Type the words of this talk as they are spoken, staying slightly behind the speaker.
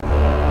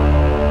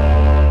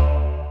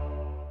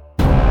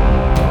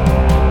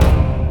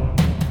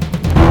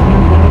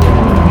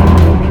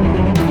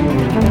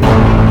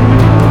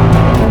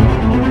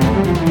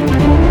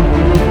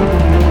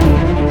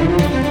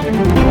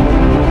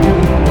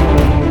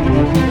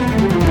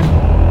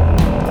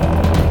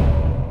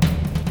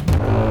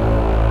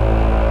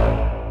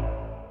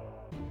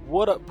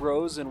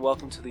Bros, and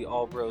welcome to the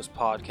All Bros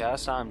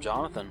podcast. I'm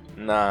Jonathan.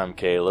 Nah, I'm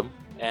Caleb.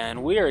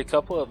 And we are a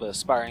couple of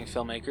aspiring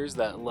filmmakers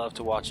that love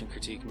to watch and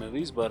critique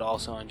movies, but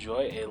also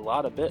enjoy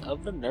a bit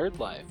of the nerd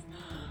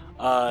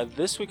life.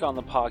 This week on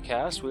the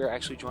podcast, we are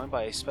actually joined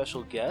by a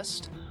special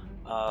guest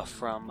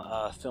from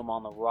Film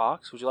on the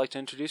Rocks. Would you like to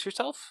introduce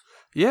yourself?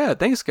 Yeah,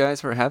 thanks guys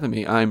for having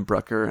me. I'm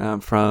Brucker. I'm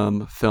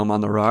from Film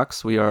on the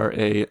Rocks. We are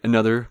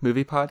another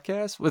movie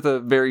podcast with a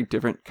very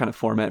different kind of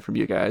format from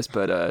you guys,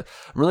 but I'm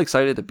really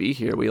excited to be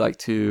here. We like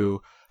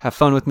to have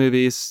fun with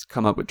movies,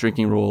 come up with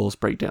drinking rules,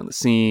 break down the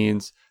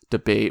scenes,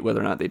 debate whether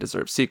or not they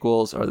deserve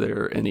sequels. Are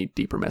there any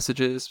deeper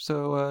messages?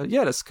 So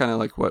yeah, that's kind of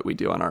like what we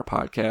do on our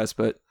podcast,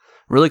 but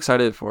I'm really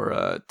excited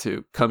for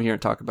to come here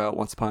and talk about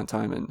Once Upon a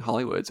Time in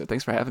Hollywood. So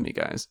thanks for having me,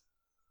 guys.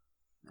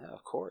 Yeah,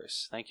 of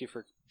course. Thank you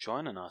for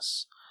joining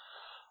us.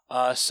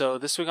 So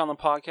this week on the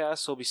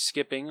podcast, we'll be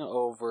skipping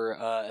over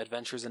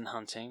Adventures in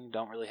Hunting.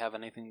 Don't really have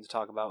anything to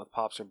talk about with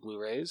Pops or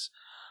Blu-rays.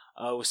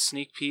 With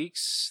sneak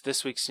peeks,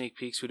 this week's sneak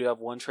peeks, we do have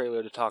one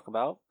trailer to talk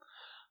about.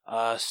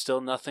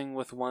 Still nothing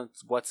with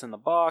what's in the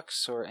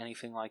box or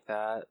anything like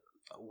that.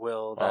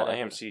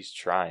 AMC's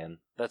trying.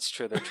 That's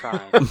true, they're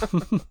trying.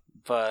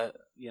 But,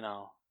 you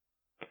know,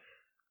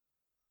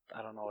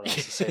 I don't know what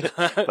else to say to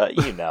that.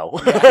 But you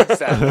know. Yeah,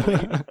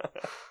 exactly.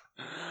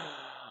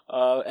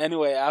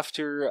 Anyway,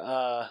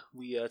 after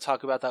we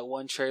talk about that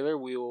one trailer,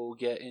 we will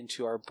get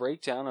into our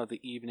breakdown of the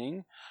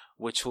evening,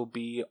 which will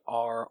be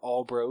our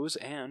All Bros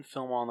and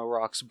Film on the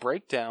Rocks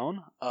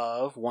breakdown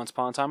of Once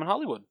Upon a Time in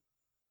Hollywood.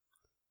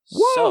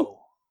 Whoa! So,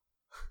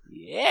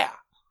 yeah.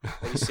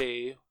 What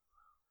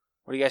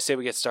do you guys say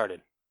we get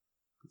started?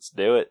 Let's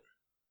do it.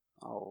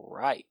 All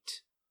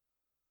right.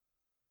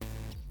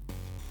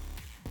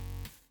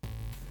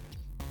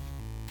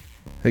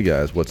 Hey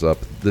guys, what's up?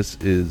 This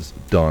is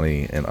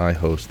Donnie, and I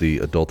host the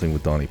Adulting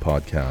with Donnie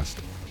podcast.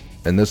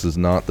 And this is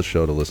not the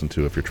show to listen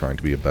to if you're trying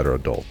to be a better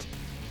adult.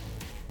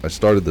 I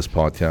started this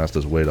podcast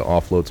as a way to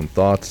offload some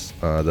thoughts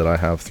that I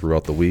have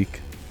throughout the week.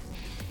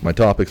 My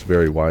topics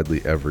vary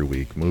widely every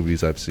week.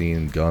 Movies I've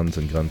seen, guns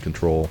and gun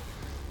control,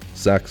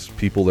 sex,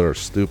 people that are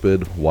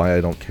stupid, why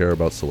I don't care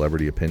about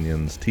celebrity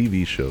opinions,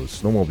 TV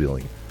shows,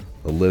 snowmobiling.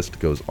 The list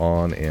goes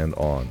on and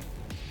on.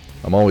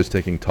 I'm always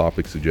taking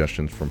topic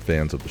suggestions from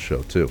fans of the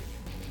show too.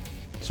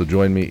 So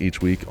join me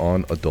each week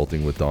on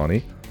Adulting with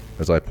Donnie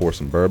as I pour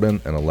some bourbon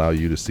and allow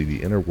you to see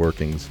the inner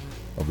workings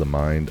of the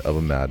mind of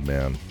a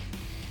madman.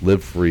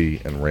 Live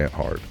free and rant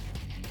hard.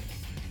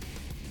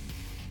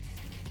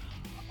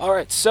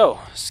 Alright, so,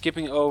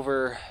 skipping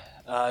over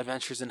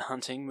Adventures in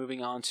Hunting,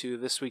 moving on to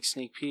this week's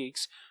sneak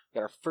peeks. We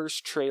got our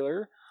first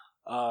trailer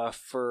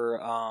for,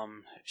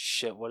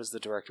 what is the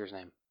director's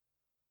name?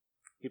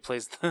 He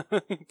plays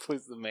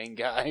the main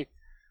guy.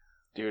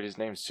 Dude, his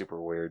name's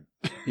super weird.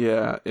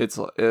 Yeah, it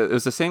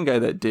was the same guy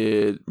that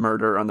did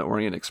Murder on the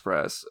Orient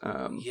Express.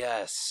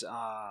 Yes.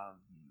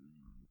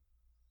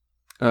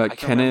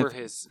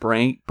 Kenneth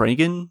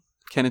Branagh?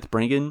 Kenneth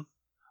Branagh?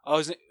 Oh,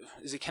 is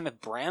it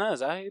Kenneth Branagh? Is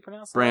that how you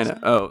pronounce it? Branagh.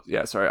 Oh,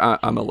 yeah, sorry.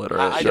 I'm illiterate.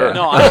 I sure.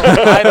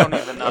 don't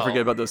even know. I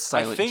forget about those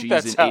silent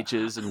G's and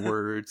H's and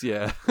words.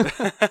 Yeah.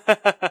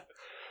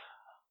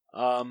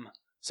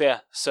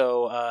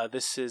 So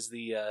this is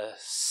the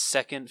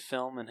second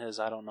film in his,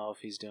 I don't know if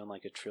he's doing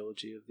like a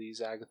trilogy of these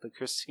Agatha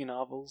Christie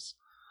novels,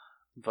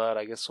 but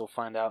I guess we'll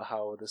find out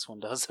how this one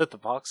does at the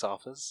box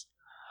office.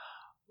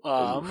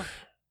 Yeah,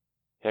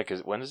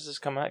 because when does this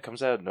come out? It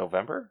comes out in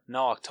November?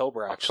 No,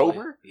 October, actually.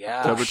 October? Yeah.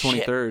 October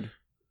 23rd.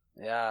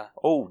 Yeah.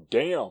 Oh,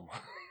 damn.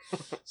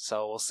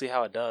 So we'll see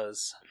how it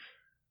does.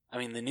 I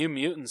mean, The New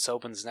Mutants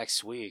opens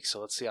next week, so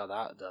let's see how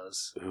that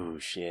does. Ooh,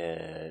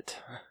 shit.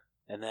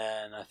 And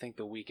then I think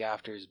the week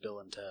after is Bill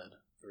and Ted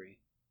 3.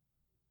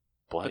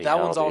 Bloody but that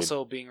hell, one's dude.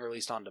 also being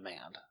released on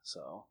demand,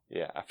 so...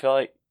 Yeah, I feel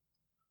like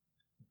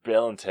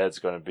Bill and Ted's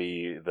going to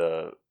be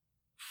the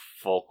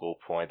focal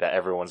point that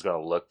everyone's going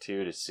to look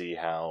to see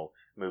how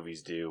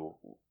movies do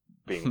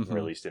being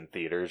released in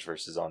theaters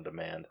versus on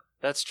demand.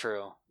 That's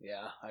true.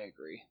 Yeah, I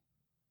agree.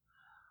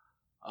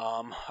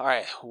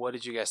 Alright, what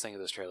did you guys think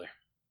of this trailer?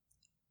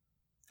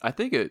 I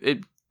think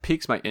it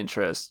piques my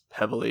interest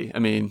heavily. I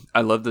mean,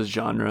 I love this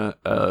genre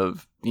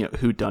of,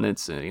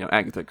 whodunits and,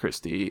 Agatha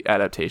Christie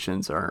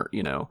adaptations are,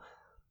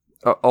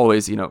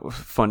 always,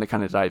 fun to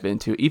kind of dive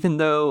into, even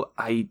though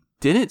I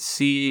didn't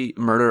see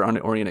Murder on the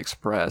Orient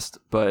Express,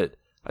 but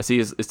I see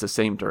it's the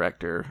same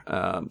director.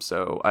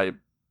 So I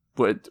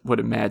would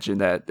imagine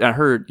that, I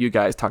heard you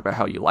guys talk about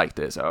how you like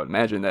this. I would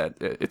imagine that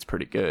it's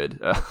pretty good.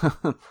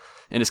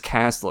 And his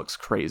cast looks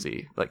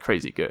crazy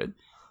good.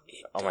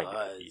 Oh my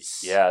god.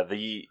 Yeah,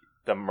 the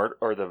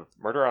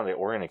Murder on the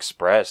Orient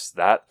Express,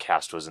 that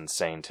cast was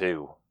insane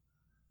too.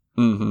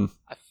 Mm-hmm.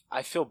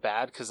 I feel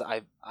bad because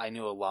I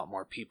knew a lot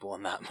more people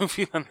in that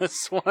movie than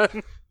this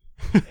one.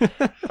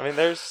 I mean,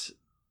 there's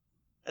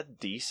a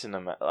decent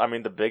amount. I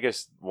mean, the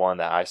biggest one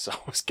that I saw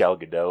was Gal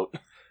Gadot.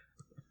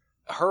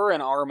 Her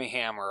and Armie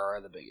Hammer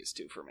are the biggest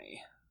two for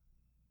me.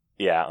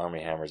 Yeah,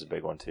 Armie Hammer's a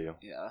big one too.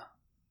 Yeah.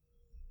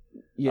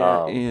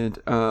 Yeah, and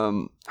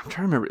I'm trying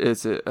to remember.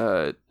 Is it?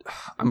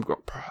 I'm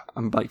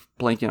like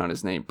blanking on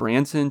his name.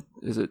 Branson?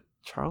 Is it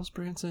Charles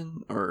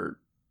Branson or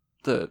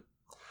the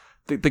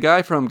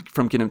guy from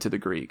Get Him to the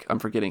Greek? I'm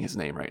forgetting his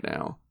name right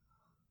now.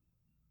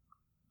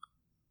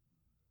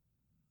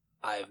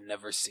 I've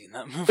never seen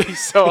that movie,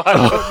 so I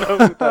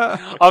don't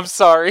know. I'm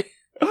sorry.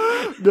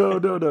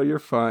 No, you're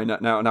fine.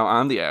 Now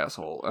I'm the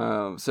asshole.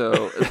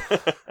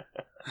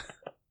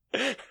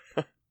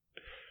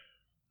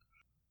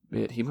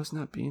 Man, he must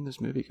not be in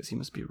this movie because he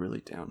must be really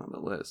down on the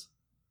list.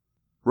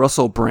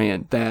 Russell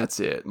Brand,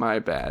 that's it. My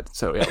bad.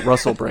 So yeah,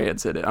 Russell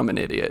Brand's in it. I'm an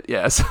idiot.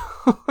 Yes.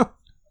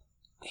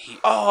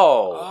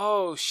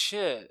 Oh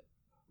shit.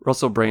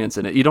 Russell Brand's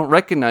in it. You don't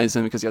recognize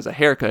him because he has a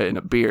haircut and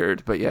a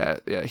beard, but yeah,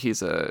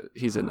 he's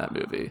in that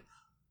movie.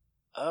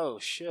 Oh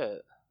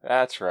shit.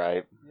 That's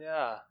right.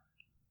 Yeah.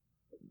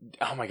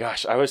 Oh my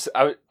gosh, I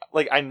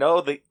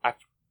know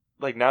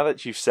now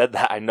that you've said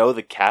that, I know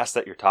the cast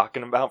that you're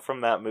talking about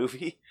from that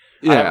movie.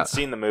 Yeah. I haven't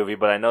seen the movie,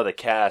 but I know the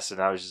cast,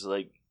 and I was just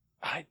like,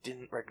 I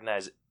didn't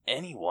recognize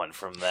anyone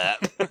from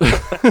that.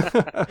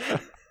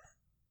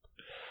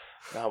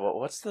 No, but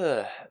what's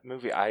the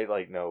movie I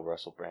know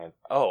Russell Brand?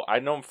 Oh, I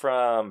know him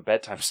from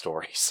Bedtime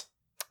Stories.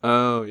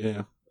 Oh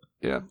yeah,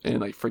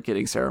 and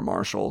Forgetting Sarah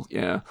Marshall.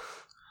 Yeah.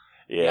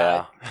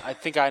 I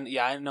think I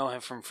know him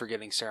from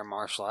Forgetting Sarah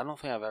Marshall. I don't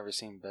think I've ever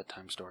seen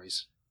Bedtime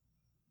Stories.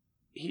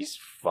 He's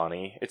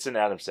funny. It's an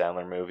Adam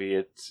Sandler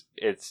movie.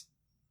 It's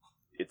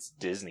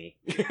Disney.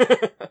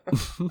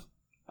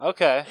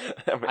 Okay.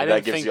 I mean,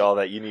 that gives you all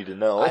that you need to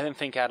know. I didn't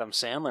think Adam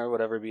Sandler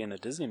would ever be in a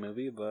Disney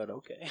movie, but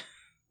okay.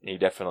 He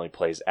definitely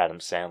plays Adam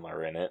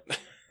Sandler in it.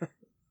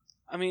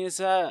 I mean,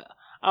 I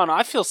don't know.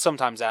 I feel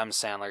sometimes Adam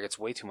Sandler gets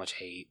way too much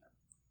hate.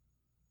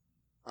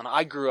 And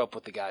I grew up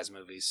with the guy's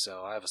movies,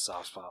 so I have a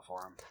soft spot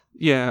for him.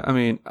 Yeah, I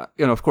mean,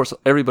 of course,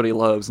 everybody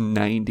loves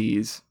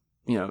 90s,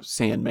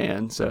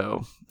 Sandman,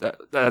 so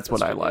that's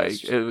what I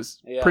like. It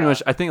was pretty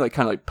much, I think,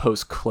 kind of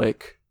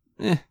post-Click.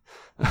 But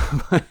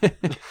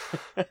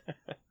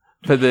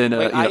then,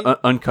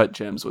 Uncut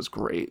Gems was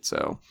great,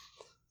 so.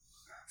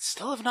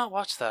 Still have not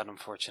watched that,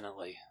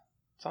 unfortunately.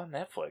 It's on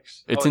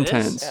Netflix. It's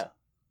intense. Yeah.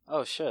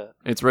 Oh, shit.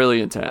 It's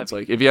really intense.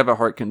 If you have a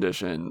heart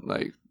condition,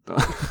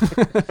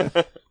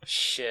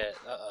 Shit.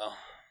 Uh-oh.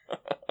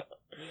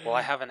 Will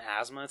I have an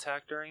asthma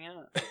attack during it?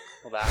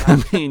 Will that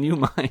happen? I mean, you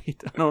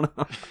might. I don't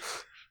know.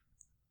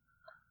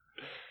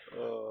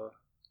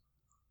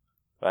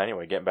 But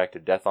anyway, getting back to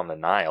Death on the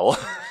Nile.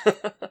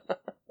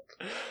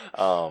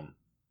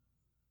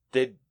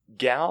 Did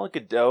Gal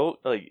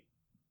Gadot,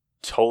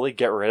 totally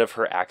get rid of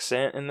her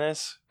accent in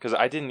this? Because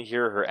I didn't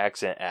hear her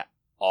accent at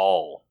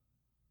all.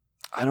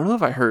 I don't know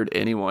if I heard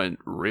anyone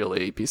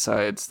really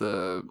besides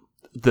the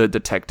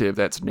detective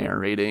that's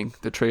narrating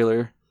the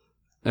trailer.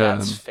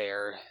 That's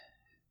fair.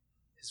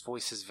 His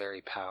voice is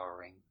very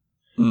powering.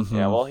 Mm-hmm.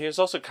 Yeah, well, he was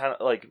also kind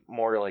of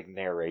more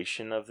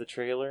narration of the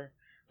trailer,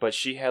 but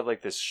she had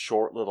this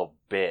short little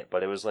bit,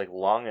 but it was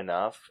long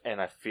enough,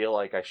 and I feel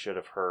like I should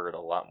have heard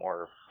a lot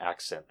more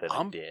accent than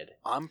I did.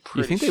 I'm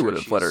pretty. You think they would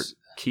have let her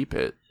keep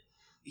it?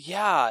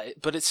 Yeah,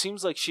 but it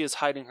seems like she is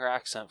hiding her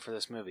accent for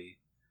this movie,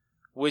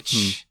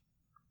 which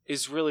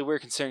is really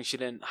weird considering she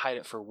didn't hide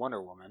it for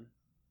Wonder Woman.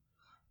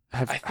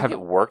 I think it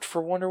worked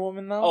for Wonder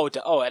Woman though.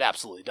 Oh, it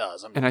absolutely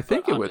does. And I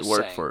think it would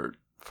work for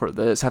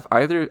this.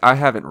 I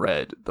haven't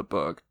read the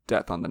book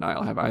Death on the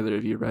Nile. Have either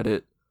of you read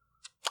it?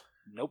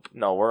 Nope.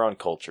 No, we're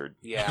uncultured.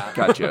 Yeah.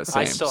 Gotcha.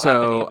 Same.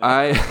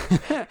 I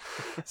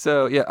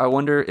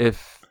wonder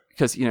if,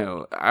 because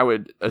I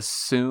would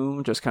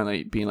assume, just kind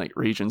of being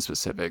region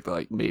specific,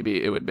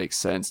 maybe it would make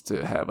sense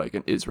to have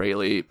an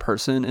Israeli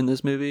person in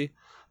this movie,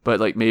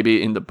 but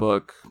maybe in the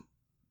book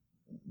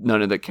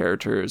none of the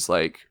characters,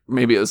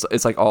 maybe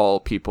it's all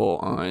people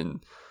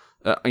on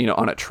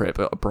on a trip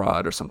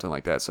abroad or something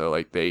like that,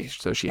 so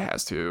she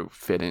has to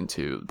fit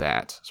into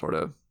that sort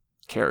of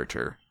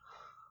character.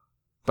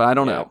 But I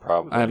don't know.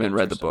 Probably. I haven't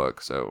read the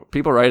book, so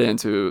people write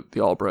into the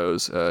All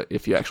Bros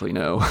if you actually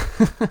know.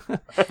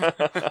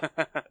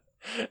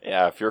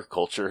 Yeah, if you're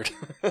cultured,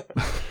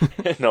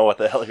 know what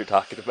the hell you're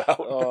talking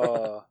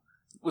about.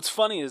 What's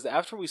funny is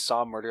after we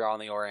saw Murder on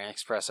the Orient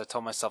Express, I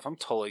told myself I'm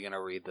totally gonna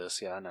read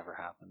this. Yeah, it never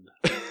happened.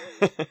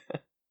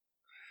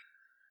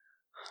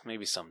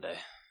 Maybe someday.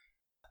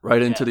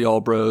 Write into the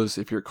All Bros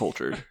if you're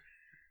cultured.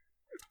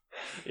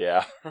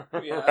 Yeah.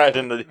 Right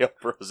into the All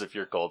Bros if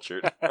you're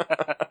cultured.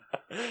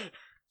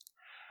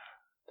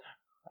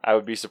 I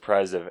would be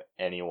surprised if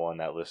anyone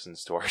that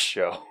listens to our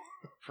show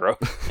wrote.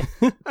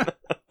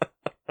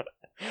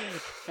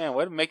 Man,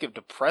 way to make it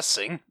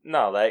depressing.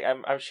 No,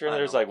 I'm sure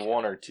there's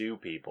one or two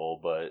people,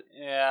 but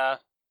yeah,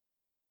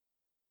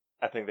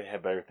 I think they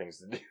have better things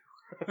to do.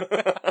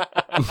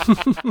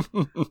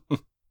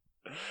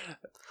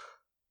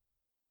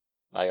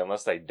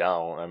 Unless they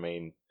don't, I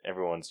mean,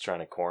 everyone's trying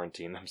to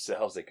quarantine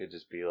themselves. They could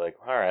just be all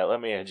right,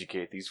 let me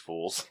educate these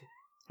fools.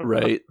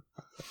 Right.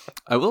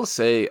 I will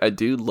say I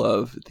do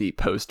love the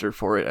poster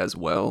for it as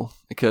well,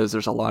 because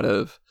there's a lot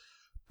of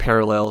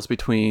parallels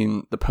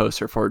between the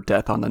poster for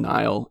Death on the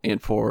Nile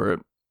and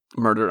for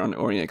Murder on the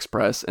Orient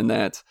Express, and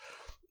that,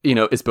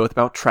 it's both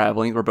about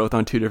traveling. We're both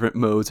on two different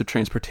modes of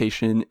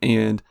transportation,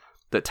 and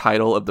the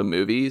title of the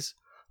movies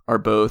are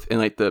both in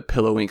like the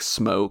pillowing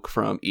smoke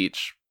from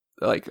each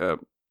like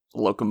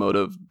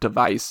locomotive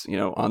device,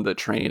 on the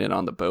train and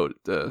on the boat.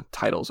 The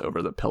titles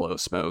over the pillow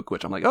smoke,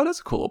 which I'm like, oh, that's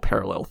a cool little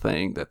parallel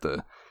thing that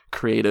the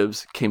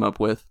creatives came up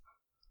with.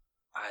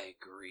 I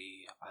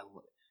agree.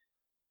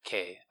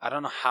 Okay, I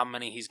don't know how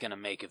many he's gonna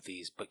make of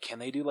these, but can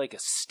they do like a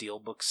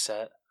steelbook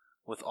set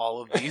with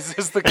all of these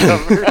as the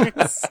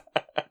covers?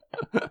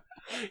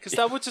 Because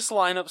that would just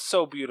line up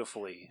so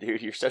beautifully.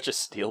 Dude, you're such a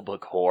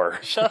steelbook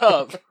whore. Shut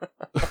up.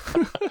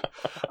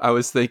 I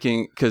was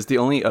thinking, because the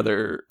only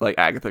other like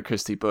Agatha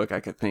Christie book I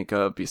could think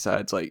of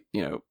besides like,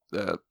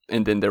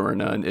 And Then There Were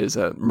None is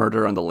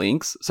Murder on the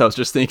Links. So I was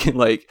just thinking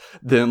like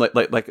them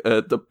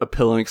a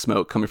pillowing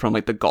smoke coming from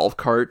like the golf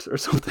cart or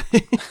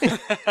something.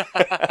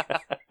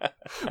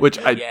 Which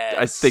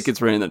I think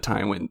it's written in a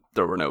time when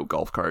there were no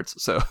golf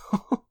carts. So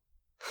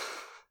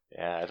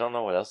yeah, I don't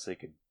know what else they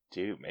could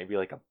do. Maybe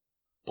like a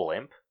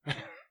blimp.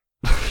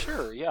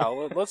 Sure, yeah,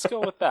 let's go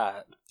with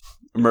that.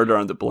 Murder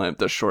on the Blimp,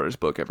 the shortest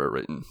book ever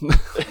written.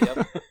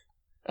 Yep.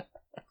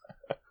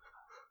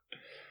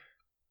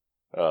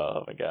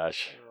 Oh my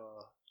gosh.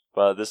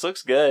 But this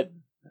looks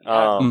good.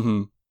 Yeah.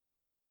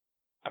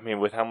 I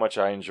mean, with how much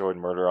I enjoyed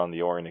Murder on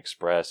the Orient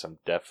Express, I'm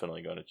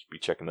definitely going to be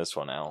checking this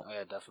one out. Oh,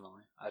 yeah,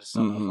 definitely. I just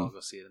don't know if I'll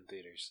go see it in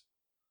theaters.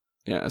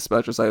 Yeah, as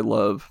much as I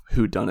love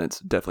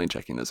whodunits, definitely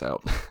checking this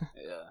out.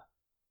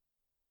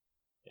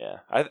 Yeah.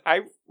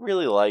 I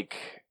really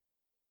like,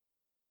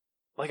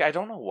 I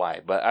don't know why,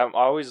 but I'm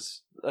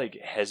always,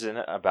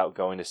 hesitant about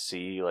going to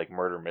see,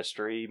 murder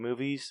mystery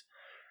movies.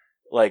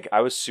 I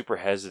was super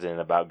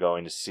hesitant about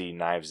going to see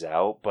Knives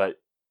Out,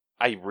 but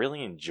I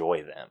really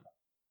enjoy them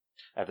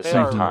at the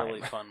same time. They are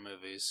really fun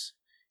movies.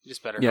 You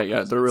just better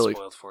yeah, they're really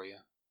spoiled for you.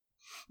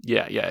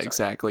 Yeah,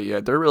 exactly. Yeah,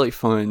 they're really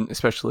fun,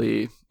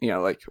 especially,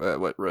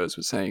 what Rose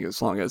was saying,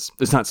 as long as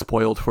it's not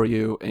spoiled for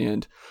you.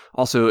 And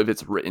also if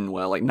it's written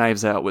well, like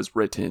Knives Out was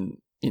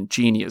written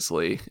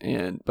ingeniously.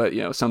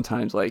 But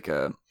sometimes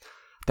that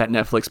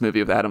Netflix movie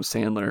with Adam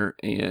Sandler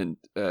and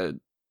that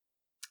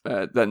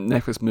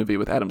Netflix movie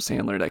with Adam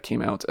Sandler that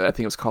came out, I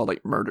think it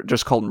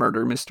was called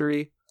Murder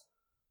Mystery.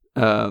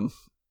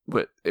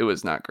 But it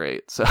was not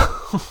great. So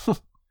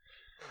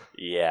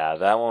yeah,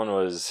 that one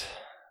was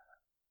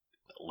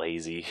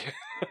lazy.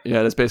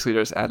 Yeah, that's basically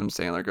just Adam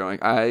Sandler going,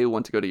 I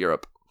want to go to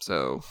Europe,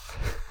 so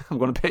I'm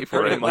going to pay for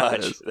Pretty it.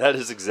 much. That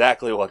is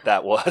exactly what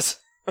that was.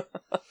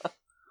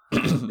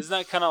 Isn't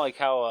that kind of like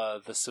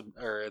how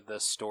the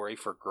story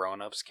for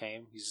Grown Ups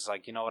came? He's just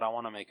like, you know what, I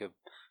want to make a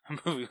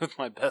movie with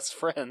my best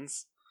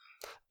friends.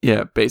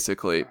 Yeah,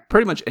 basically.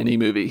 Pretty much any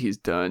movie he's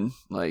done,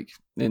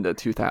 in the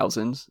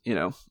 2000s,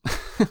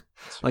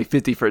 like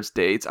 50 First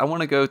Dates. I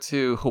want to go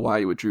to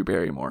Hawaii with Drew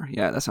Barrymore.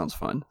 Yeah, that sounds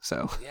fun.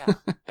 So yeah,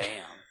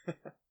 bam.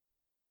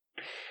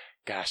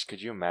 Gosh,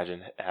 could you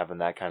imagine having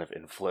that kind of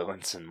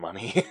influence and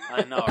money?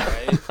 I know,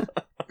 right?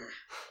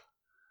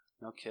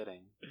 No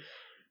kidding.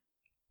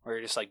 Or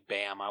you're just like,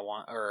 bam, I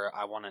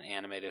want an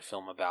animated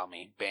film about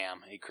me.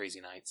 Bam, 8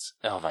 Crazy Nights.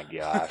 Oh my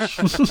gosh.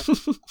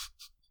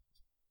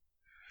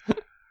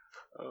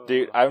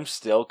 Dude, I'm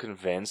still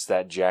convinced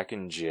that Jack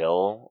and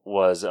Jill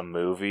was a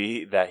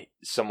movie that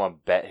someone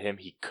bet him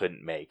he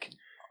couldn't make.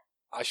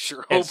 I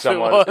sure And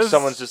hope it was.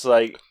 someone's just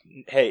like,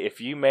 hey, if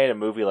you made a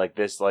movie like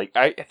this,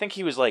 I think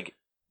he was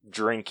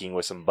drinking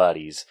with some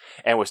buddies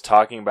and was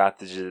talking about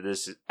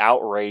this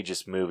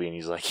outrageous movie, and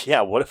he's like,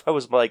 yeah, what if I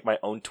was my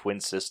own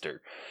twin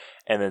sister?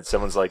 And then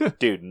someone's like,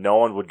 dude, no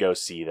one would go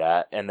see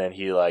that. And then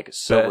he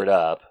sobered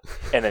up,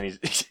 and then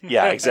he's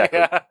yeah, exactly.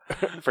 Yeah.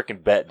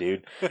 Freaking bet,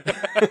 dude.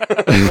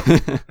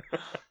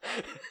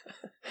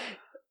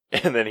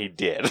 And then he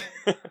did.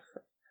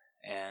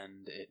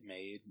 And it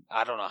made,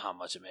 I don't know how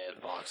much it made at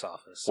the box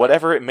office.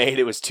 Whatever it made,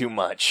 it was too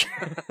much.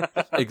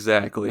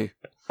 Exactly.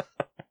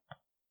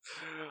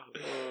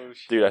 Oh,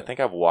 shit. Dude, I think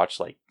I've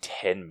watched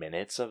 10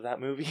 minutes of that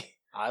movie.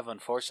 I've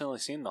unfortunately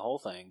seen the whole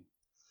thing.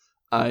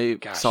 I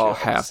Gosh, saw you're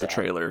half the sad.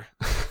 trailer.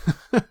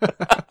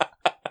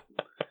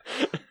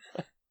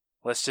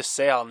 Let's just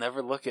say I'll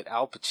never look at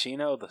Al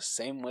Pacino the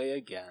same way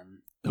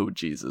again. Oh,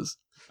 Jesus.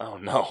 Oh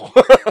no.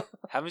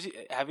 Have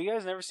you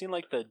guys never seen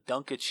the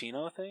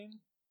Dunkachino thing?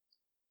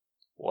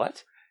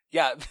 What?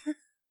 Yeah.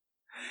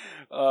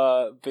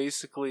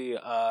 Basically,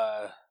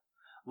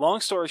 long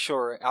story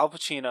short, Al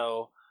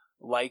Pacino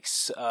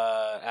likes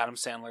Adam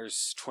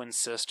Sandler's twin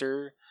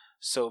sister.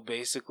 So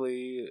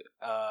basically,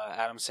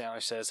 Adam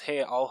Sandler says,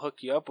 hey, I'll hook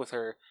you up with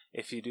her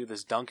if you do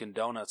this Dunkin'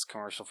 Donuts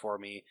commercial for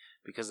me,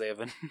 because they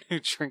have a new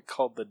drink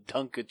called the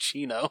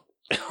Dunkachino.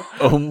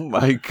 Oh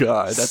my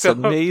God, that's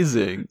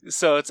amazing.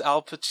 So it's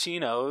Al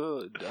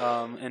Pacino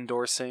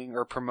endorsing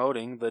or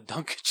promoting the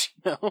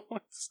Dunkachino.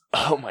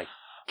 Oh my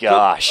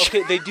gosh.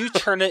 Okay, they do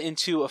turn it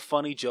into a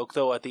funny joke,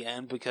 though, at the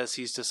end, because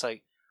he's just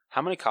like,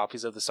 how many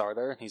copies of this are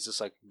there? And he's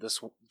just like,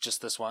 this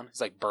one.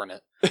 He's like, burn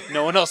it.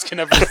 No one else can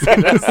ever see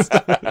this.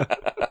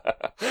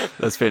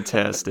 That's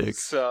fantastic.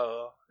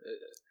 So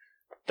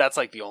That's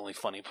like the only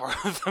funny part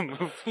of the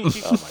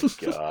movie. Oh my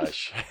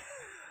gosh.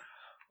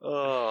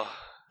 Oh,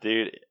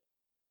 Dude,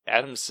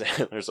 Adam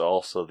Sandler's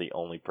also the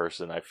only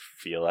person I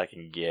feel I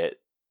can get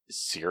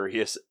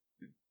serious,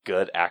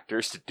 good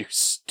actors to do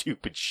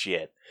stupid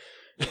shit.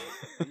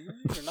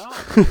 you're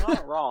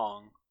not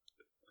wrong.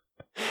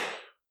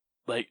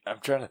 Like, I'm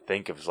trying to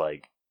think of,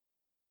 like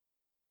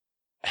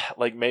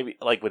maybe,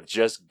 like, with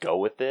Just Go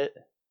With It.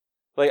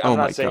 Like, I'm Oh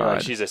my not saying, God.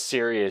 like, she's a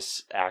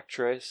serious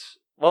actress.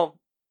 Well,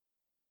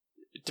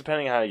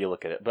 depending on how you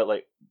look at it. But,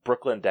 like,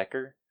 Brooklyn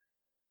Decker.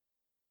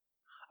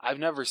 I've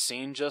never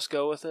seen Just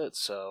Go With It,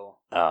 so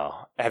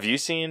Oh. Have you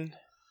seen?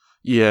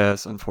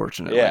 Yes,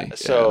 unfortunately. Yeah,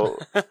 so...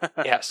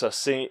 Yeah, so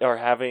seeing... Or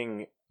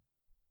having...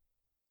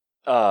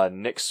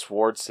 Nick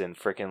Swardson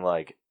freaking,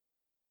 like,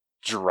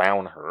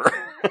 drown her.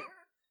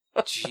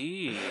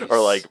 Jeez.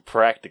 Or, like,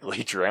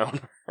 practically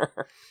drown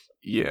her.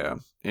 Yeah,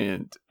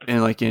 and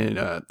like in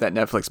that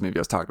Netflix movie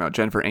I was talking about,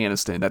 Jennifer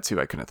Aniston. That's who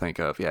I couldn't think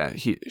of. Yeah,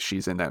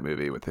 she's in that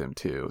movie with him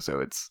too.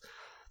 So it's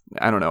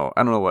I don't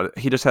know what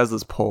he just has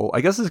this pull. I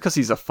guess it's because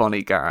he's a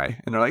funny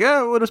guy, and they're like,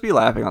 we'll just be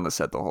laughing on the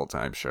set the whole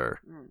time, sure.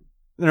 And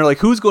they're like,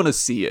 who's going to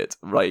see it?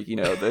 Right? You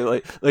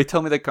know, they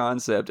tell me the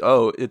concept.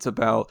 Oh, it's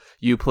about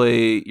you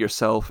play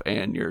yourself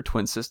and your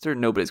twin sister.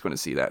 Nobody's going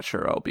to see that.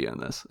 Sure, I'll be in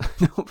this.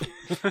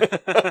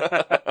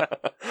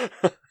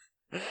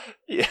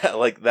 Yeah,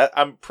 like that.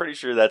 I'm pretty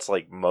sure that's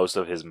like most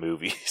of his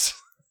movies.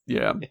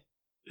 Yeah.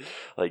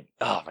 Like,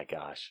 oh my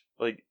gosh.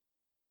 Like,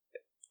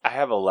 I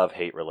have a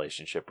love-hate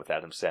relationship with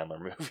Adam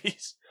Sandler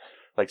movies.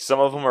 Like, some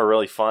of them are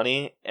really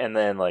funny, and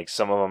then, like,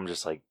 some of them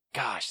just like,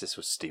 gosh, this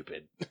was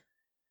stupid.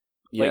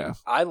 Yeah.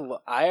 Like,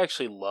 I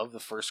actually love the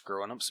first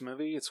Grown Ups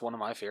movie. It's one of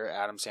my favorite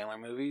Adam Sandler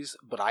movies,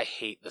 but I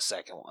hate the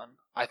second one.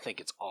 I think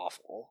it's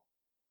awful.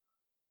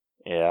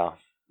 Yeah.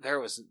 There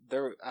was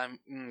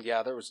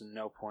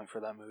no point for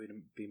that movie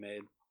to be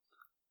made.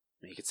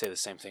 I mean, you could say the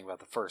same thing about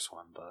the first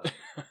one, but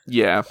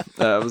Yeah,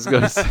 I was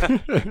going to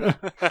say.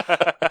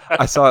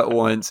 I saw it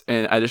once,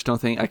 and I just don't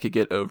think I could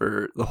get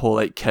over the whole,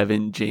 like,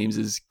 Kevin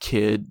James's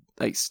kid,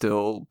 like,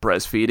 still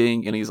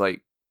breastfeeding, and he's,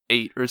 like,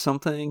 8 or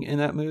something in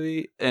that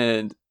movie.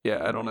 And,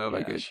 yeah, I don't know if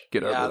I could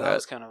get over that that.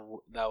 was kind of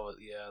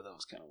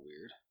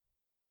weird.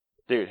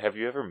 Dude, have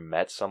you ever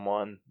met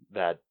someone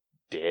that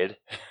did?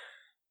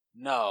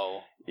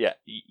 No. Yeah,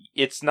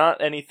 it's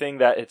not anything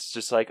that it's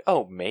just like,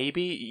 oh,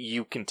 maybe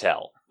you can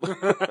tell.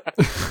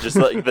 Just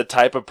like the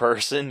type of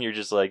person you're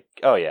just like,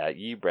 oh yeah,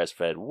 you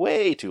breastfed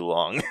way too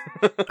long.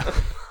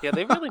 Yeah,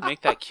 they really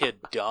make that kid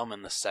dumb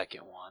in the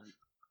second one.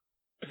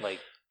 Like,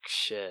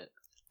 shit.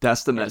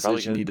 That's the Yeah, message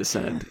probably you good. need to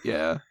send.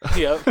 Yeah.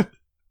 Yep.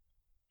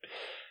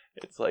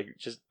 It's like,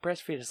 just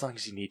breastfeed as long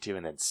as you need to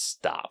and then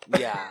stop.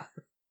 Yeah.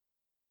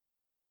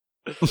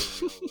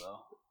 Just,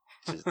 oh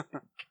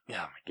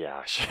my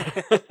gosh.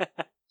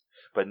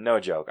 But no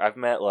joke, I've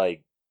met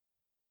like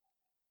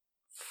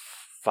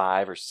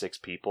 5 or 6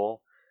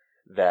 people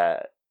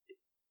that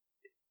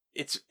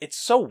it's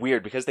so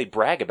weird because they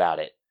brag about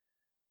it.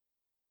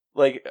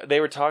 Like, they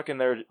were talking,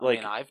 they're like,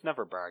 I mean, I've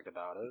never bragged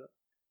about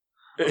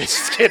it.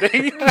 Just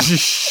kidding.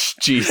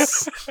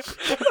 Jeez.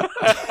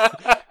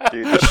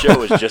 dude, the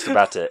show is just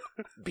about to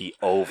be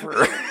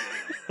over.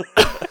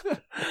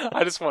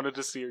 I just wanted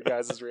to see your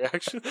guys'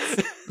 reactions.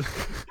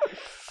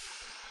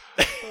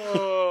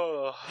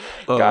 Oh.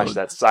 Gosh,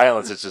 that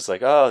silence is just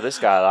like, oh, this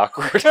got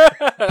awkward.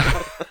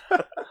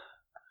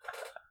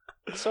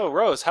 So,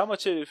 Rose, how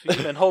much have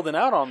you been holding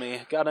out on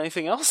me? Got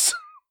anything else?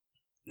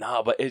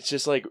 No, but it's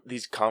just like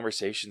these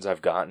conversations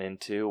I've gotten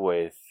into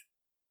with,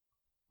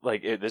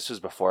 like, this was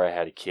before I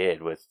had a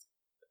kid, with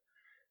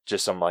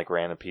just some like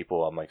random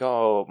people. I'm like,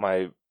 oh,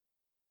 my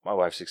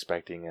wife's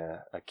expecting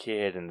a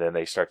kid, and then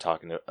they start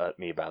talking to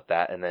me about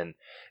that, and then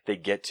they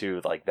get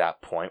to like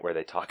that point where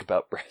they talk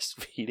about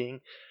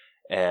breastfeeding,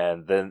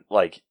 and then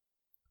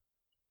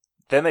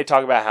they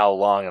talk about how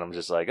long, and I'm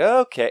just like,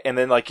 okay, and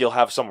then like you'll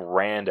have some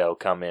rando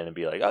come in and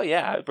be like, oh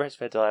yeah, I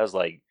breastfed till I was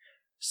like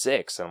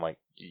 6, and I'm like,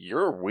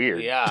 you're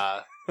weird.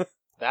 Yeah,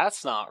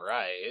 that's not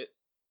right.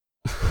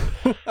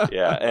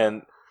 Yeah,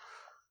 and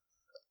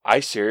I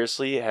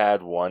seriously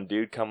had one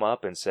dude come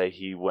up and say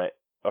he went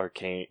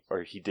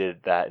he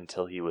did that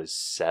until he was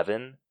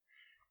 7,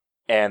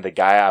 and the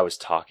guy I was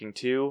talking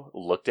to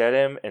looked at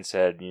him and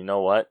said, you know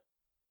what?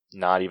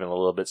 Not even a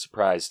little bit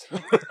surprised.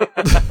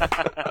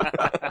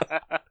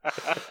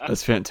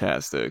 That's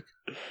fantastic.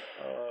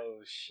 Oh,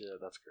 shit,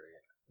 that's great.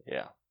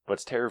 Yeah.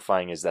 What's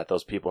terrifying is that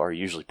those people are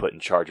usually put in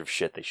charge of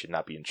shit they should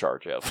not be in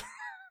charge of.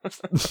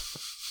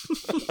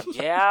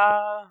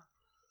 Yeah.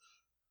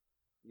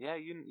 Yeah,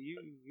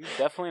 you're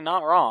definitely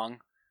not wrong.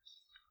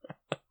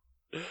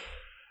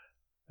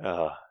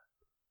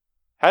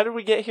 How did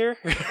we get here?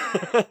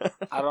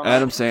 I don't know.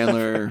 Adam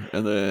Sandler,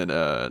 and then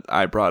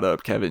I brought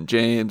up Kevin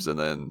James, and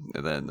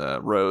then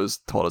Rose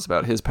told us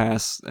about his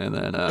past, and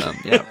then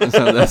yeah,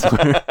 so that's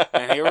where.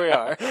 And here we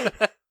are.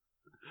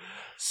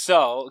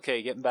 So,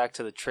 okay, getting back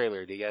to the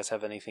trailer, do you guys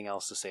have anything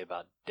else to say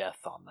about Death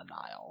on the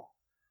Nile?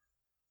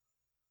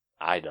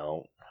 I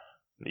don't.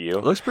 You?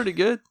 It looks pretty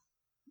good.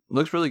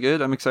 looks really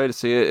good. I'm excited to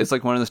see it. It's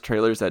like one of those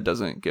trailers that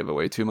doesn't give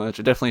away too much.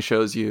 It definitely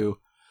shows you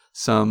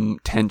some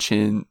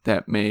tension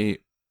that may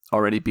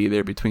already be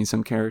there between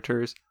some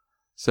characters.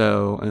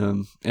 So,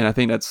 and I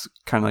think that's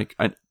kind of like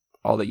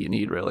all that you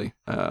need, really.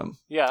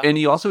 Yeah. And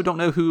you also don't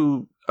know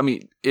who. I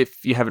mean,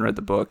 if you haven't read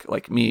the book,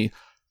 like me,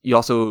 you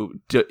also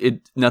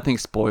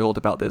nothing's spoiled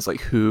about this,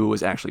 like who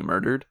was actually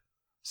murdered.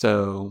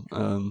 So,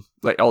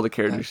 like all the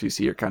characters you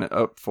see are kind of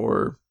up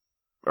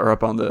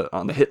on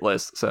the hit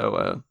list.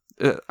 So,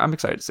 I'm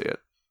excited to see it.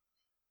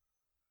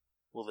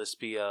 Will this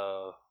be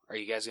are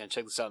you guys going to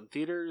check this out in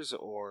theaters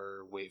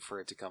or wait for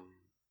it to come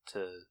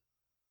to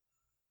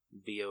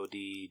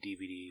VOD,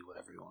 DVD,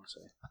 whatever you want to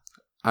say?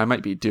 I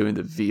might be doing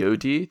the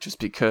VOD just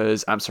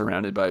because I'm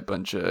surrounded by a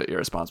bunch of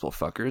irresponsible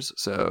fuckers.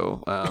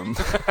 So,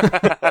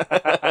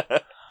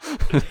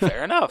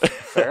 Fair enough.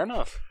 Fair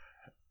enough.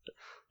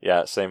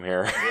 Yeah, same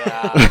here.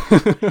 Yeah.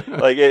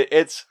 Like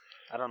it's.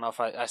 I don't know if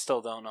I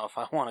still don't know if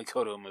I want to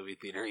go to a movie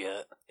theater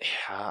yet.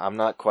 Yeah, I'm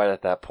not quite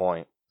at that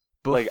point.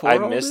 Like I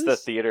miss the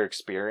theater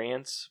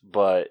experience,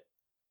 but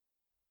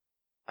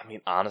I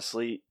mean,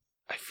 honestly,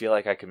 I feel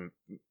like I can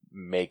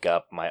make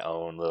up my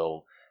own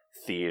little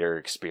theater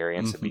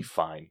experience and be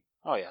fine.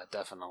 Oh yeah,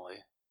 definitely.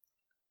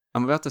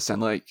 I'm about to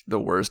sound like the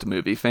worst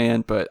movie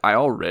fan, but I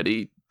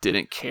already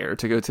didn't care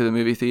to go to the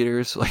movie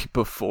theaters like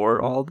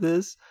before all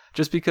this,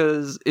 just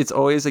because it's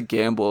always a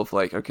gamble of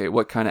like, okay,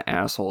 what kind of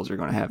assholes you're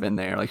going to have in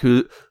there? Like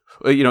who,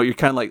 you know, you're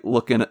kind of like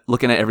looking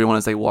at everyone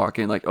as they walk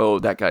in, like, oh,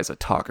 that guy's a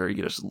talker. You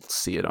can just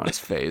see it on his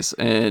face.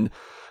 And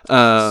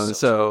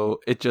so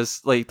it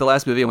just like the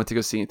last movie I went to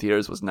go see in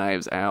theaters was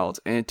Knives Out,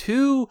 and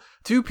two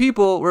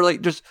people were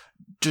like just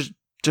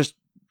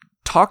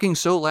talking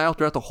so loud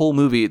throughout the whole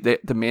movie that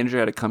the manager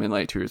had to come in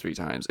like 2 or 3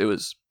 times. It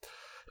was,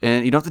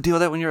 and you don't have to deal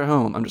with that when you're at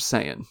home. I'm just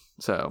saying.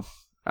 So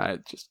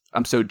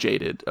I'm so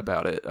jaded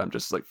about it. I'm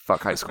just like,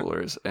 fuck high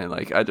schoolers. And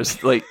like, I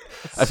just like,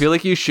 I feel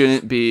like you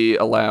shouldn't be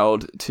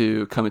allowed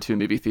to come into a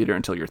movie theater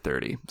until you're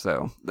 30.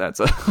 So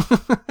that's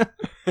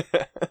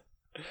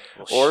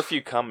Or if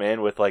you come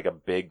in with like a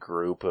big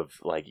group of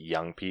like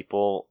young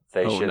people,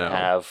 they should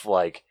have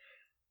like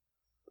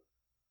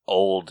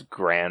old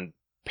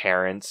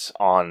grandparents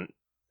on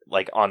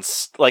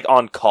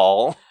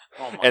call,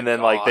 and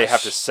then like they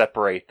have to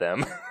separate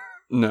them.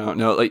 No,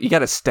 like you got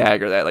to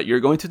stagger that. Like you're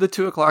going to the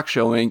 2:00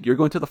 showing, you're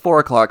going to the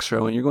 4:00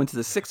 showing, you're going to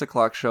the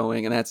 6:00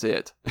 showing, and that's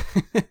it.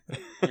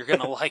 You're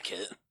gonna like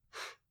it.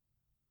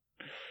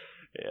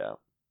 Yeah,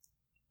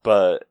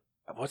 but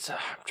I'm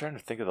trying to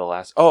think of the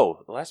last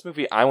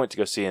movie I went to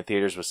go see in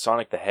theaters was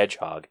Sonic the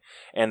Hedgehog,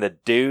 and the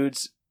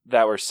dudes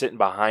that were sitting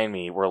behind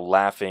me were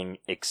laughing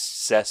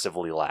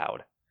excessively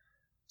loud.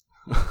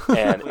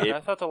 And I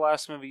thought the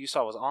last movie you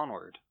saw was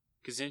Onward.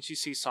 Because didn't you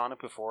see Sonic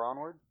before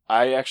Onward?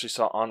 I actually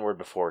saw Onward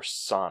before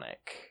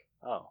Sonic.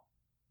 Oh.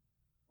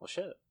 Well,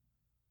 shit.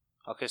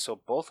 Okay,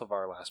 so both of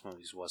our last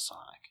movies was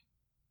Sonic.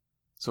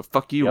 So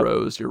fuck you,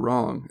 Rose. You're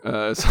wrong.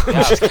 Yeah.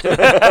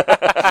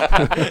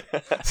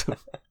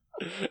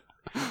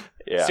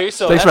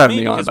 Seriously, thanks for having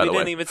me on, by the way. We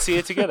didn't even see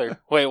it together.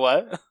 Wait,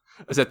 what?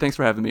 I said thanks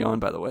for having me on,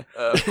 by the way.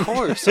 Of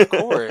course.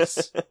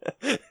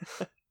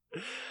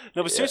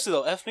 No, but seriously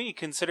though, F me,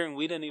 considering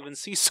we didn't even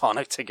see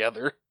Sonic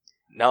together.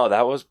 No,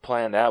 that was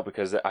planned out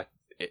because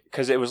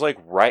it was like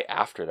right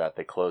after that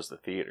they closed the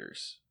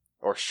theaters,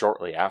 or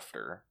shortly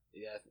after.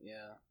 Yeah.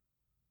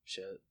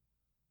 Shit.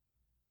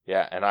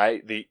 Yeah, and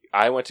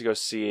I went to go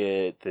see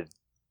it the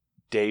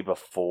day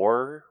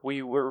before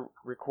we were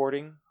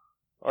recording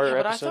our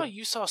episode. But I thought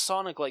you saw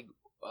Sonic like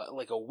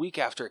a week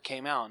after it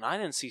came out, and I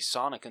didn't see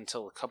Sonic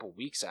until a couple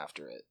weeks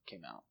after it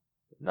came out.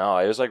 No,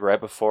 it was like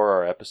right before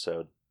our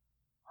episode.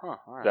 Huh,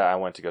 all right. That I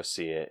went to go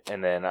see it,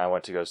 and then I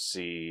went to go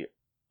see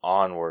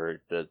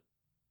Onward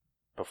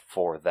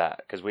before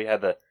that, because we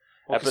had the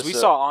episode. We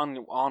saw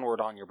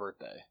Onward on your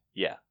birthday.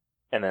 Yeah,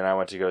 and then I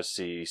went to go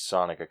see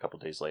Sonic a couple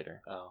days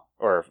later. Oh,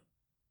 or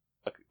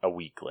a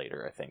week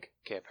later, I think.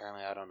 Okay,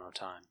 apparently I don't know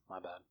time. My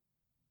bad.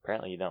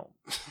 Apparently you don't.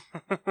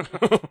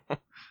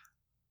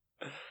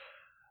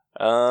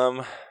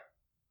 All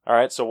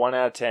right, so 1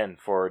 out of 10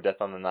 for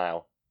Death on the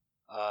Nile.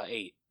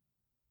 8.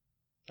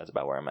 That's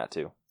about where I'm at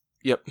too.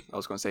 Yep, I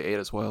was going to say 8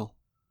 as well.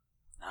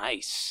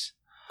 Nice.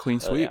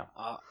 Clean sweep.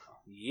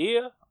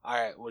 Yeah. All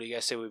right. What do you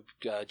guys say we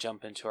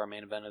jump into our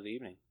main event of the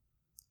evening?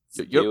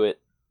 Yep. Do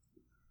it.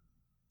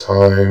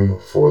 Time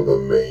for the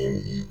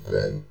main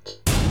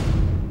event.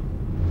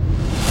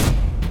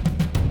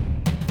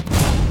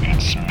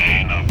 It's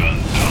main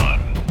event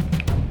time.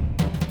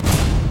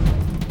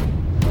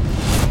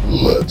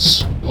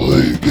 Let's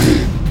play a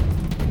game.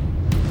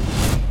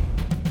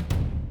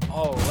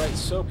 Alright,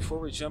 so before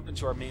we jump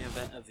into our main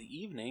event of the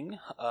evening,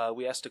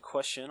 we asked a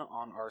question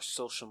on our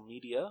social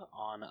media,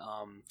 on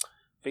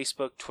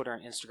Facebook, Twitter,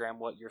 and Instagram,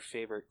 what your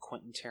favorite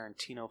Quentin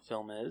Tarantino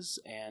film is,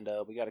 and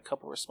we got a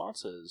couple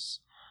responses.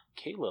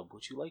 Caleb,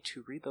 would you like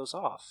to read those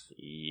off?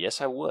 Yes,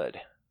 I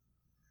would.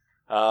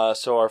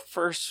 So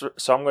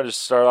I'm going to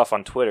start off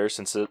on Twitter,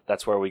 since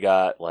that's where we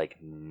got like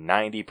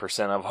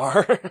 90% of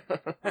our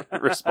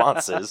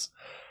responses.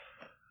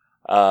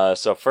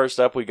 So first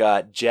up, we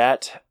got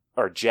Jat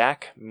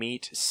Jack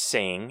Meat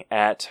Sing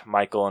at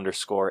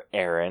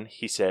Michael_Aaron.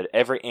 He said,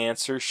 every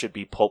answer should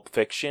be Pulp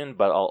Fiction,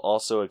 but I'll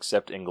also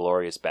accept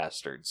Inglourious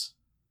Bastards.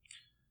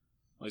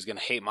 Well, he's going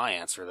to hate my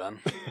answer then.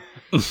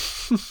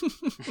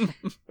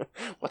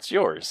 What's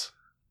yours?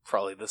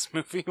 Probably this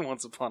movie,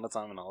 Once Upon a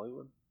Time in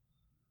Hollywood.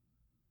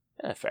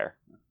 Fair.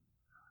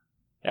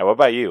 Yeah, what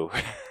about you?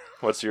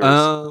 What's yours?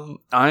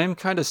 I'm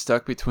kind of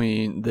stuck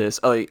between this.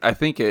 I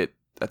think I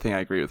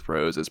agree with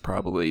Rose. It's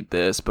probably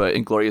this, but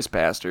Inglourious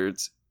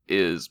Bastards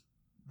is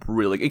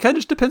really. It kind of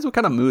just depends what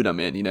kind of mood I'm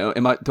in. You know,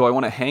 do I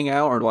want to hang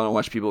out or do I want to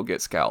watch people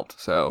get scalped?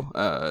 So,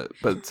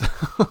 but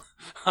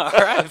All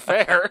right,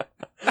 fair.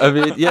 I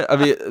mean, yeah. I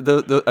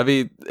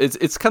mean,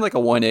 it's kind of like a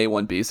 1A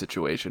 1B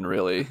situation,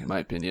 really, in my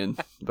opinion.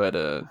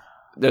 But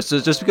that's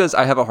just because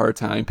I have a hard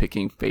time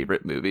picking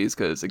favorite movies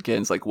because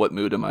again, it's like what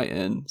mood am I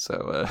in?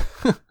 So,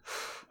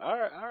 all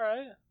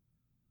right.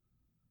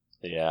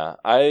 Yeah,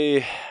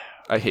 I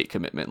hate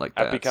commitment like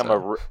that. I've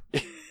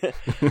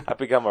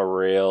become a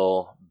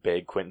real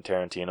big Quentin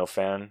Tarantino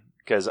fan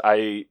because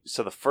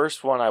so the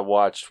first one I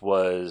watched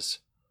was,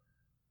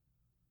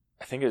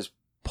 I think it was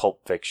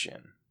Pulp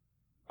Fiction.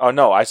 Oh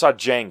no, I saw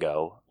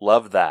Django,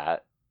 loved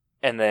that,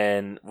 and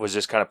then was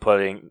just kind of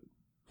putting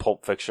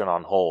Pulp Fiction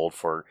on hold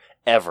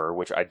forever,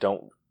 which I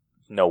don't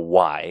know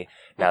why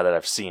now that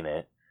I've seen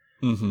it.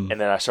 Mm-hmm.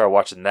 And then I started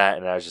watching that,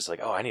 and I was just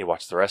like, oh, I need to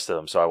watch the rest of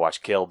them. So I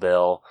watched Kill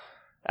Bill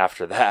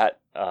after that,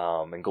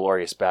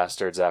 Inglourious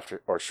Bastards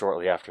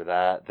shortly after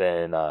that,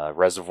 then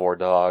Reservoir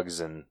Dogs,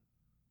 and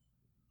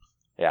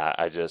yeah,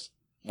 I just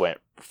went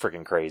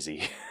freaking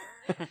crazy.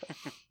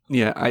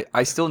 Yeah,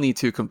 I still need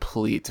to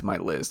complete my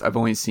list. I've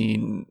only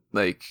seen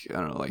I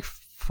don't know,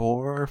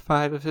 4 or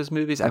 5 of his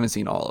movies. I haven't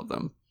seen all of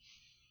them.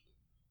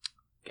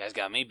 You guys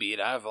got me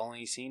beat. I've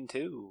only seen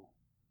 2.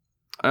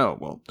 Oh,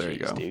 well, there you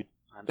go. Dude.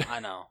 I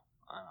know.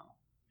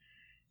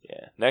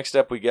 Yeah. Next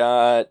up, we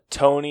got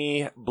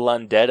Tony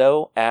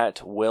Blundetto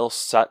at Will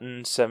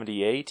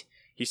Sutton78.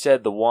 He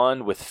said the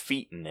one with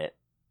feet in it.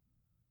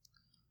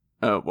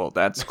 Oh, well,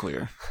 that's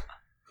clear.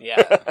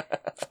 Yeah.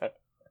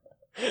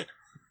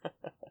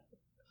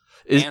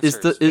 Is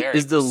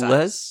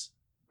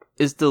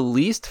the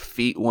least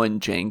feet one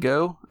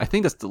Django? I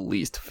think that's the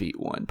least feet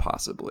one,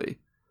 possibly.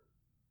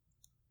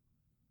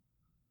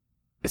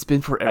 It's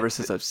been forever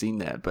since I've seen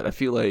that, but I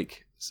feel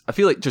like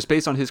just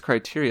based on his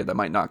criteria, that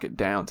might knock it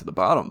down to the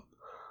bottom.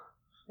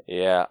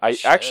 Yeah, I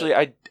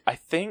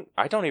think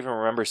I don't even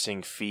remember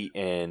seeing feet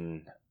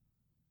in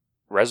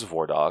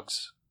Reservoir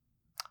Dogs.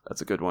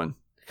 That's a good one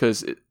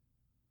because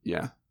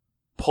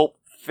Pulp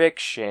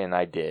Fiction,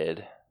 I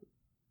did.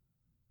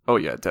 Oh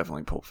yeah,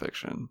 definitely Pulp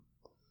Fiction.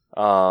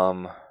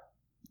 Yeah,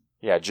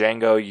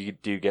 Django, you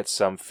do get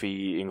some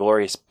feet.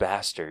 Inglourious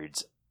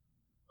Bastards.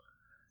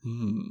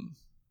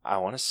 I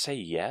want to say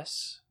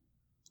yes.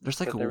 There's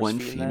one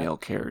female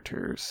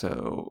character,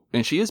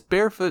 and she is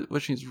barefoot when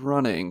she's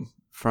running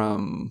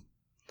from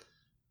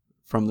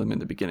them in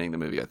the beginning of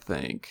the movie, I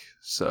think.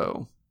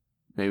 So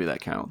maybe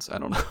that counts. I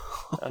don't know.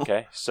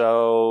 Okay,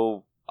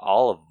 so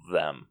all of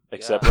them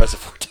except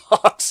Reservoir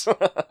Dogs.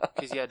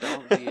 Because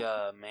don't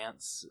the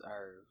Mance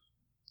are?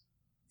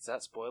 Is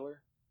that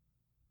spoiler?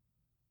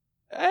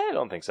 I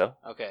don't think so.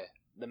 Okay,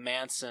 the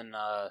Manson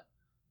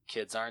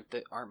kids aren't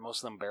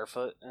most of them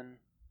barefoot and.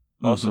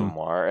 Most of them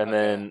are, and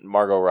then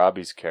Margot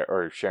Robbie's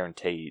or Sharon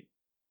Tate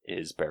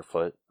is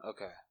barefoot.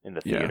 Okay. In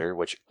the theater,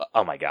 which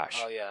oh my gosh.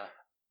 Oh yeah.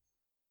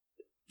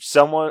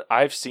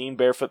 I've seen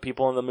barefoot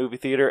people in the movie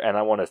theater, and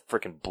I want to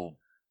freaking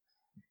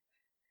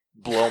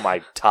blow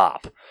my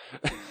top.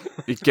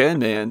 Again,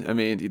 man. I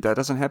mean, that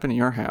doesn't happen in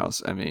your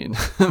house. I mean,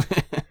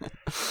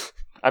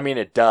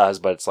 it does,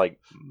 but it's like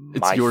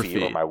my your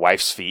feet or my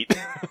wife's feet.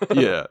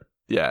 Yeah.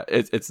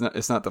 It's not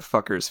the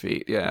fucker's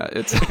feet. Yeah,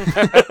 it's.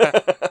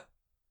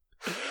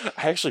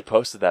 I actually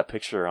posted that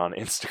picture on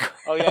Instagram.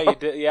 Oh yeah, you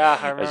did. Yeah,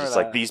 I remember. I was just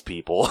that. like, these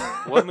people.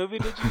 What movie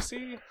did you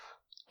see?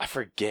 I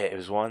forget. It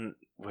was one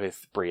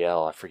with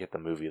Brielle. I forget the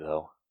movie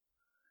though.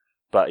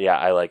 But yeah,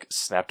 I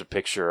snapped a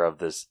picture of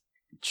this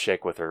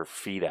chick with her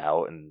feet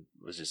out and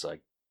was just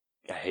like,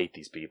 I hate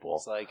these people.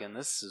 It's like, and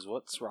this is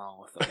what's wrong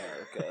with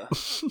America.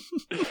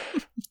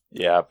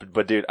 Yeah,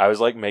 but dude, I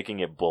was making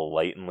it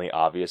blatantly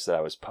obvious that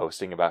I was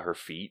posting about her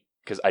feet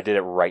because I did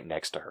it right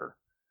next to her.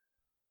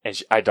 And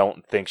I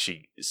don't think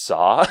she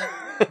saw.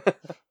 I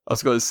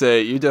was going to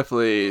say, you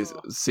definitely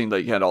seemed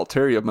like you had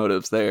ulterior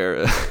motives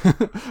there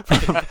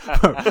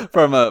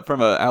from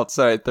a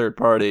outside third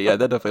party. Yeah,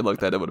 that definitely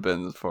looked like it would have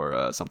been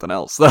for something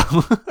else,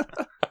 though.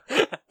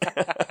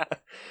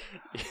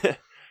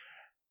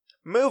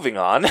 Moving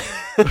on.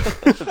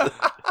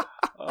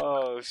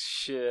 Oh,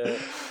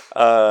 shit.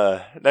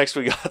 Next,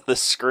 we got the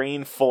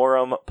Screen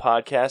Forum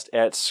podcast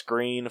at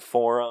Screen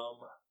Forum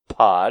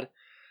Pod.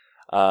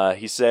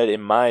 He said,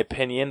 in my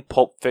opinion,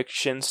 Pulp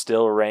Fiction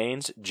still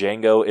reigns.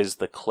 Django is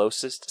the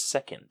closest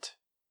second.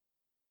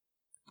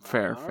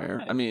 Fair.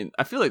 Right. I mean,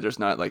 I feel like there's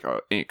not an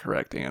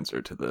incorrect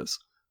answer to this.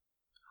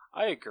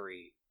 I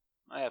agree.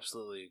 I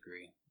absolutely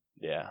agree.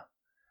 Yeah.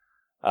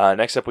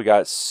 Next up, we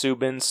got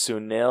Subin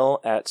Sunil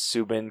at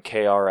Subin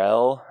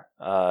KRL.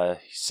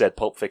 He said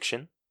Pulp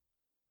Fiction.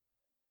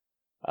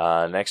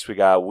 Next, we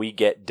got We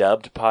Get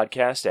Dubbed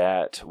podcast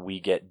at We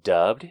Get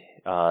Dubbed.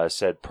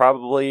 Said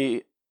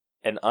probably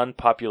an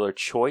unpopular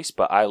choice,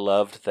 but I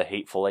loved The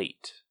Hateful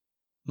Eight.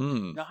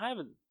 No,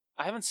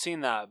 I haven't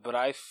seen that,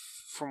 but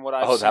from what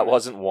I've seen... Oh, that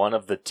wasn't one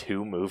of the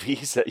 2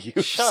 movies that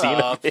you've Shut seen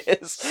up, of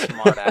his?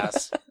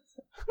 Smartass.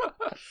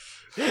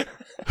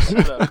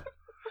 Shut up.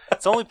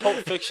 It's only Pulp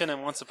Fiction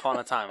and Once Upon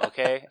a Time,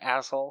 okay,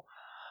 asshole?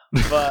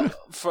 But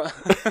from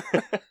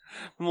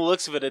the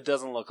looks of it, it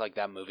doesn't look like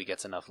that movie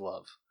gets enough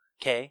love.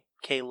 Okay,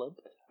 Caleb?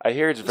 I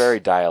hear it's very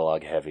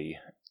dialogue heavy.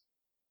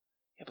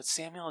 Yeah, but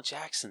Samuel L.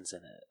 Jackson's in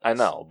it. I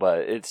know,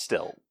 but it's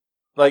still...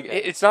 Like, Okay.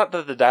 it's not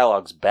that the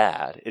dialogue's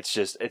bad. It's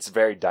just, it's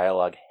very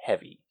dialogue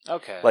heavy.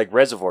 Okay. Like,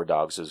 Reservoir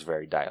Dogs is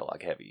very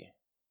dialogue heavy.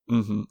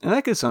 Mm-hmm. And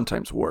that could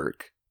sometimes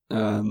work.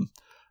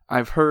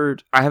 I've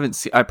heard, I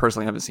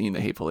personally haven't seen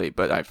The Hateful Eight,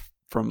 but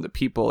from the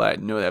people that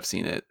I know that have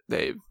seen it,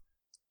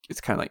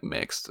 it's kind of like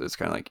mixed. It's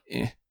kind of like,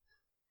 eh.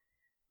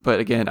 But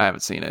again, I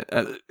haven't seen it.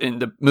 And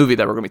the movie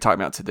that we're going to be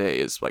talking about today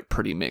is like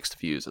pretty mixed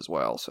views as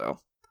well. So,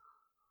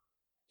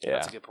 Yeah.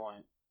 That's a good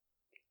point.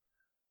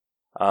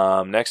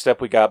 Next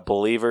up, we got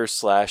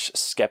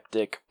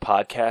Believer/Skeptic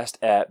podcast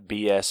at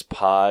BS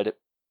Pod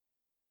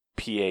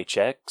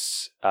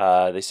PHX.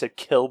 They said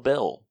Kill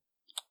Bill.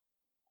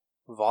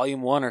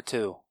 Volume 1 or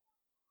 2?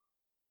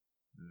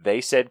 They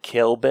said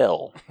Kill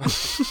Bill.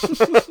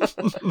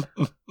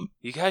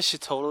 You guys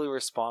should totally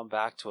respond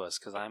back to us,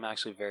 because I'm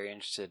actually very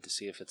interested to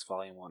see if it's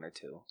Volume 1 or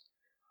 2.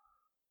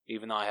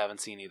 Even though I haven't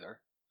seen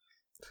either.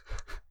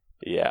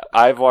 Yeah,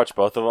 I've watched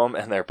both of them,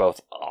 and they're both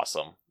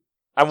awesome.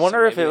 I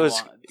wonder if it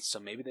was... So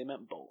maybe they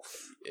meant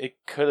both. It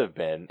could have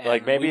been. And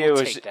like, maybe we it will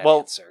was... take that Well,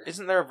 answer.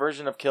 isn't there a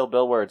version of Kill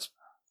Bill where it's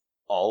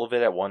all of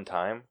it at one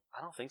time?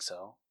 I don't think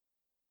so.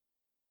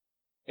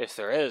 If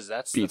there is,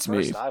 that's Beats the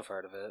first me. I've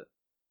heard of it.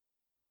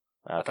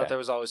 Okay. I thought there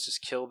was always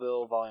just Kill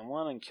Bill Volume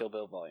 1 and Kill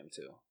Bill Volume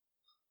 2.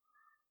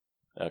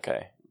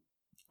 Okay.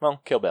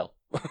 Well, Kill Bill.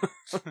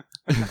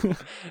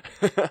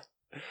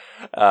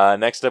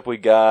 Next up, we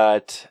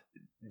got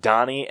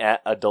Donnie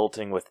at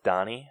Adulting with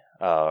Donnie.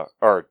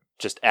 Or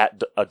just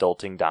at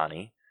Adulting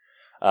Donnie.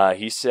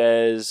 He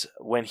says,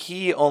 when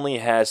he only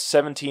has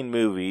 17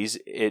 movies,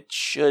 it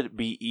should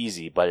be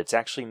easy, but it's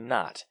actually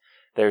not.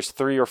 There's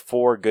 3 or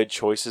 4 good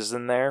choices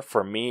in there.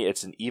 For me,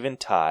 it's an even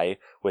tie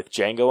with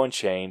Django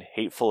Unchained,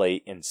 Hateful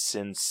Eight, and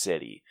Sin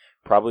City.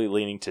 Probably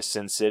leaning to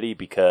Sin City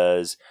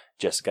because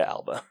Jessica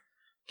Alba.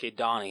 Okay,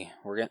 Donnie,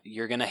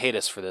 you're gonna hate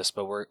us for this,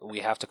 but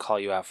we have to call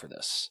you out for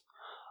this.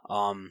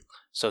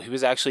 So he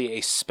was actually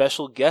a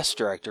special guest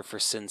director for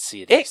Sin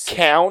City. It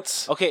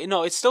counts. Okay,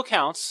 no, it still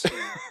counts.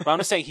 But I'm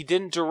just saying he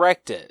didn't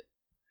direct it.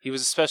 He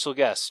was a special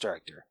guest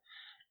director,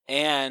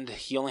 and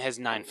he only has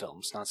 9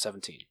 films, not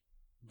 17.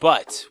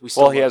 But we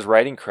still. Well, he has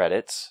writing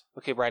credits.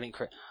 Okay, writing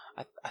credit.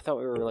 I thought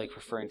we were like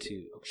referring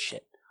to. Oh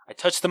shit! I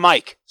touched the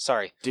mic.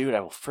 Sorry. Dude, I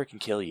will freaking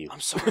kill you. I'm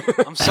sorry.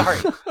 I'm sorry.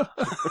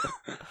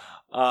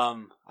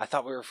 I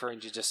thought we were referring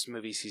to just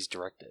movies he's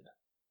directed.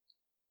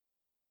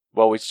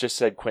 Well, we just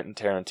said Quentin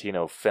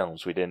Tarantino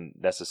films. We didn't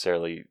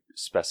necessarily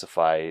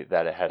specify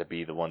that it had to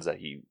be the ones that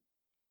he...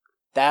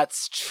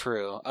 That's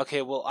true.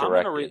 Okay, well,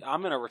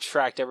 I'm gonna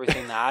retract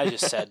everything that I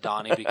just said,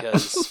 Donnie,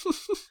 because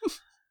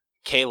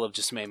Caleb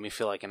just made me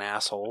feel like an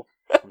asshole.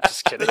 I'm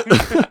just kidding.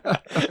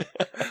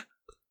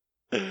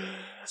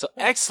 So,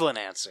 excellent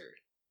answer.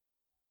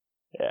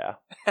 Yeah.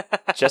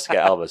 Jessica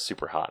Alba's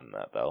super hot in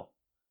that, though.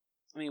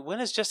 I mean,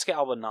 when is Jessica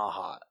Alba not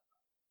hot?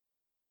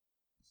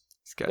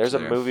 There's a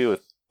movie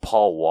with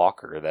Paul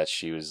Walker that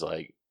she was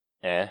like,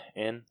 in.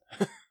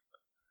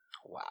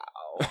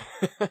 Wow.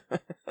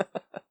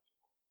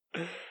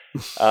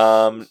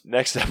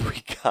 Next up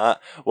we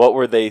got What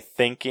Were They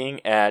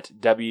Thinking at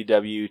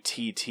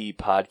WWTT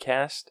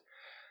Podcast.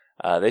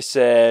 They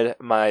said,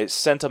 my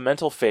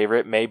sentimental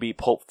favorite may be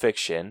Pulp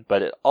Fiction,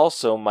 but it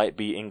also might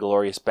be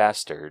Inglourious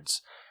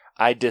Bastards.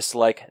 I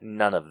dislike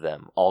none of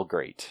them. All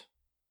great.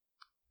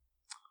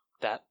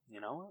 That,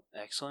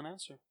 excellent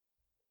answer.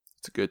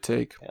 It's a good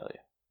take. Hell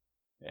yeah.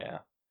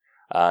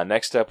 Yeah.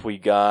 Next up, we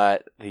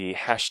got the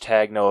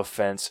hashtag No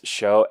Offense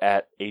show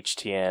at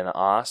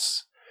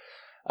HTNOS.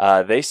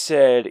 They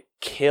said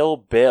Kill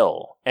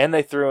Bill, and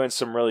they threw in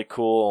some really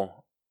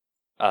cool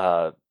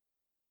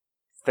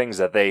things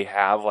that they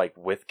have like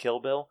with Kill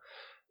Bill.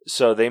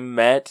 So they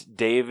met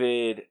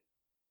David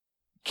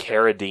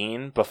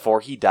Carradine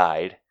before he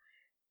died,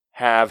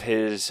 have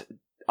his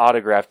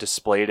autograph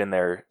displayed in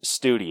their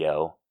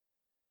studio,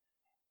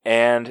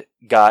 and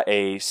got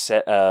a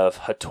set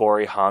of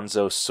Hattori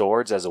Hanzo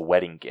swords as a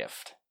wedding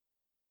gift.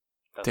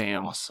 That's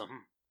Damn.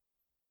 awesome.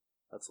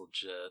 That's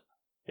legit.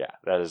 Yeah,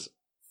 that is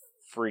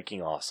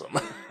freaking awesome.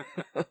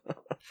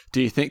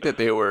 Do you think that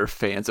they were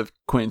fans of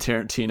Quentin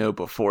Tarantino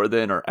before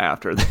then or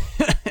after then?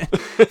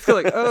 It's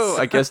like, oh,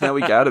 I guess now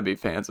we gotta be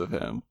fans of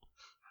him.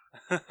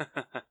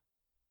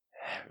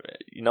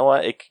 You know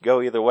what? It could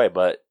go either way,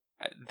 but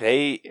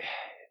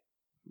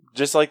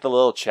just like the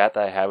little chat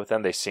that I had with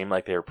them, they seemed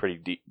like they were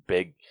pretty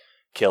big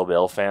Kill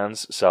Bill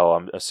fans, so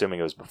I'm assuming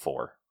it was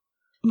before.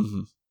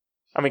 Mm-hmm.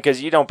 I mean,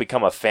 because you don't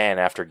become a fan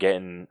after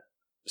getting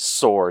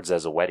swords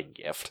as a wedding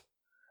gift.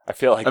 I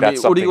feel like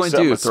that's something. What are you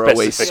going to do? Throw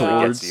away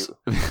swords?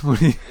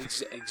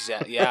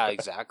 Yeah,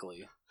 exactly.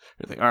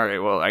 You're like, all right,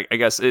 well, I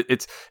guess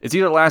it's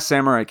either Last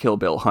Samurai, Kill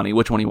Bill, honey.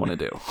 Which one do you want to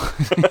do?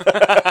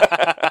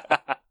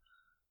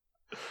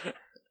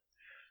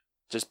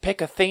 Just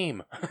pick a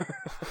theme.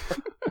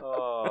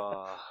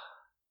 Oh.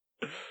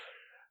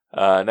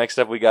 Next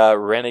up, we got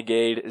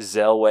Renegade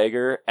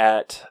Zellweger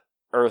at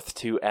Earth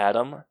to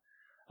Adam.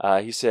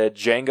 He said,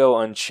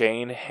 Django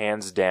Unchained,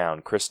 hands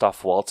down.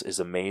 Christoph Waltz is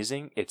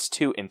amazing. It's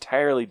two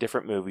entirely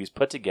different movies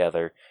put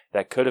together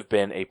that could have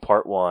been a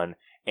part 1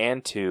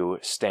 and 2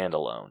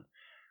 standalone.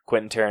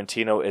 Quentin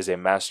Tarantino is a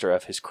master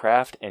of his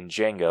craft, and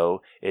Django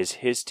is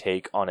his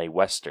take on a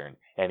Western,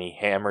 and he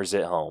hammers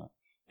it home.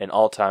 An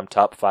all-time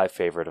top 5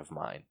 favorite of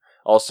mine.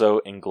 Also,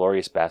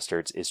 Inglourious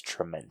Basterds is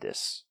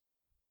tremendous.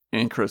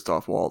 And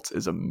Christoph Waltz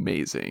is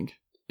amazing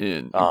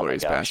in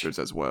Inglourious Basterds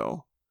as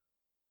well.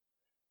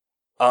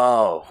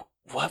 Oh,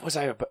 what was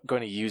I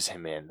going to use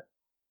him in?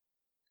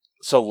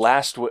 So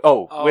with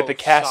the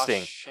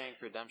casting.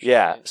 Shawshank Redemption.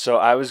 Yeah, so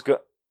I was going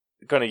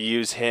to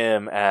use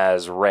him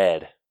as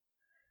Red.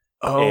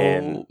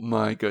 Oh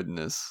my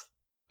goodness.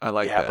 I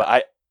like that. Yeah,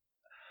 but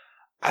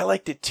I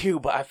liked it too,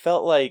 but I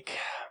felt like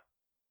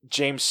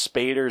James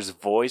Spader's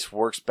voice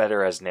works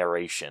better as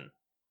narration.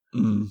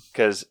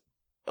 Because,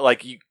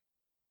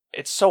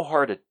 it's so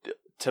hard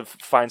to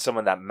find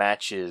someone that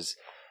matches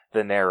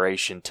the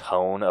narration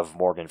tone of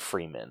Morgan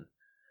Freeman.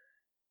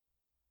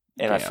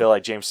 And I feel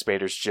like James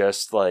Spader's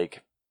just,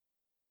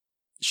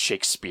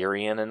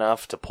 Shakespearean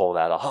enough to pull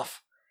that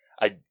off.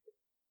 I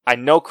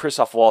know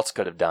Christoph Waltz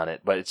could have done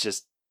it, but it's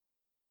just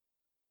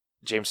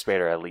James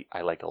Spader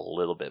I like a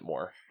little bit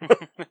more.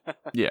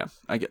 Yeah,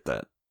 I get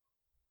that.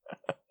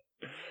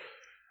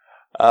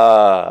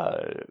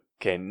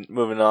 Okay,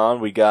 moving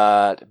on. We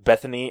got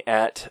Bethany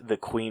at The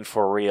Queen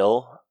for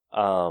Real,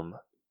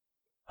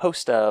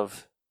 host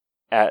of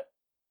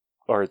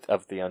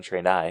The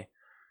Untrained Eye.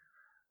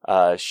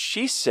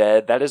 She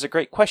said, that is a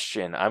great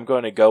question. I'm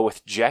going to go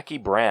with Jackie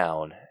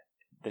Brown.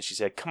 Then she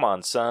said, come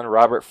on, son.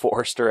 Robert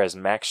Forster as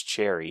Max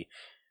Cherry.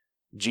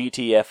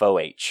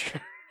 GTFOH.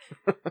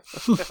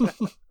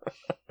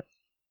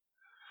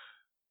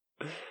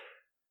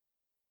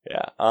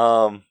 Yeah.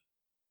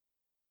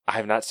 I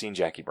have not seen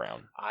Jackie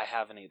Brown. I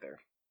haven't either.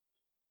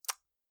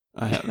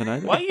 I haven't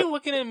either. Why are you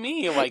looking at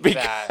me like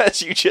that?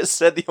 Because you just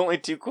said the only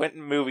 2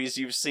 Quentin movies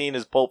you've seen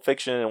is Pulp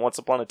Fiction and Once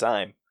Upon a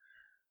Time.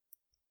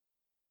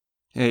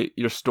 Hey,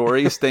 your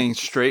story is staying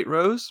straight,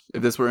 Rose.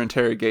 If this were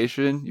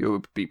interrogation, you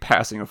would be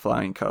passing with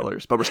flying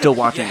colors. But we're still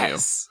watching you. We're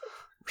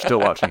still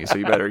watching you, so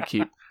you better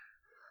keep...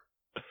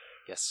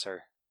 Yes,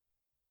 sir.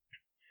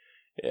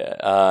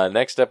 Yeah.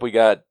 Next up, we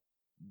got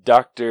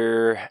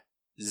Dr.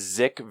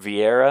 Zick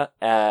Vieira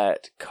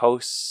at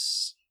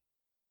Cosa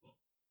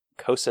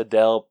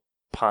del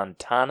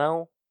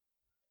Pantano.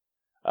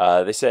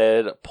 They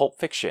said Pulp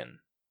Fiction.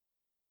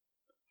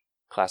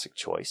 Classic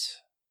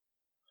choice.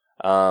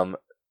 Gosh,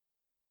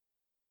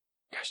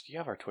 do you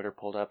have our Twitter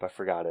pulled up? I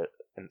forgot it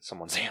in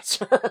someone's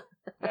answer.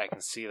 Yeah, I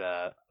can see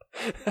that.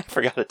 I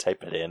forgot to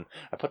type it in.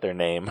 I put their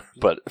name,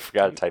 but I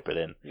forgot to type it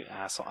in. You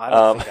asshole. I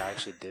don't think I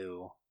actually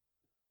do.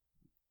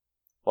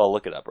 Well, I'll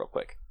look it up real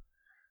quick.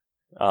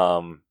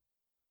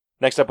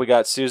 Next up, we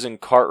got Susan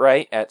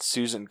Cartwright at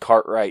Susan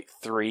Cartwright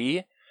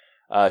 3.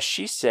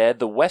 She said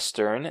the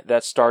Western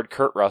that starred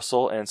Kurt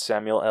Russell and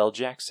Samuel L.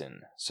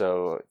 Jackson.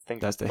 So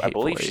I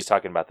believe she's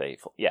talking about the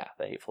Hateful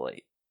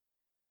Eight.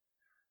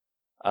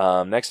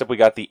 Next up, we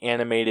got the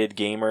Animated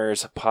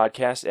Gamers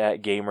podcast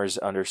at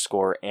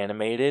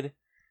gamers_animated.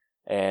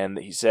 And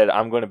he said,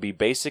 I'm going to be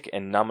basic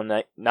and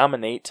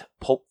nominate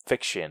Pulp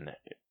Fiction.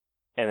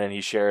 And then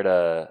he shared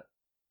the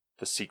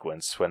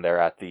sequence when they're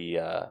at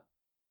the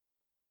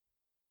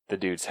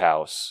dude's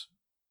house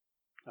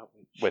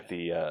with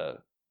the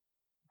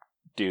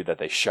dude that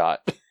they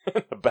shot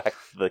in the back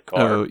of the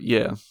car. Oh,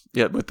 yeah.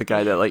 Yeah, with the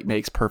guy that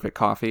makes perfect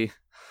coffee.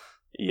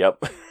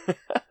 Yep.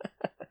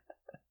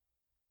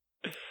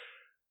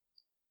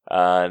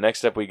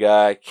 Next up, we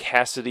got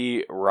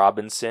Cassidy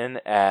Robinson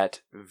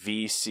at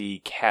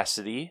VC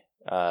Cassidy.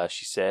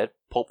 She said,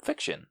 Pulp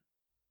Fiction.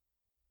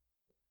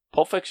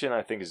 Pulp Fiction,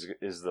 I think,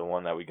 is the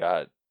one that we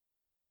got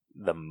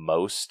the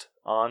most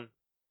on.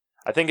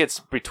 I think it's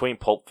between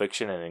Pulp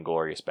Fiction and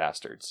Inglourious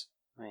Basterds.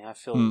 I mean, I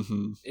feel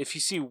if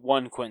you see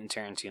one Quentin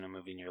Tarantino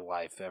movie in your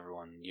life,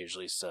 everyone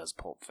usually says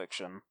Pulp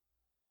Fiction.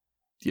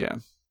 Yeah.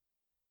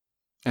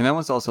 And that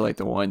one's also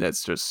the one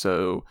that's just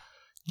so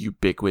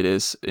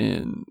ubiquitous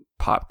in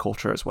pop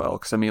culture as well.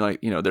 Because, I mean,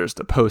 there's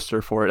the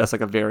poster for it. That's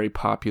a very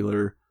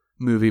popular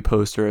movie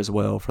poster as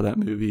well for that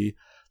movie.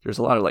 There's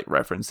a lot of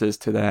references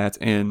to that.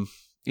 And,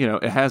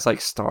 it has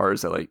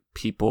stars that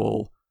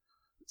people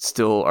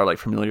still are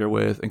familiar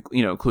with,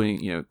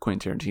 including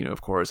Quentin Tarantino,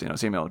 of course,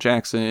 Samuel L.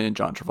 Jackson,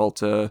 John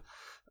Travolta.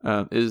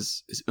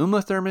 Is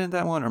Uma Thurman in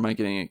that one, or am I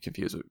getting it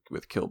confused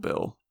with Kill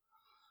Bill?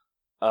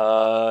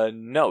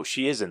 No,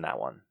 she is in that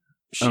one.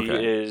 She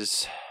Okay.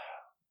 is.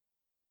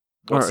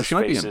 Or she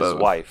might be in both.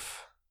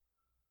 Wife.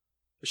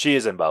 She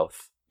is in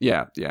both.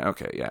 Yeah,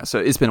 okay, yeah. So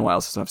it's been a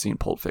while since I've seen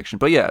Pulp Fiction.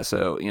 But yeah,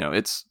 so,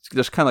 it's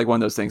just kind of like one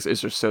of those things.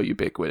 It's just so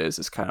ubiquitous.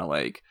 It's kind of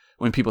like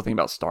when people think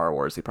about Star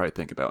Wars, they probably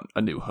think about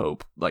A New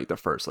Hope. Like the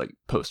first like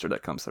poster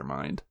that comes to their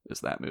mind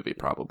is that movie,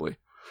 probably.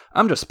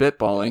 I'm just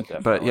spitballing, Yeah,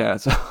 but yeah.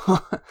 So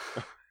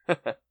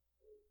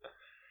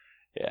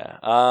Yeah.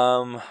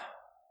 All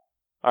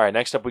right.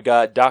 Next up, we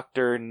got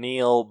Dr.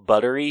 Neil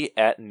Buttery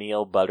at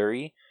Neil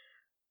Buttery.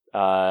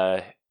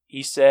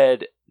 He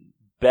said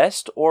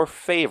best or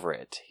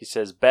favorite. He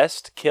says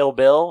best Kill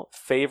Bill,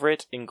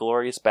 favorite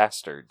Inglourious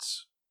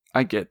Bastards.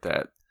 I get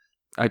that.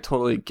 I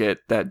totally get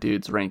that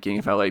dude's ranking.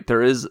 If I like,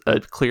 there is a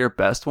clear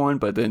best one,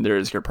 but then there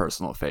is your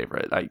personal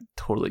favorite. I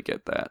totally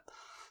get that.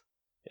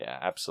 Yeah,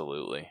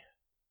 absolutely.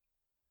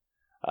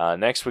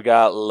 Next, we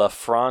got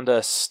LaFronda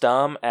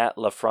Stum at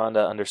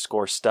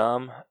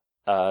LaFronda_Stum.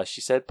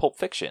 She said Pulp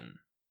Fiction.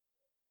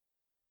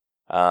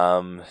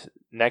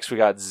 Next, we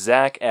got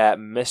Zach at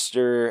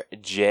Mr.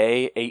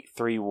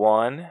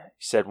 J831. He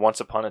said Once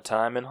Upon a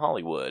Time in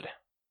Hollywood.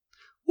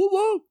 Woo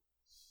woo!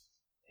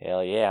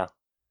 Hell yeah.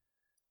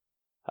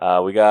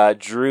 We got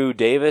Drew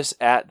Davis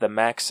at the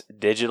Max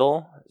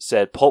Digital.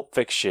 Said Pulp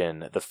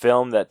Fiction, the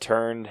film that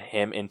turned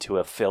him into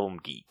a film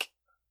geek.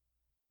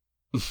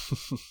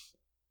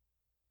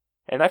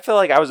 And I feel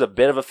like I was a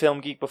bit of a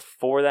film geek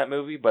before that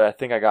movie, but I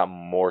think I got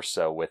more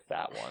so with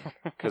that one.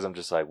 Because I'm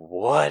just like,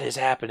 what is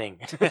happening?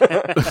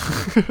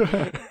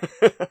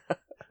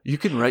 You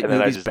can write And then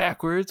movies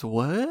backwards?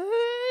 What?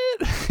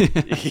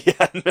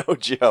 Yeah, no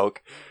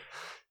joke.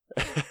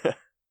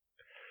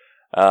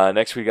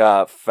 Next we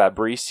got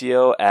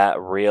Fabricio at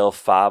Real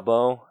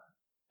Fabo.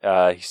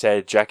 He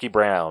said Jackie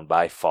Brown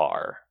by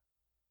far.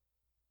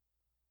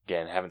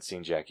 Again, haven't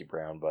seen Jackie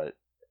Brown, but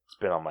it's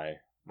been on my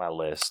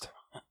list.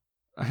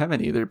 I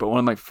haven't either, but one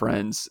of my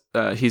friends,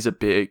 he's a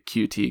big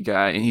QT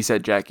guy, and he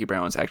said Jackie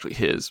Brown was actually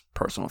his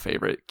personal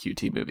favorite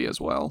QT movie as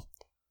well.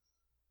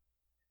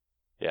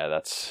 Yeah,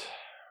 that's...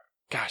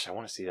 Gosh, I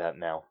want to see that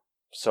now.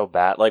 So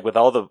bad. Like, with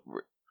all the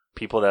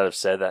people that have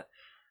said that,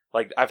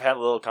 like, I've had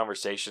little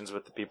conversations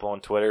with the people on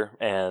Twitter,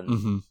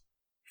 and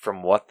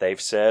from what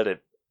they've said,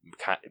 it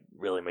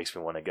really makes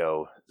me want to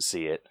go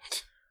see it.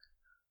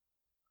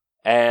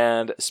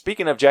 And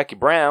speaking of Jackie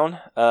Brown,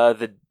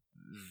 the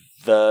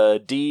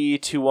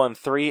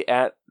D213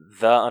 at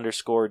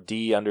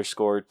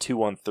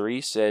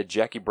the_D_213 said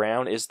Jackie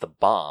Brown is the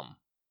bomb.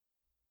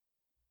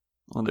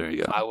 Well, there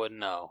you go. I wouldn't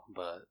know,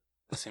 but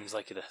it seems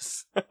like it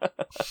is.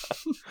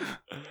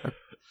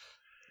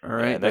 All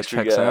right, Yeah, that next we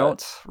checks got-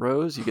 out.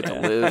 Rose, you get to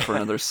live for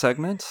another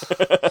segment.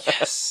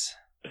 Yes.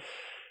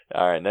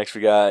 All right, next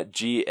we got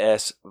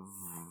GS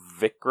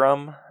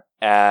Vikram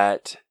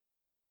at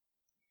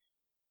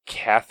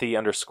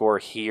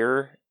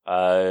Kathy_here.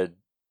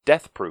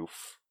 Death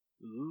Proof.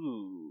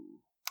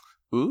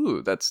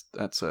 Ooh, that's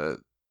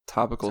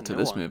topical That's a to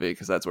new this one. movie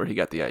because that's where he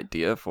got the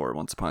idea for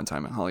Once Upon a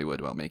Time in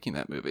Hollywood while making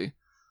that movie.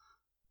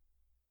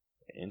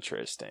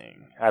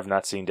 Interesting. I've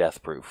not seen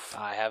Death Proof.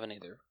 I haven't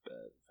either.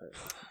 But...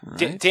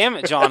 Right? Damn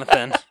it,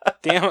 Jonathan.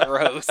 Damn it,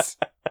 Rose.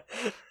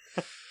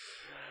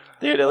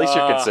 Dude, at least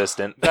you're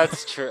consistent.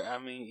 That's true. I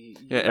mean,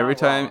 Yeah, every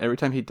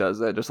time he does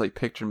that, just like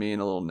picture me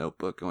in a little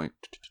notebook going.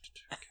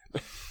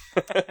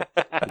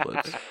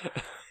 lips.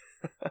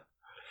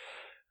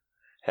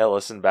 Hell,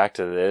 listen back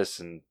to this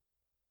and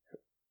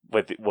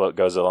with what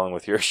goes along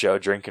with your show,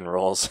 Drinking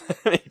Rules.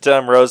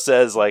 Anytime Rose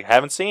says, like,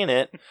 haven't seen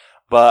it,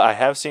 but I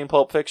have seen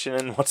Pulp Fiction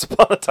and Once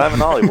Upon a Time in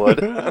Hollywood.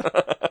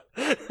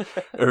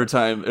 Every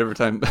time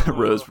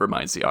Rose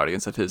reminds the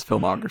audience of his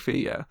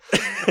filmography, yeah.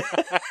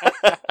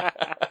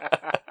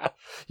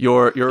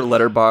 Your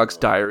letterbox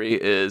diary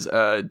is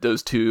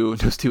those two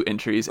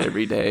entries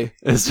every day.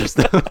 It's just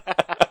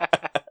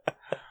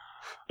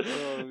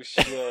Oh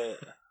shit.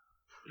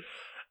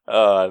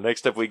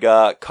 Next up we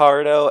got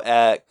Cardo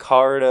at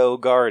Cardo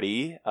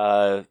Gardy.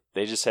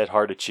 They just said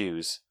hard to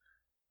choose.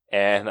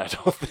 And I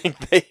don't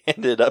think they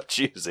ended up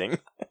choosing.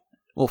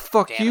 well,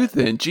 fuck Damn you it.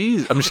 then.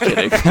 Jeez, I'm just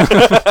kidding.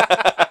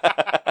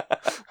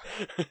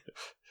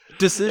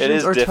 Decisions It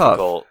is are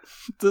difficult.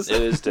 tough.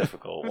 It is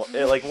difficult.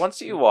 Like,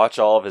 once you watch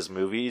all of his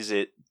movies,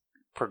 it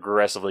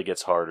progressively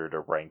gets harder to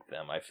rank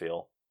them, I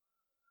feel.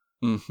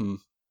 Mm-hmm.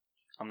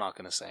 I'm not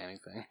gonna say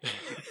anything.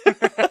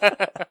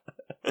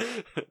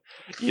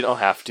 You don't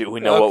have to. We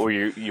know what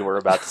you were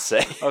about to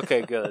say.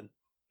 Okay, good.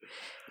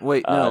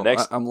 Wait, no,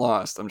 next- I'm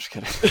lost. I'm just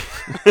kidding.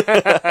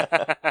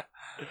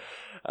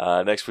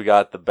 Next, we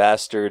got the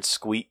Bastard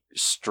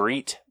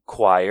Street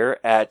Choir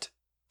at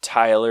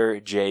Tyler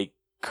J.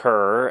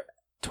 Kerr,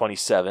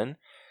 27.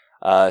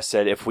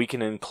 Said if we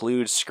can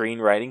include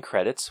screenwriting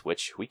credits,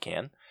 which we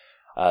can.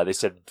 They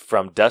said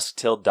From Dusk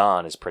Till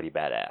Dawn is pretty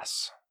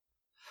badass.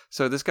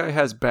 So this guy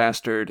has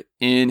bastard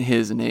in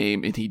his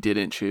name, and he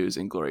didn't choose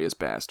Inglourious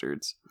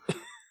Bastards.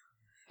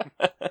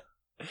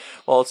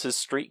 Well, it's his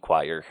street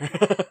choir.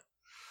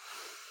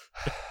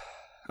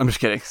 I'm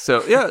just kidding.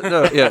 So yeah,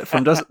 no, yeah.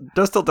 From Dust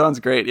Till Dawn's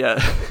great.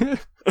 Yeah.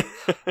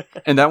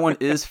 And that one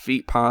is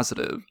feet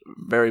positive,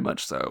 very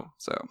much so.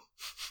 So.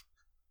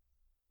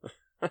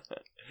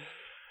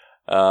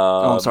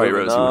 I'm sorry,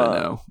 moving Rose, you wouldn't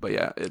on. know, but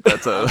yeah,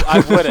 that's a. I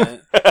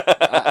wouldn't.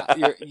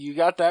 You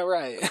got that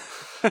right.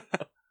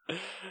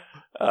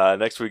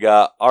 Next, we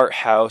got Art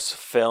House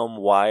Film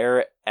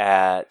Wire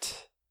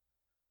at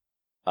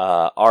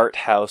Art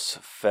House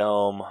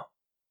Film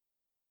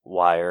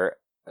Wire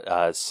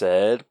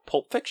said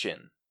Pulp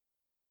Fiction.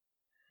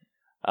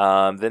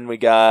 Then we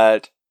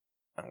got,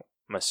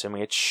 I'm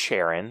assuming it's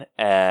Sharon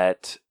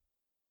at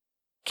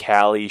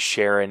Callie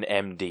Sharon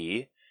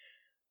MD.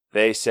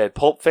 They said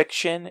Pulp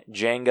Fiction,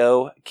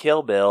 Django,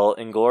 Kill Bill,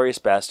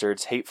 Inglourious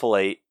Bastards, Hateful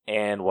Eight,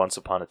 and Once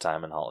Upon a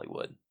Time in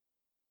Hollywood.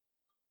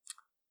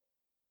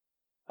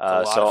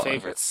 A lot of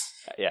favorites.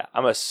 Yeah,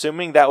 I'm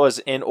assuming that was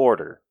in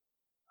order.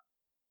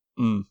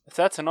 If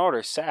that's in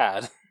order,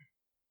 sad.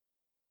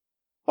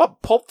 Well,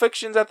 Pulp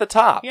Fiction's at the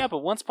top. Yeah, but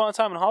Once Upon a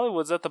Time in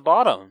Hollywood's at the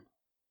bottom.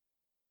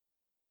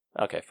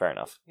 Okay, fair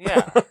enough.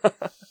 Yeah.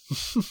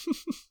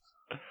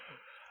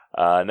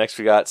 Next,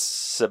 we got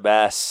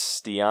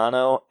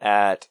Sebastiano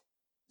at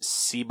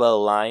Seba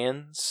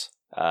Lions.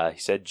 He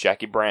said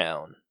Jackie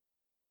Brown.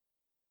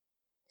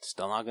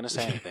 Still not going to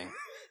say anything.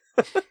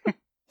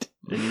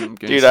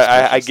 Dude,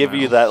 I give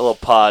you that little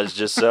pause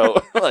just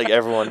so like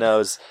everyone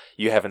knows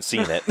you haven't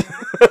seen it.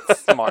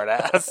 Smart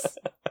ass.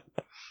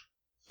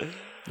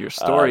 Your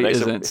story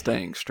next isn't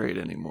staying straight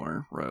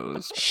anymore,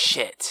 Rose.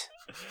 Shit.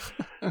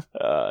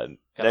 Gotta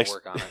Gotta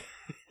work on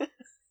it.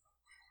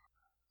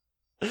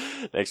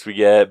 Next, we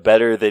get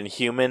Better Than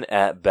Human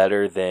at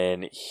Better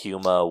Than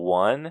Huma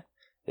 1.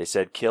 They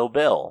said Kill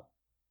Bill.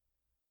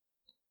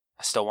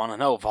 I still want to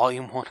know,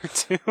 volume 1 or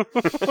 2.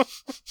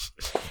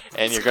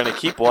 And you're going to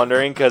keep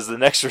wondering because the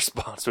next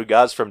response we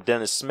got is from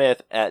Dennis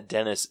Smith at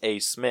Dennis A.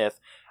 Smith.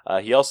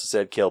 He also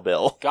said Kill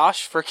Bill.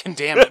 Gosh freaking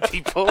damn it,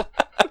 people.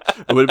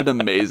 It would have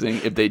been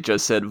amazing if they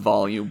just said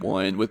Volume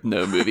 1 with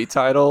no movie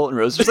title, and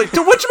Rose was just like,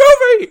 to which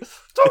movie?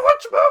 To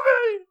which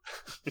movie?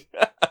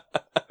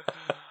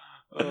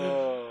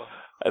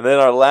 And then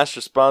our last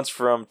response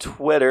from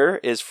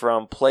Twitter is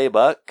from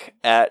Playbuck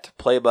at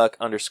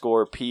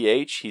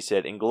Playbuck_PH. He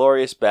said,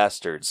 Inglourious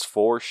Bastards,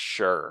 for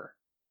sure.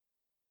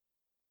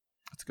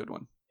 That's a good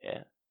one.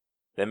 Yeah.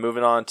 Then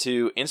moving on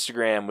to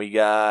Instagram, we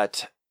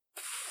got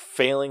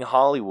Failing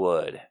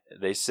Hollywood.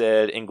 They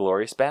said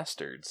Inglourious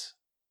Bastards.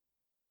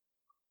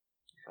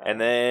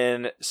 And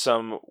then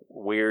some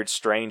weird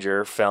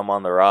stranger, Film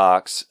on the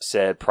Rocks,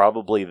 said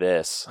probably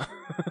this.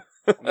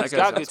 He's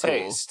got good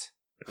taste.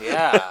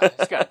 Yeah,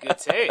 he's got good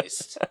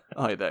taste.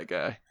 I like that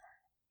guy.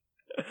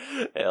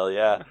 Hell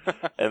yeah.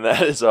 And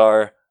that is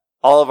all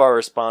of our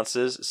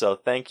responses. So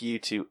thank you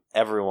to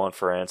everyone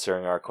for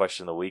answering our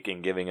question of the week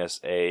and giving us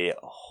a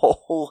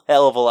whole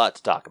hell of a lot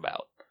to talk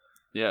about.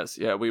 Yes,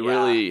 yeah, it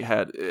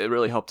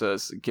really helped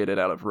us get it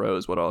out of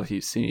Rose what all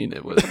he's seen.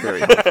 It was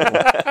very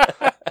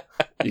helpful.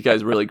 You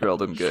guys really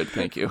grilled him good.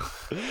 Thank you.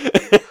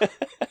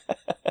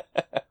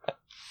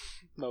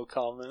 No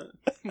comment.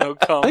 No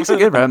comment. Thanks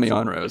again for having me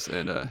on, Rose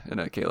and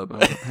Caleb.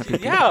 I'm happy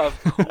to Yeah,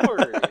 of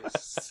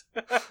course.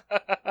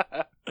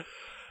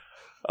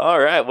 All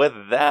right, with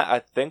that, I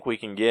think we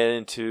can get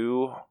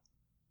into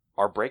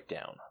our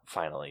breakdown,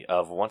 finally,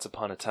 of Once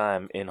Upon a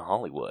Time in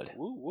Hollywood.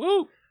 Woo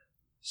woo.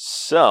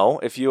 So,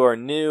 if you are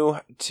new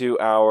to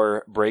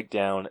our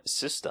breakdown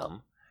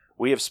system,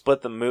 we have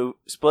split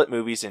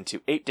movies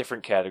into 8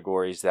 different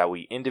categories that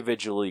we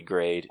individually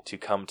grade to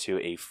come to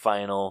a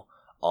final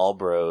All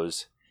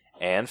Bros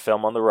and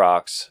Film on the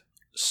Rocks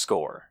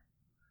score.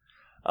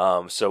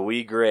 So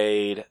we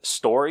grade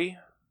story,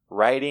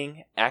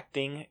 writing,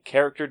 acting,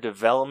 character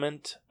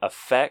development,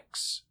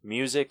 effects,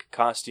 music,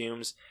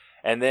 costumes,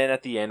 and then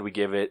at the end we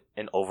give it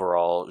an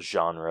overall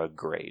genre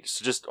grade.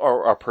 So just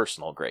our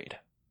personal grade.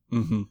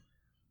 Mm-hmm.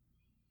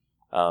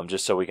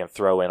 Just so we can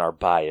throw in our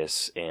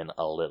bias in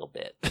a little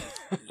bit.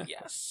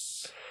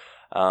 Yes.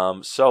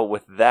 So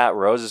with that,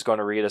 Rose is going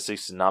to read us a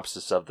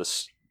synopsis of the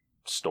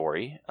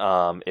story.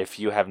 If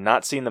you have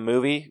not seen the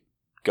movie,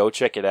 go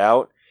check it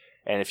out.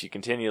 And if you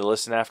continue to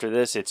listen after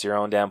this, it's your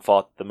own damn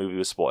fault that the movie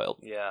was spoiled.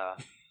 Yeah.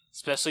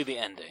 Especially the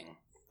ending.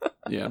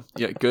 Yeah.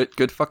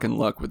 Good fucking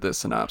luck with this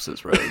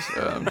synopsis, Rose.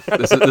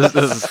 This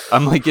is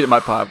I'm like getting my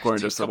popcorn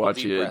just to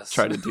watch you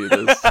try to do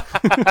this.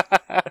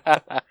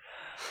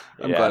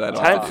 I'm glad I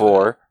don't time do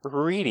for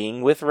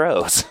reading with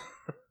Rose.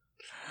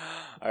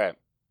 All right.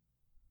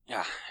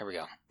 Yeah, here we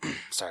go.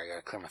 Sorry, I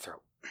gotta clear my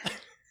throat.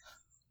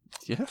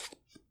 Yeah.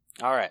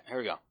 All right, here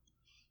we go.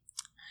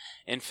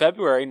 In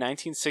February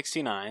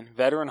 1969,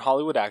 veteran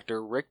Hollywood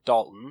actor Rick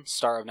Dalton,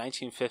 star of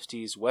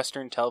 1950s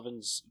Western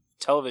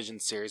television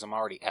series, I'm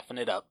already effing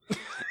it up,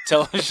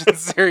 television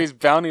series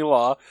Bounty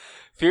Law,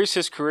 fears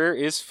his career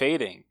is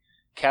fading.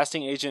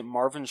 Casting agent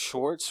Marvin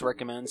Schwartz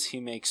recommends he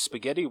make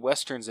spaghetti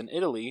westerns in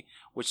Italy,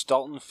 which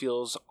Dalton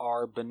feels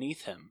are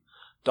beneath him.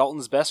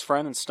 Dalton's best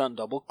friend and stunt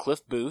double,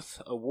 Cliff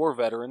Booth, a war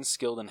veteran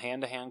skilled in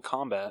hand-to-hand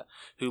combat,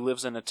 who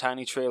lives in a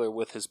tiny trailer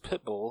with his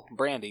pit bull,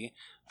 Brandy,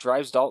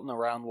 drives Dalton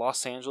around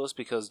Los Angeles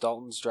because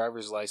Dalton's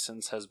driver's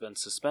license has been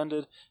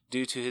suspended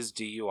due to his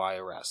DUI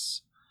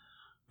arrests.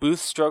 Booth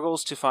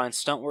struggles to find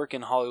stunt work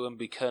in Hollywood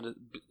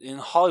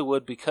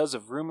because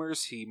of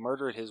rumors he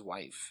murdered his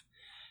wife.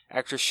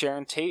 Actress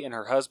Sharon Tate and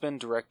her husband,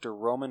 director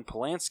Roman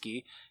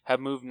Polanski, have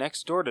moved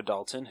next door to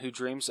Dalton, who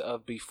dreams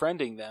of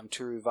befriending them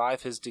to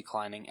revive his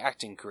declining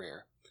acting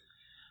career.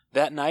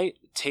 That night,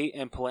 Tate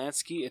and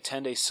Polanski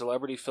attend a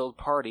celebrity-filled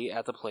party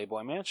at the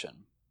Playboy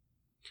Mansion.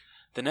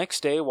 The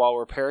next day, while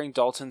repairing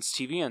Dalton's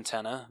TV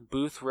antenna,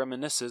 Booth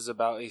reminisces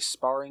about a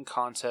sparring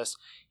contest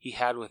he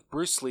had with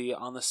Bruce Lee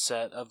on the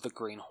set of The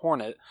Green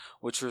Hornet,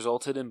 which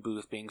resulted in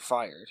Booth being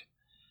fired.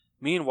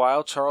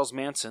 Meanwhile, Charles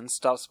Manson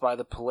stops by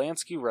the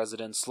Polanski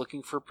residence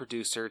looking for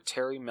producer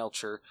Terry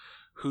Melcher,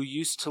 who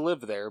used to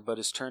live there but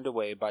is turned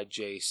away by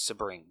Jay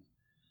Sebring.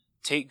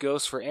 Tate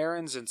goes for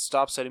errands and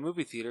stops at a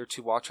movie theater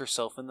to watch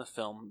herself in the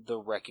film The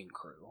Wrecking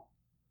Crew.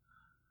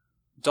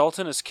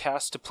 Dalton is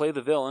cast to play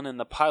the villain in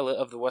the pilot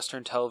of the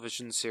Western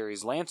television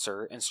series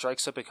Lancer and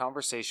strikes up a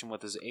conversation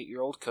with his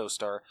 8-year-old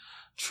co-star,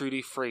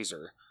 Trudy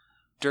Fraser.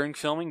 During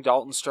filming,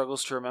 Dalton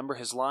struggles to remember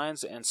his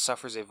lines and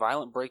suffers a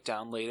violent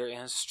breakdown later in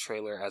his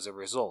trailer as a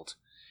result.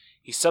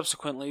 He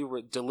subsequently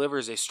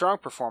delivers a strong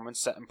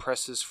performance that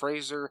impresses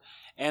Fraser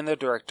and the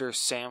director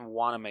Sam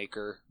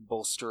Wanamaker,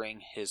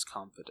 bolstering his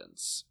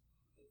confidence.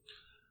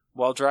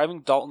 While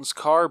driving Dalton's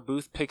car,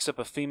 Booth picks up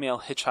a female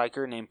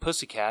hitchhiker named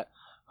Pussycat,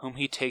 whom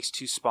he takes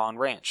to Spawn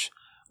Ranch,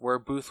 where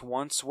Booth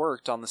once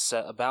worked on the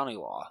set of Bounty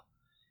Law.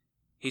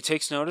 He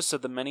takes notice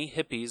of the many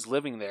hippies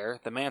living there,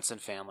 the Manson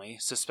family,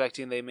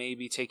 suspecting they may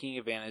be taking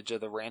advantage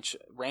of the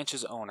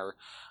ranch's owner,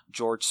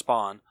 George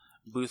Spawn.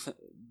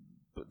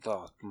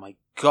 Oh my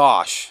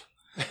gosh.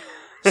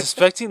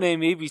 Suspecting they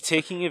may be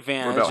taking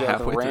advantage of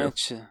the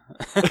ranch.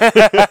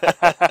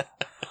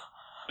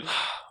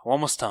 We're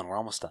almost done.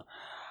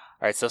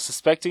 Alright, so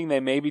suspecting they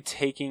may be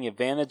taking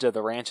advantage of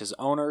the ranch's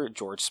owner,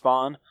 George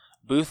Spawn,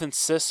 Booth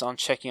insists on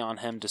checking on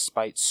him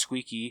despite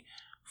Squeaky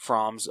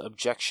Fromm's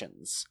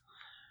objections.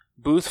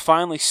 Booth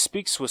finally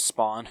speaks with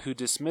Spawn, who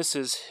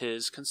dismisses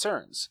his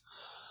concerns.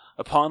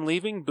 Upon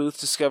leaving, Booth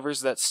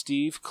discovers that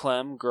Steve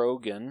Clem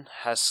Grogan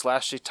has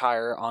slashed a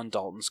tire on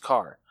Dalton's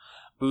car.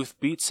 Booth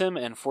beats him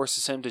and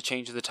forces him to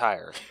change the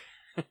tire.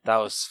 That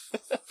was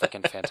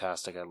freaking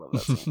fantastic. I love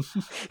that scene.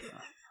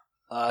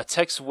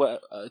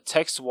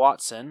 Tex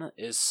Watson,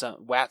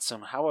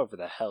 however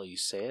the hell you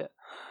say it,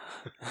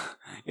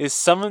 is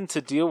summoned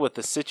to deal with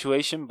the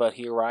situation, but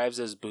he arrives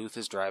as Booth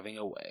is driving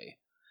away.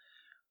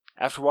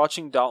 After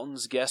watching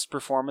Dalton's guest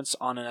performance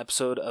on an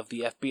episode of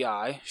The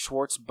FBI,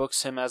 Schwartz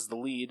books him as the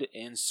lead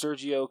in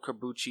Sergio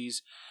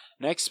Corbucci's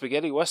next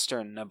spaghetti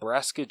western,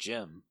 Nebraska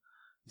Jim.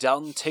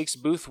 Dalton takes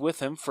Booth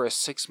with him for a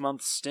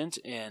 6-month stint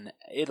in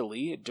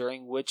Italy,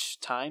 during which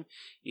time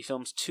he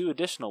films 2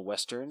 additional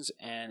westerns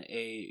and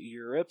a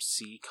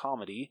Euripsy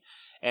comedy,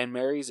 and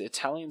marries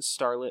Italian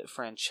starlet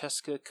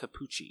Francesca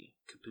Capucci.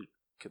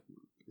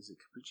 Is it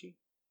Capucci?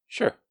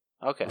 Sure.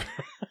 Okay.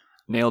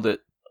 Nailed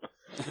it.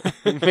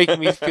 Making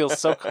me feel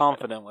so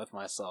confident with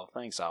myself.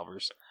 Thanks,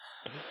 Albers.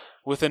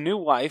 With a new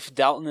wife,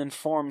 Dalton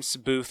informs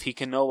Booth he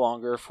can no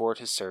longer afford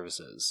his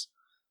services.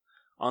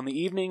 On the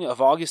evening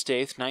of August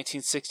 8th,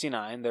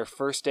 1969, their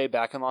first day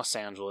back in Los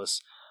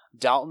Angeles,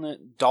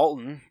 Dalton,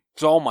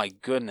 oh my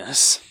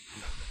goodness.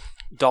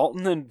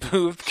 Dalton and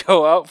Booth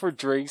go out for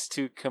drinks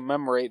to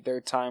commemorate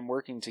their time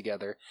working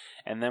together,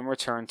 and then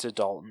return to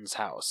Dalton's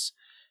house.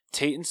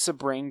 Tate and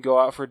Sebring go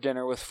out for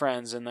dinner with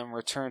friends and then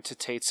return to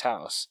Tate's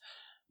house.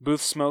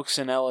 Booth smokes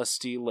an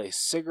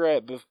LSD-laced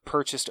cigarette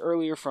purchased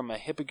earlier from a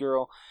hippie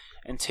girl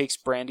and takes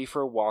Brandy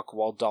for a walk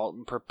while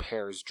Dalton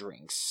prepares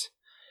drinks.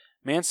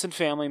 Manson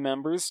family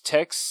members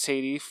Tex,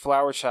 Sadie,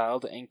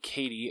 Flowerchild, and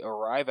Katie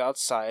arrive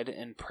outside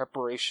in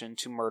preparation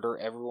to murder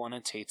everyone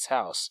in Tate's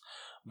house,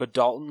 but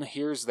Dalton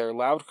hears their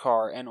loud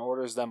car and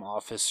orders them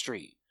off his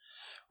street.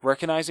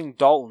 Recognizing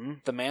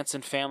Dalton, the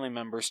Manson family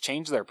members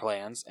change their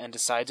plans and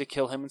decide to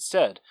kill him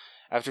instead,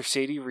 after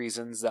Sadie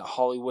reasons that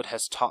Hollywood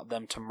has taught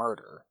them to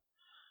murder.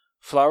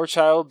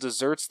 Flowerchild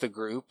deserts the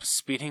group,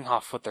 speeding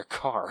off with their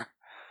car.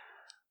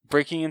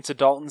 Breaking into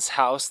Dalton's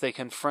house, they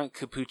confront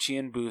Capucci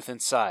and Booth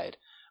inside.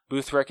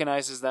 Booth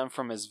recognizes them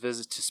from his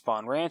visit to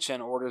Spawn Ranch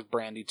and orders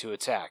Brandy to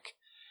attack.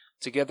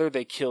 Together,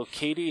 they kill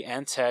Katie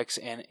and Tex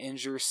and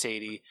injure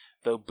Sadie,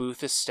 though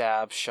Booth is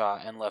stabbed,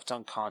 shot, and left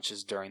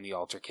unconscious during the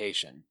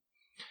altercation.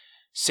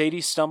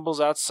 Sadie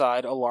stumbles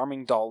outside,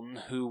 alarming Dalton,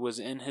 who was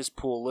in his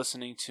pool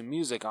listening to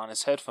music on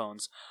his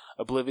headphones,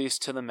 oblivious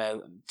to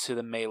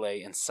the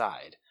melee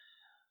inside.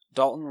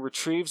 Dalton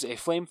retrieves a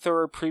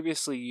flamethrower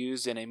previously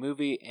used in a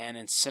movie and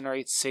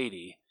incinerates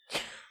Sadie.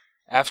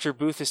 After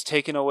Booth is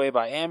taken away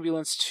by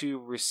ambulance to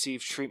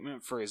receive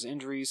treatment for his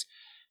injuries,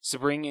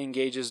 Sebring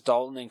engages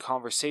Dalton in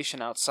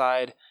conversation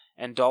outside,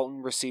 and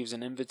Dalton receives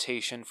an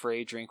invitation for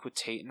a drink with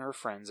Tate and her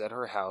friends at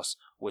her house,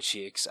 which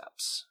he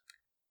accepts.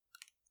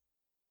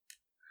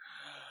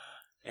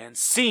 And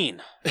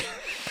scene!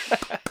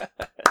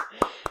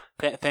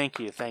 Thank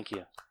you.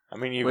 I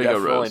mean, you've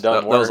definitely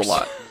done worse. That was a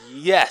lot.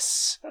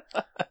 Yes!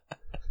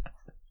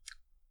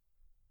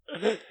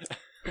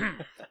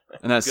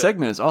 And that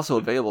segment is also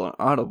available on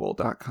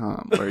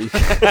audible.com, where you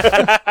can...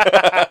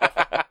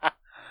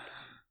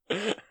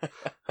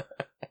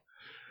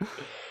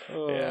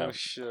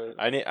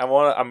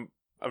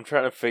 I'm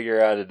trying to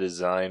figure out a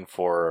design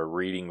for a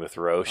Reading with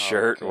Rose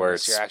shirt goodness, where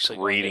it's you're actually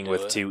going to reading do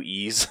with it. 2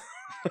 E's.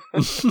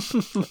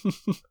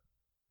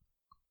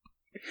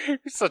 You're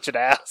such an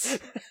ass.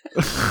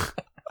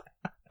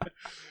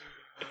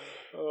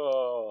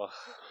 Oh,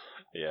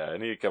 yeah. I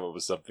need to come up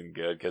with something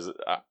good because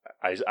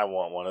I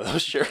want one of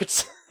those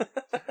shirts.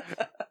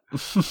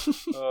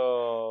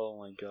 Oh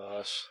my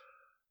gosh.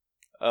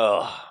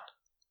 Oh.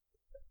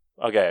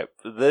 Okay,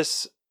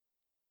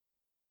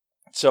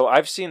 So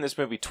I've seen this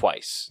movie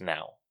twice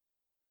now.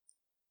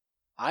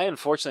 I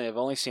unfortunately have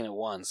only seen it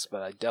once,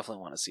 but I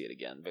definitely want to see it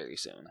again very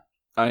soon.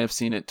 I have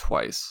seen it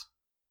twice.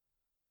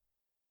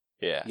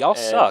 Yeah, Y'all and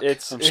suck.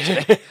 It's I'm just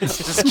kidding.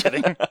 Just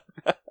kidding.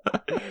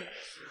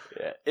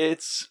 Yeah,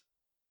 it's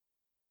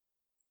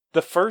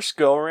the first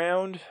go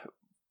around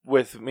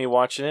with me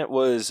watching it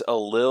was a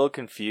little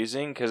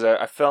confusing because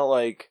I felt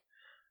like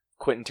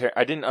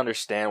I didn't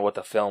understand what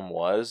the film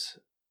was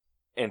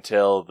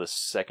until the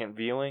second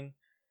viewing.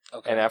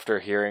 Okay. And after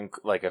hearing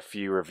like a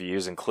few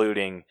reviews,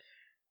 including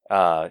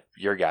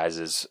your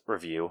guys'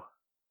 review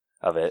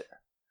of it,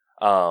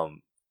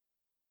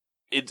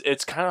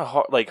 it's kind of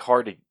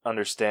hard to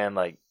understand,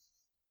 like,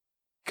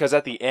 because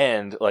at the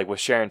end, like with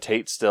Sharon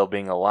Tate still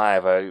being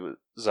alive, I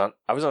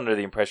was under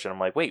the impression, I'm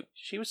like, wait,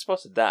 she was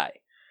supposed to die,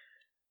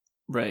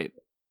 Right.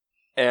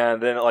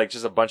 and then like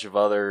just a bunch of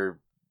other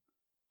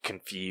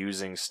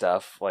confusing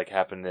stuff like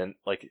happened in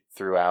like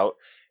throughout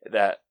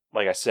that.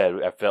 Like I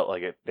said, I felt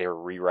like they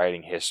were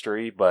rewriting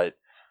history, but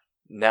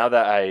now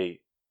that I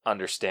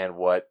understand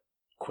what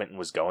Quentin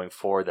was going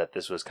for, that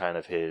this was kind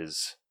of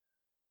his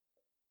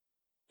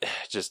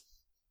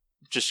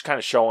just kind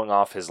of showing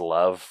off his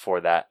love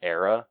for that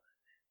era,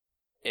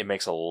 it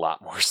makes a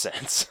lot more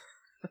sense.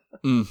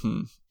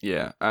 Mm-hmm.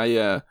 Yeah.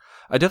 I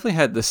definitely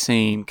had the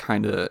same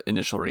kind of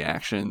initial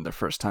reaction the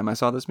first time I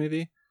saw this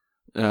movie.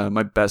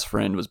 My best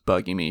friend was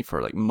bugging me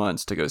for like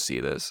months to go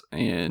see this,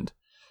 and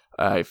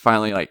I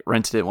finally like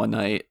rented it one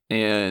night,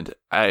 and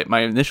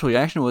my initial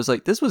reaction was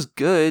like, this was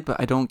good, but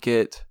I don't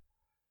get.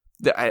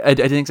 I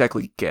didn't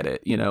exactly get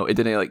it. You know, it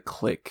didn't like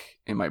click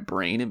in my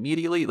brain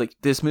immediately. Like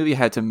this movie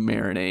had to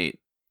marinate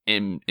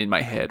in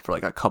my head for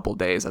like a couple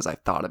days as I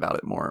thought about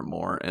it more and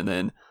more, and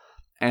then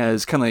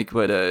as kind of like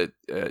what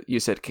you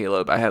said,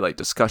 Caleb, I had like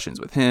discussions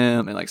with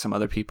him and like some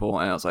other people,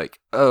 and I was like,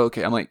 oh,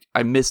 okay. I'm like,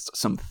 I missed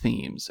some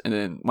themes, and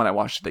then when I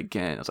watched it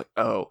again, I was like,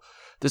 oh,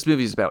 this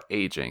movie is about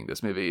aging.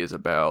 This movie is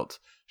about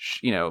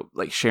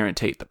like Sharon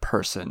Tate, the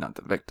person, not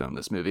the victim.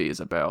 This movie is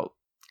about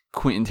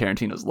Quentin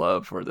Tarantino's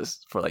love for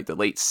like the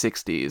late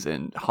 '60s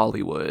and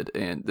Hollywood,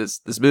 and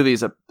this movie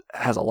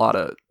has a lot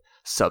of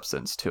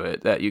substance to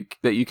it that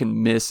you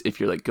can miss if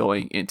you're like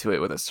going into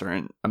it with a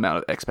certain amount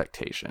of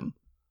expectation.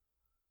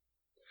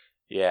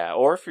 Yeah,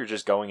 or if you're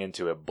just going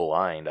into it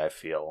blind, I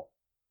feel.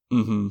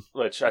 Mm-hmm.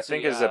 Which I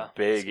think is a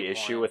big that's a good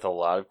issue point. with a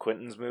lot of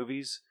Quentin's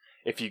movies.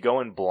 If you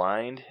go in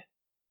blind,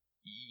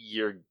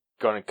 you're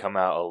going to come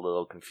out a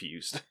little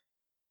confused.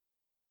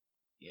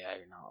 Yeah,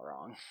 you're not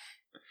wrong.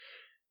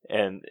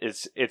 And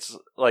it's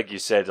like you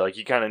said, like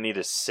you kind of need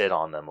to sit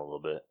on them a little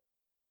bit.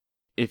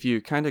 If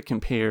you kind of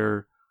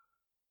compare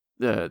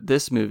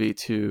this movie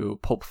to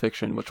Pulp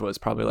Fiction, which was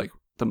probably like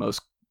the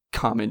most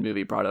common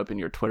movie brought up in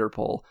your Twitter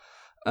poll,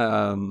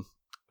 when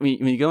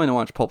you go in and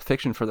watch Pulp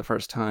Fiction for the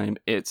first time,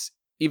 it's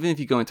even if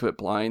you go into it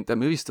blind, that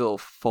movie's still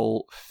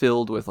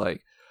filled with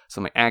like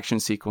some like action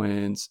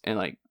sequence and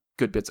like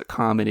good bits of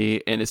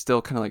comedy, and it's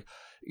still kind of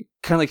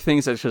like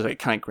things that just like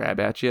kind of grab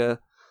at you.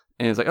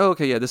 And it's like, oh,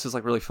 okay, yeah, this is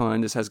like really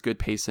fun. This has good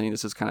pacing.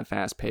 This is kind of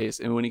fast paced.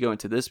 And when you go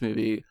into this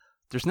movie,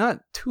 there's not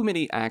too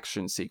many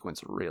action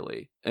sequence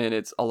really, and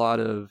it's a lot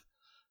of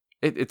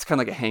it's kind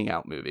of like a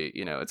hangout movie.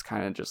 You know, it's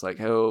kind of just like,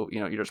 oh, you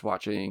know, you're just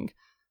watching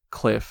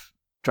Cliff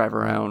drive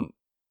around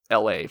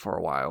L.A. for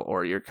a while,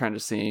 or you're kind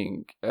of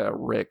seeing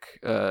Rick,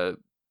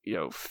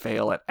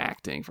 fail at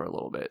acting for a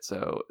little bit.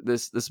 So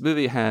this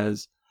movie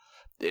has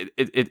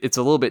it's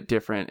a little bit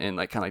different in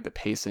like kind of like the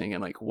pacing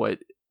and like what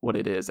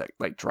it is that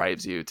like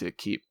drives you to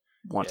keep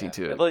wanting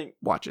to like,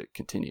 watch it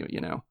continue, you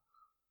know.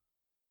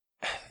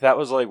 That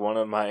was like one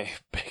of my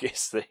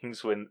biggest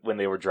things when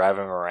they were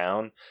driving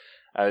around.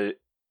 I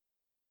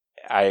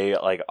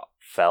like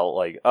felt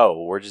like,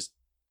 oh,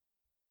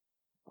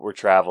 we're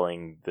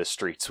traveling the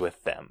streets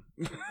with them.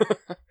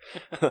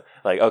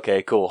 Like,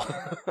 okay, cool.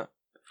 I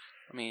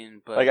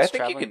mean, but Like, I it's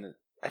think traveling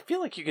I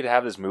feel like you could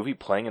have this movie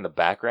playing in the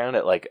background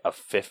at like a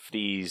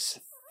 50s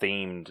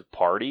themed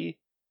party.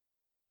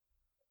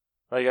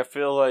 Like, I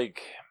feel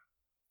like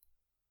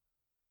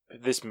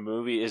this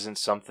movie isn't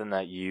something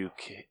that you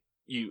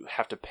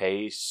have to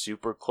pay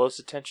super close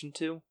attention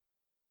to.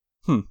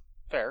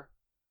 fair.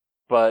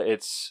 But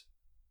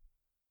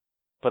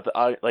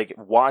like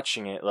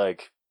watching it,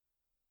 like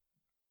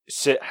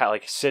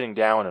sitting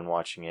down and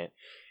watching it,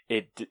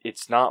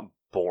 it's not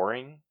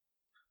boring.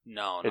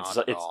 No, It's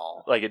not at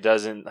all. like it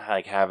doesn't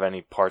like have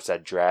any parts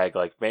that drag.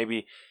 Like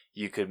maybe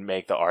you could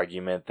make the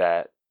argument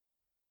that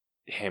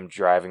him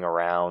driving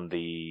around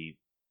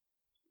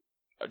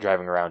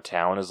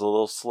town is a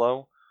little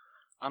slow.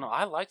 I don't know.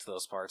 I liked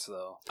those parts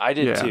though. I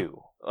did Yeah.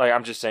 too. Like,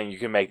 I'm just saying you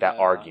can make that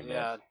Yeah, argument.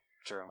 Yeah,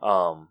 true.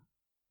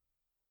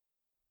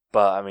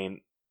 But I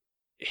mean,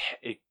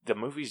 the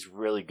movie's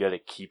really good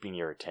at keeping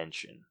your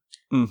attention,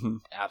 Mm-hmm.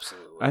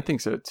 Absolutely. I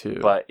think so too.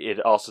 but it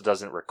also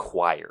doesn't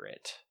require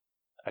it.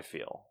 I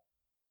feel,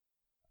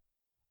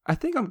 I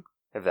think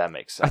if that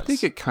makes sense. I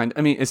think it kind of,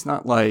 I mean, it's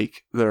not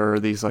like there are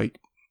these like,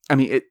 I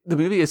mean, the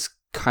movie is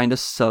kind of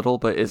subtle,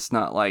 but it's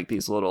not like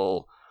these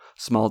little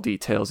small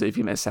details that if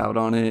you miss out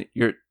on it,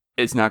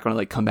 it's not going to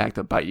like come back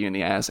to bite you in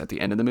the ass at the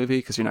end of the movie,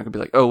 because you're not going to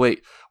be like, oh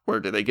wait, where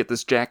did they get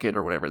this jacket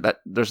or whatever. That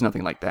there's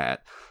nothing like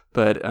that.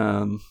 But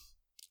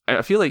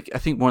I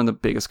think one of the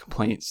biggest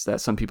complaints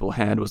that some people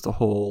had was the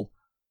whole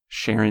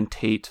Sharon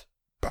Tate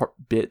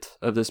bit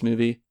of this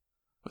movie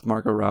with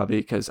Margot Robbie,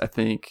 because I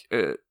think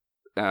the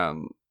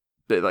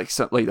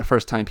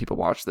first time people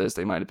watched this,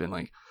 they might have been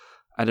like,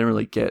 I didn't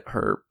really get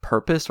her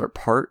purpose or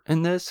part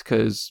in this,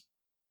 because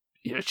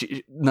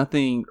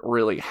nothing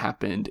really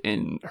happened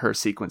in her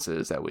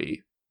sequences that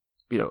we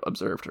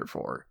observed her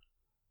for.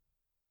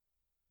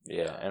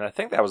 Yeah, and I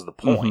think that was the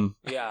point. Mhm.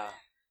 Yeah,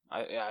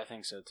 I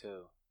think so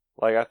too.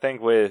 Like, I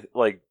think with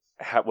like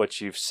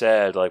what you've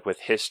said, like with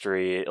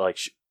history, like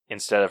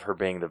instead of her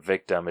being the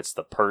victim, it's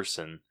the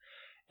person,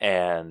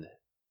 and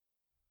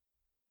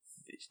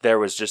there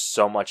was just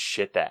so much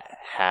shit that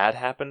had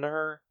happened to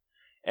her,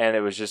 and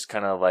it was just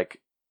kind of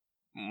like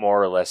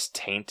more or less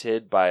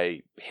tainted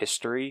by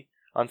history,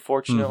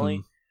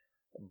 unfortunately.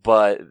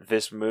 But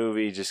this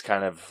movie just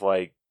kind of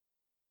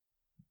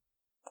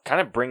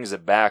brings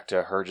it back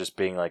to her just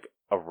being like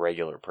a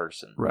regular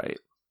person. Right.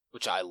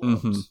 Which I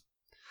loved. Mhm.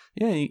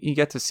 Yeah, you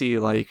get to see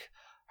like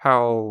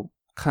how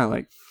kind of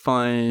like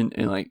fun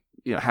and like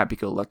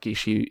happy-go-lucky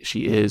she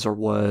is or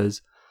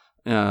was.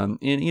 And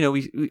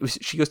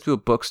she goes to a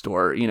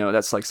bookstore.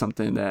 That's like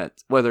something that,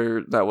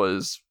 whether that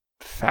was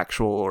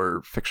factual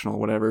or fictional,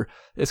 whatever,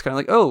 it's kind of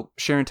like, oh,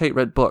 Sharon Tate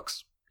read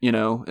books.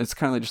 It's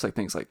kind of like just like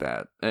things like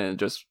that, and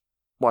just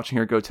watching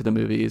her go to the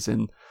movies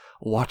and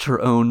watch her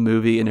own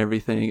movie and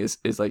everything is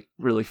like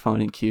really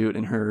fun and cute,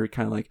 and her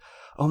kind of like,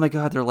 oh my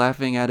god, they're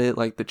laughing at it,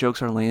 like the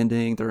jokes are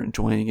landing, they're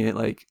enjoying it,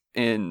 like,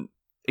 and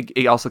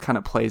it also kind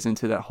of plays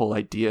into that whole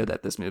idea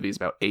that this movie is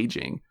about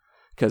aging,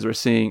 because we're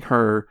seeing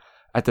her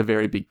at the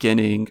very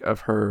beginning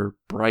of her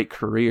bright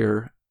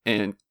career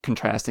and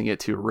contrasting it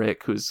to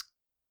Rick, who's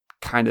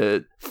kind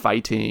of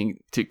fighting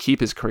to keep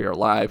his career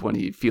alive when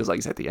he feels like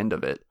he's at the end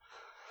of it.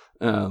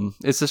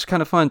 It's just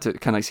kind of fun to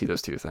kind of see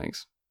those two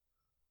things.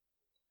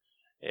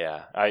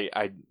 Yeah,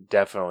 I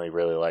definitely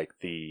really like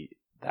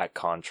that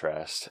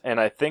contrast, and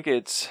I think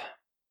it's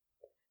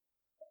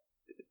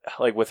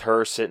like with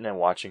her sitting and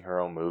watching her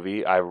own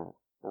movie, I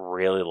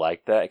really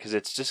like that, because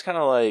it's just kind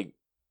of like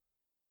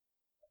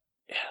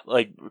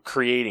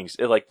creating,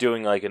 like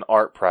doing like an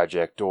art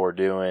project or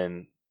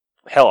doing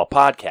a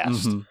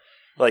podcast. Mm-hmm.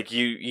 Like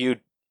you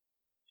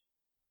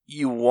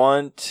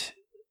want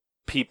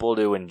people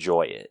to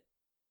enjoy it,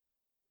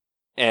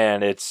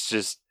 and it's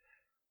just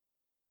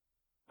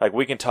like,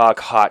 we can talk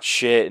hot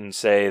shit and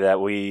say that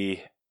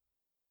we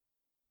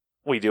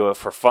do it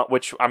for fun,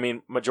 which, I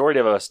mean, majority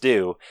of us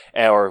do,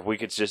 or we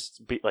could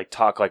just be like,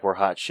 talk like we're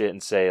hot shit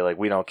and say like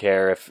we don't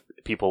care if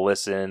people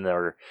listen,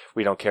 or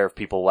we don't care if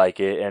people like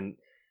it, and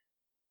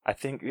I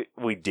think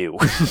we do.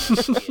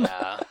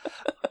 Yeah,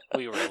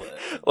 we really.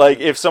 Like,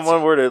 if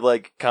someone were to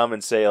like come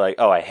and say like,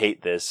 oh, I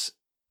hate this,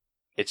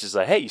 it's just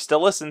like, hey, you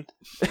still listened?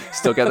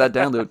 Still got that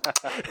download.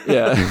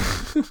 Yeah.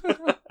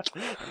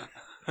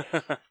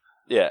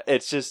 Yeah,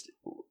 it's just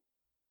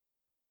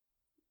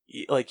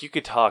like, you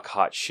could talk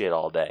hot shit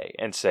all day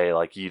and say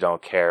like you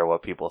don't care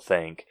what people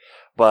think,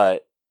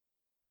 but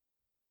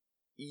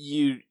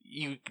you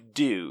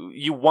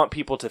want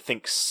people to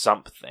think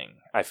something,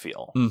 I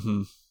feel.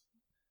 Mm-hmm.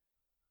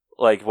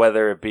 Like,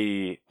 whether it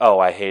be, oh,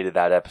 I hated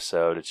that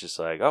episode, it's just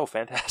like, oh,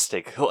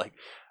 fantastic, like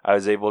I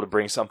was able to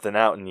bring something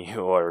out in you,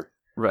 or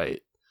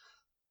Right.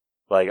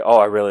 like, oh,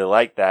 I really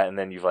like that, and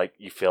then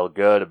you feel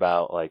good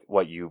about like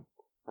what you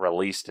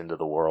released into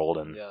the world.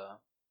 And Yeah.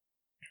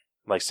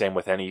 like, same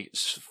with any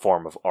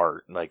form of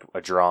art, like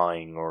a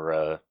drawing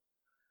or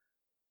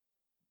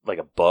like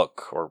a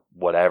book or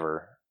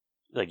whatever.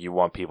 Like, you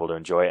want people to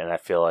enjoy it, and I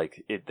feel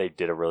like they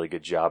did a really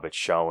good job at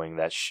showing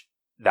that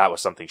that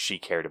was something she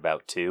cared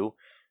about too,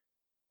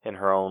 in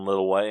her own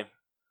little way.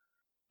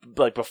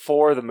 Like,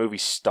 before the movie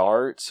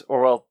starts,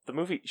 or well,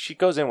 she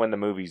goes in when the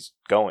movie's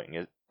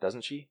going,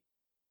 doesn't she?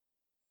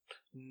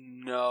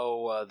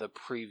 No, the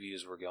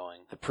previews were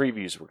going. The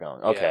previews were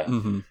going. Okay. Yeah.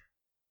 Mm-hmm.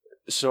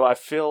 So I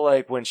feel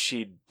like when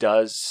she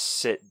does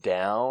sit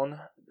down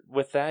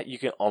with that, you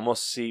can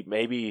almost see,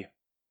 maybe,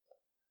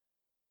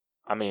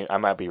 I mean, I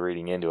might be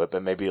reading into it,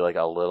 but maybe like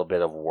a little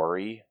bit of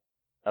worry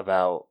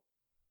about,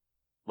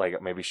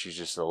 like, maybe she's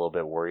just a little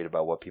bit worried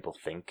about what people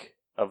think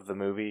of the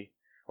movie,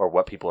 or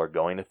what people are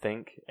going to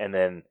think. And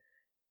then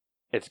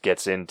it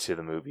gets into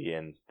the movie,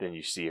 and then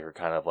you see her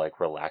kind of like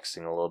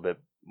relaxing a little bit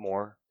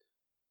more.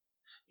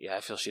 Yeah,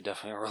 I feel she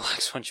definitely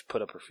relaxed when she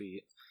put up her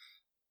feet.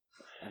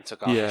 and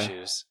took off her Yeah.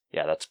 shoes.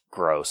 Yeah, that's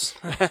gross.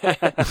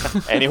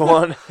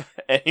 anyone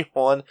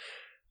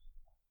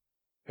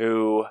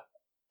who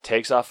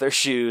takes off their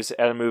shoes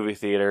at a movie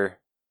theater,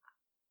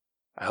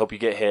 I hope you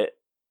get hit.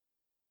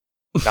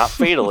 Not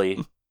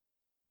fatally,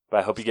 but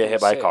I hope you get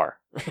hit by a car.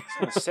 I was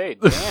gonna say,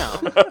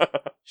 damn.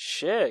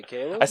 Shit,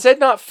 Caleb. I said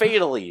not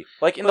fatally,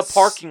 like in the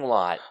parking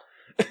lot.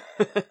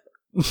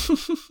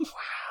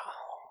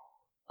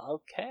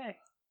 Okay.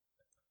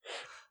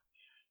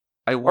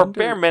 I Or wonder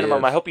bare minimum,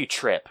 if- I hope you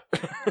trip.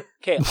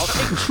 Okay, I'll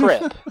take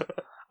trip.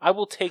 I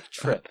will take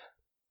trip.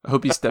 I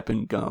hope you step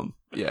in gum.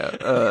 Yeah.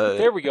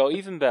 There we go.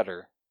 Even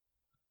better.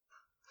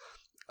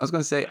 I was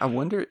going to say, I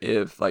wonder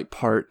if like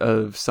part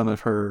of some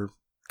of her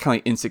kind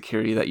of like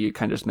insecurity that you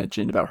kind of just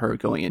mentioned about her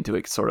going into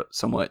it sort of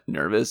somewhat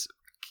nervous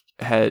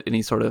had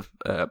any sort of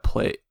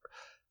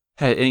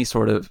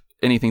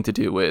anything to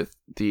do with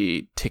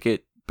the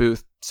ticket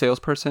booth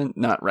salesperson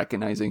not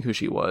recognizing who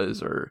she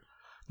was, or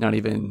not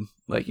even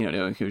like, you know,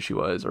 knowing who she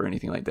was or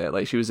anything like that.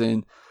 Like she was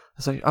in,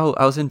 it's like, oh,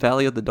 I was in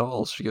Valley of the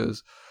Dolls. She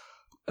goes,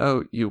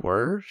 oh, you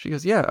were? She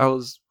goes, yeah, I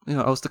was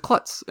the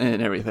klutz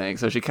and everything.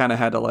 So she kind of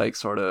had to like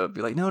sort of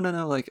be like, no,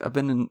 like I've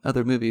been in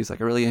other movies,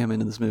 like I really am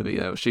in this movie. You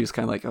know, she's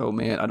kind of like, oh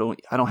man, I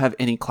don't have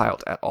any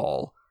clout at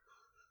all.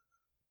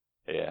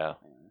 Yeah.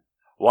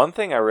 One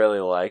thing I really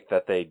like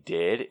that they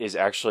did is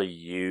actually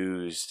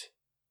used,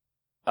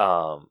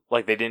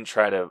 like they didn't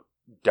try to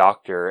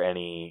doctor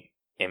any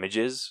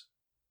images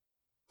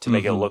to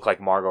make it look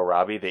like Margot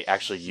Robbie. They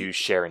actually used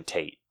Sharon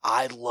Tate.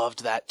 I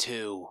loved that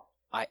too.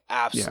 I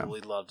absolutely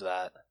loved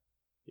that.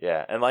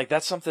 Yeah, and like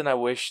that's something I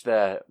wish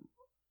that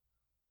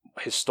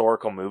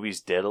historical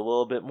movies did a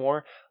little bit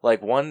more.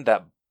 Like one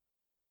that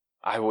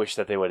I wish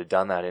that they would have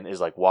done that in is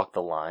like Walk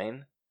the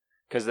Line,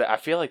 because I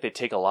feel like they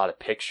take a lot of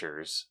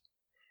pictures,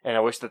 and I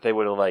wish that they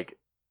would have like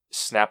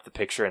snapped the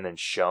picture and then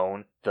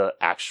shown the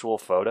actual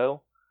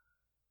photo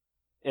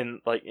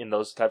in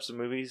those types of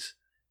movies.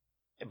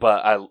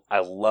 But I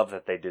love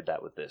that they did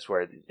that with this,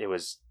 where it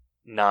was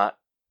not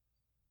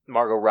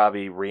Margot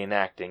Robbie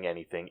reenacting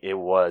anything. It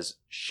was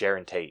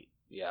Sharon Tate.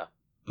 Yeah.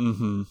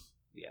 Mm-hmm.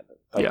 Yeah.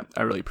 Yeah,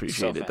 I really So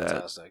appreciated that.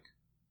 fantastic.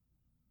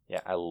 Yeah,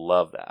 I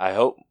love that. I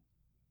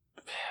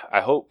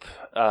hope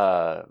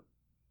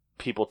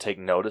people take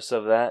notice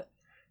of that,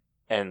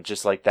 and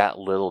just like that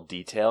little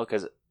detail,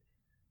 because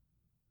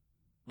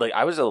like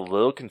I was a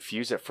little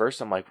confused at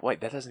first. I'm like,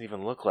 wait, that doesn't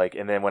even look like.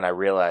 And then when I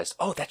realized,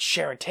 oh, that's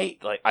Sharon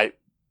Tate, like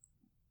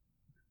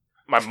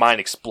my mind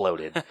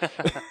exploded.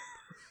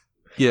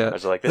 Yeah, I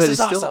was like, but this is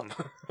it's still- awesome.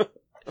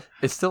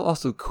 It's still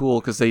also cool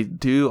because they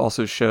do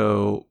also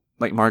show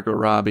like Margot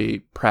Robbie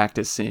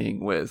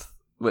practicing with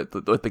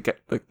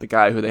the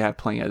guy who they have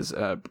playing as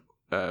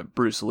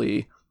Bruce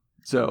Lee.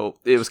 So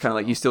it was kind of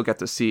like you still got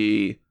to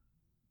see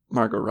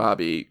Margot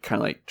Robbie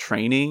kind of like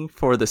training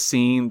for the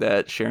scene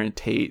that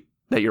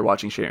you're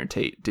watching Sharon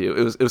Tate do.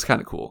 It was kind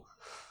of cool.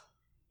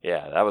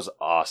 Yeah, that was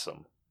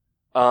awesome.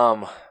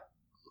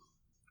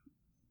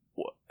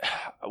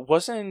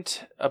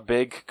 Wasn't a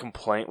big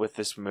complaint with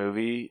this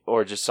movie,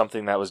 or just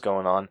something that was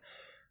going on,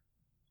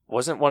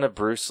 wasn't one of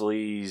Bruce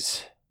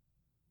Lee's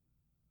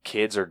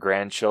kids or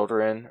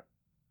grandchildren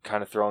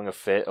kind of throwing a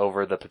fit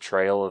over the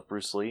portrayal of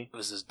Bruce Lee? It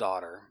was his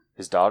daughter.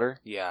 His daughter?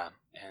 Yeah.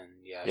 And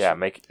yeah. Yeah,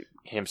 make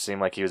him seem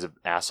like he was an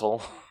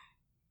asshole.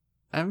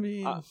 I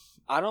mean,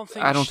 I don't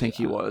think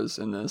he was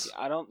in this.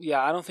 I don't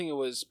think it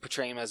was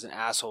portraying him as an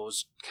asshole. It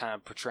was kind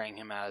of portraying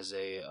him as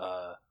a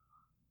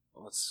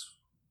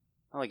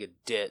not like a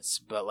ditz,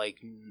 but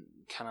like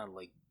kind of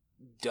like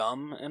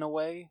dumb in a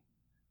way.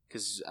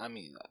 Because I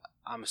mean,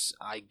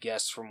 I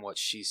guess from what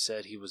she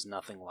said, he was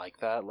nothing like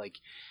that. Like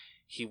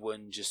he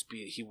wouldn't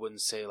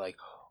say like,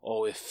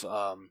 oh,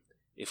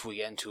 if we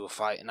get into a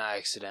fight and I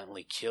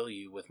accidentally kill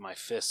you with my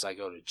fists, I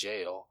go to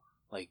jail.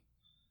 Like,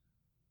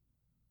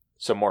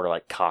 So more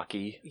like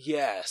cocky.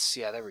 yes,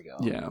 yeah, there we go.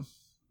 Yeah.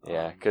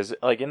 Yeah, because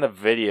like in the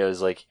videos,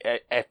 like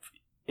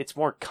it's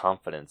more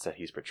confidence that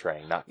he's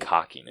portraying, not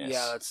cockiness.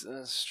 Yeah,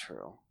 that's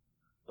true.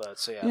 But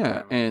so yeah, Yeah,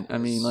 apparently and I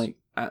mean, it's- like,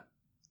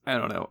 I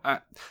don't know.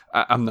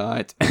 I'm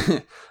not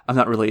I'm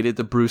not related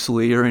to Bruce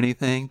Lee or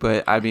anything,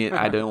 but I mean,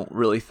 I don't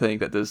really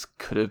think that this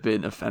could have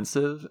been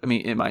offensive. I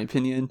mean, in my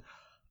opinion,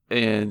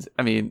 and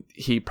I mean,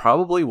 he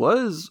probably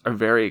was a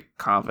very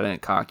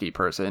confident, cocky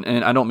person,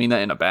 and I don't mean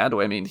that in a bad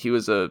way. I mean, he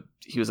was a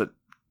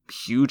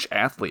huge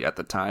athlete at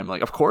the time.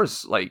 Like, of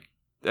course, like,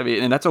 I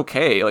mean, and that's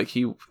okay.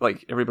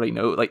 Like everybody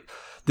knows, like,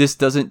 this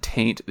doesn't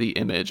taint the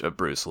image of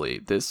Bruce Lee.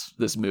 This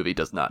movie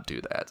does not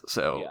do that.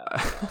 So,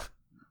 Yeah.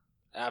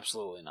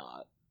 Absolutely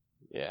not.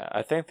 Yeah,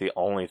 I think the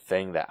only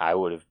thing that I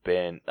would have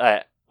been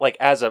like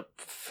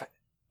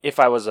if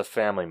I was a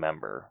family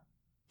member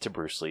to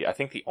Bruce Lee, I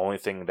think the only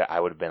thing that I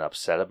would have been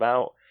upset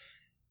about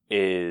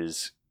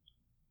is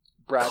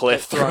Brad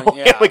Cliff Pitt throwing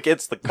yeah. him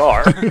against the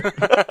car.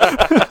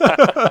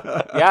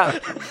 Yeah,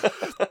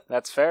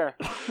 that's fair.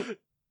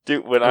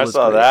 Dude, when It I was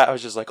saw great. that, I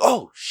was just like,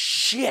 "Oh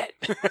shit!"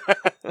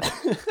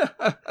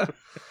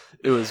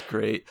 It was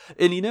great.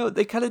 And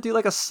they kind of do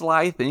like a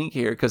sly thing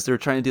here because they're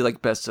trying to do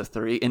like best of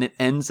 3 and it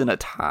ends in a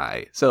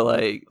tie. So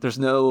like there's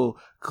no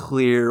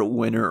clear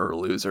winner or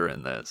loser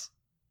in this.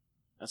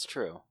 That's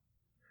true.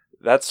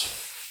 That's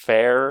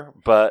fair,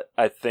 but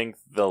I think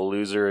the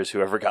loser is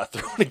whoever got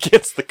thrown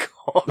against the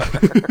car.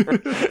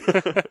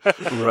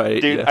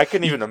 Right. Dude, yeah. I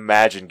couldn't even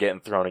imagine getting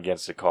thrown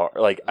against a car.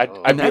 Like, I'd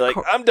And be that like,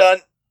 car- I'm done.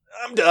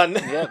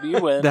 Yep,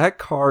 you win. That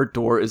car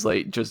door is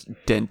like just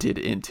dented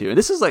into. And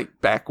this is like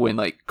back when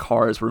like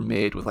cars were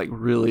made with like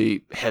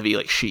really heavy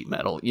like sheet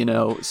metal,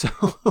 So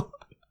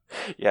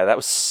Yeah, that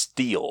was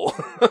steel.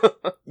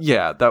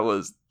 yeah, that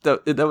was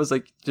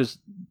like just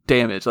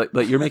damage. Like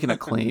you're making a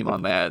claim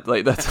on that.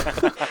 Like that's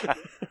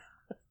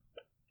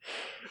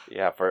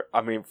Yeah, for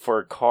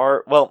a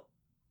car, well,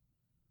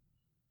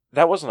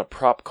 that wasn't a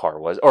prop car,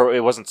 or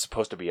it wasn't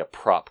supposed to be a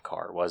prop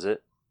car, was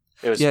it?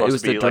 It was it supposed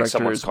was to be the like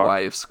someone's director's car.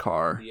 wife's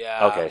car.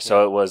 Yeah. Okay,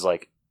 so it was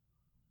like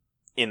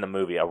in the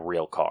movie a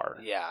real car.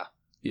 Yeah.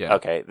 Yeah.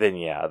 Okay, then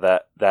yeah,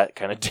 that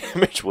kind of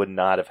damage would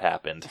not have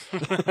happened.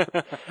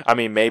 I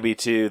mean, maybe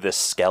to the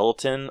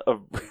skeleton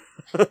of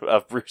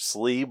of Bruce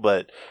Lee,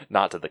 but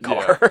not to the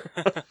car.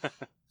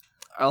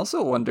 I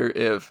also wonder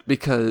if,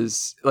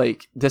 because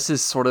like this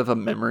is sort of a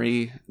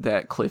memory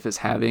that Cliff is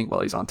having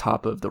while he's on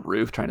top of the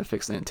roof trying to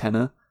fix the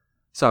antenna.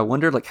 So I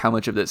wonder like how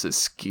much of this is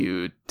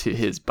skewed to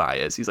his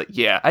bias. He's like,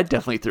 yeah, I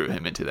definitely threw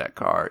him into that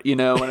car. You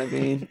know what I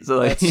mean? So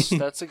like,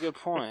 That's a good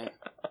point.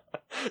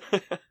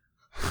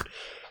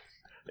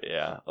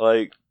 Yeah,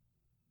 like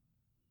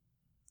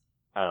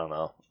I don't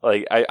know.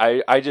 Like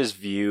I just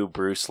view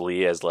Bruce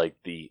Lee as like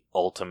the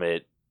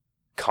ultimate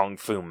kung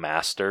fu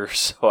master,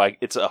 so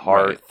it's a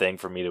hard Right. thing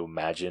for me to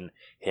imagine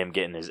him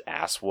getting his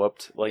ass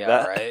whooped like yeah,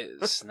 that. right?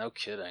 It's no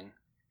kidding.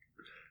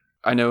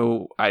 I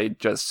know I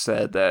just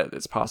said that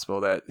it's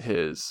possible that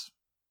his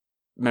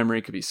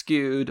memory could be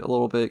skewed a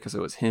little bit because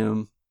it was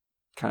him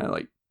kind of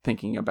like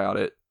thinking about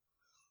it.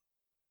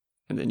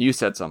 And then you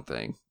said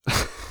something.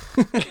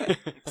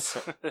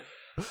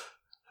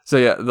 So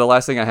yeah, the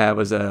last thing I had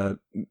was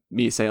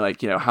me saying like,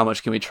 how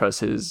much can we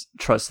trust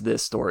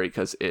this story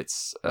because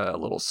it's a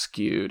little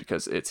skewed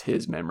because it's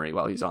his memory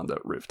while he's on the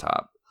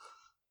rooftop.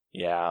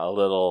 Yeah, a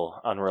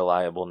little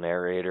unreliable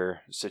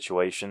narrator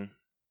situation.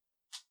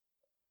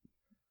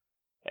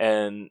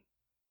 And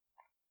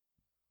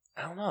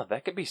I don't know,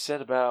 that could be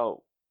said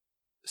about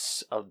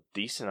a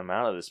decent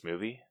amount of this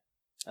movie.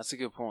 That's a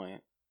good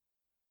point.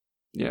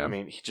 Yeah. I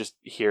mean, just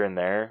here and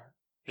there.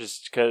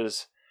 Just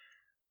because,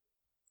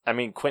 I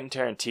mean, Quentin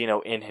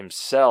Tarantino in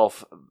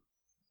himself,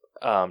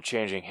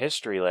 changing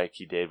history like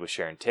he did with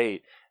Sharon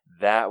Tate,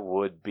 that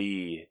would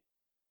be,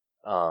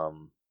 like,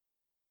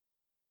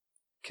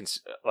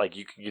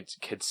 you could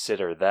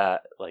consider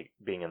that, like,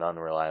 being an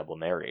unreliable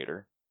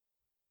narrator.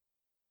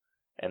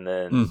 And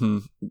then,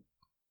 Mm-hmm.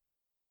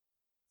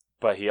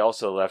 but he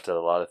also left a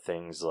lot of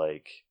things,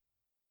 like,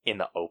 in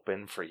the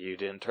open for you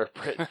to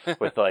interpret,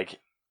 with, like,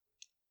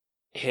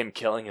 him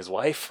killing his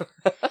wife.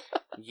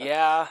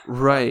 Yeah.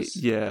 Right.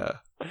 Yeah.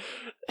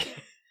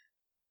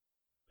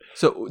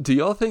 So, do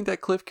y'all think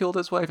that Cliff killed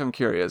his wife? I'm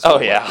curious. Oh,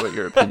 yeah. What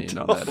your opinion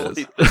on that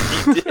Totally is?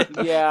 think he did.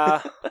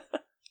 Yeah.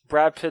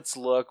 Brad Pitt's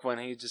look when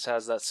he just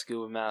has that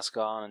scuba mask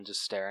on and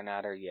just staring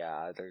at her,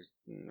 yeah, there's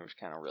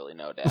kind of really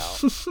no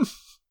doubt.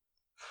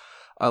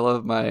 I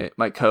love my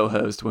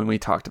co-host when we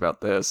talked about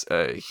this.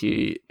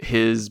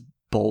 His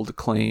bold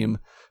claim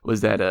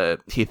was that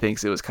he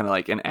thinks it was kind of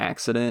like an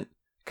accident,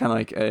 kind of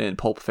like in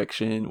Pulp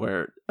Fiction,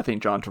 where I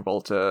think John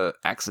Travolta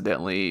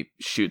accidentally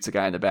shoots a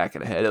guy in the back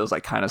of the head. It was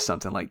like kind of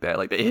something like that.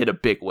 Like they hit a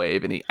big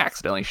wave and he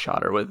accidentally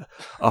shot her with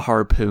a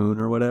harpoon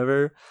or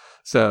whatever.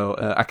 So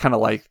I kind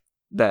of like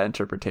that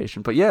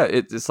interpretation. But yeah,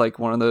 it's like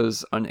one of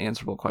those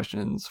unanswerable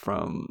questions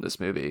from this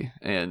movie,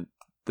 and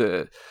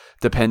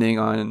depending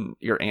on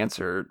your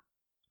answer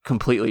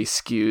completely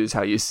skews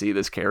how you see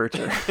this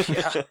character.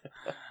 Yeah.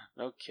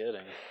 No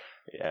kidding.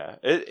 Yeah,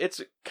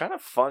 it's kind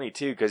of funny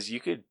too, because you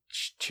could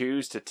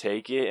choose to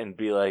take it and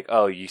be like,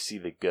 "Oh, you see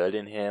the good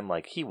in him.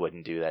 Like he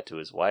wouldn't do that to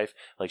his wife.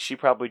 Like she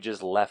probably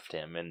just left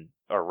him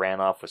or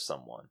ran off with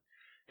someone."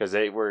 Because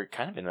they were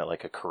kind of in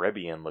like a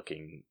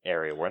Caribbean-looking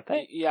area, weren't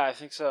they? Yeah, I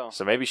think so.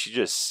 So maybe she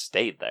just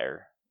stayed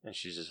there, and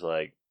she's just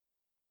like,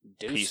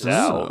 Deuces. peace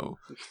out.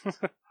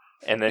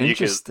 And then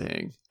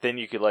Interesting.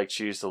 you could like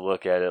choose to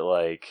look at it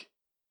like,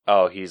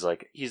 oh, he's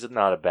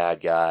not a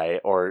bad guy,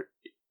 or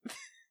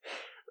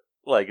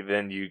like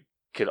then you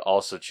could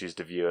also choose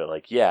to view it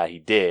like, yeah, he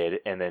did,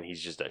 and then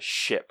he's just a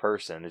shit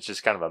person. It's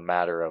just kind of a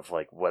matter of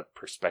like what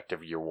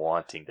perspective you're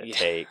wanting to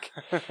take.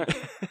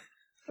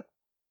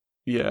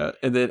 Yeah,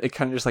 and then it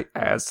kind of just like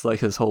adds to like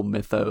his whole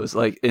mythos,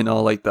 like in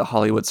all like the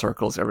Hollywood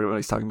circles,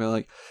 everybody's talking about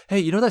like, hey,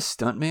 you know that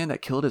stuntman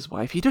that killed his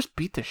wife? He just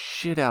beat the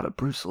shit out of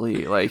Bruce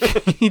Lee. Like,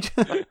 he just...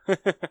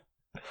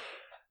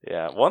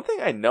 Yeah, one thing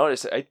I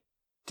noticed,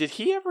 did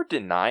he ever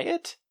deny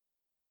it?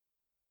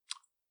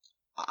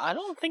 I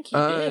don't think he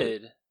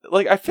did.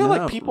 Like, I feel No,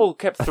 like people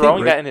kept I think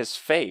throwing Rick- that in his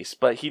face,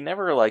 but he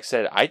never like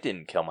said, "I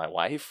didn't kill my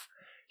wife."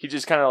 He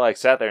just kind of like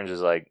sat there and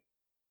just like,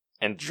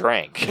 and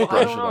drank. Well, I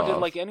Brush don't it know. Did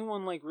off. like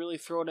anyone like really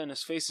throw it in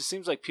his face? It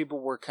seems like people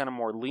were kind of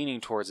more leaning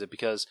towards it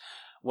because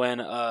when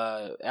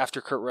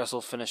after Kurt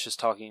Russell finishes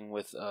talking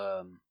with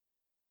oh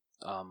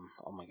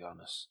my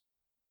goodness,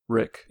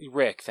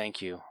 Rick.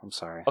 thank you. I'm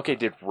sorry. Okay,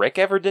 did Rick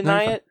ever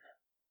deny No, it?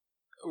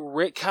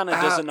 Rick kind of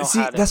doesn't know see,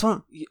 how to. that's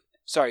what.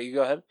 Sorry, you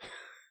go ahead.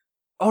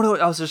 Oh no,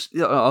 I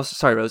was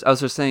sorry, Rose. I was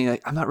just saying,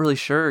 like, I'm not really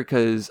sure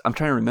because I'm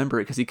trying to remember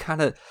it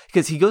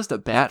because he goes to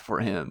bat for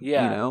him,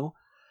 Yeah. you know,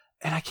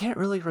 and I can't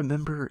really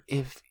remember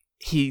if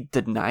he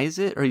denies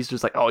it or he's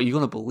just like, oh, you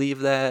gonna believe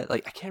that?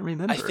 Like, I can't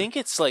remember. I think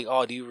it's like,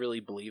 oh, do you really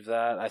believe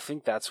that? I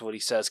think that's what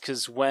he says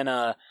because when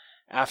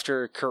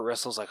after Kurt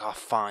Russell's like, oh,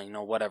 fine,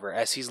 no, whatever.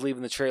 As he's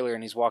leaving the trailer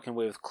and he's walking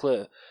away with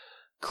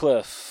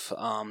Cliff,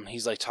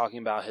 he's like talking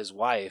about his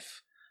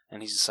wife,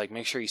 and he's just like,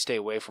 make sure you stay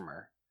away from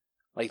her.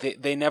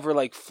 Like they never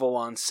like full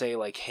on say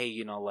like, hey,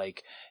 you know,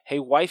 like, hey,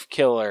 wife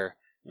killer,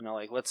 you know,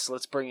 like let's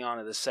bring you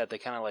onto the set. They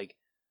kind of like,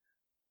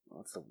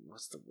 what's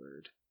the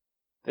word?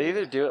 They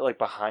either do it like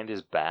behind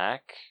his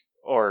back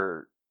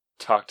or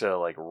talk to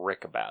like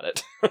Rick about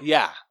it.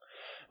 Yeah,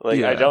 Like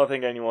Yeah. I don't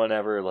think anyone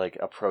ever like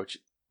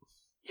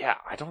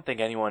I don't think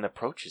anyone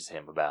approaches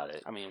him about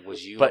it. I mean,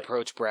 would you But-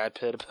 approach Brad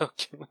Pitt about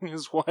killing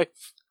his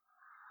wife?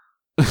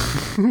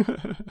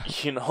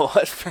 You know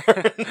what?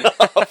 Fair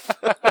enough.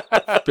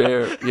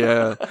 Fair,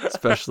 yeah,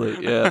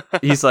 especially, yeah.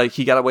 He's like,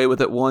 he got away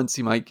with it once,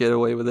 he might get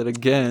away with it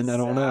again. I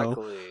don't know.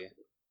 Exactly.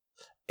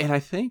 And I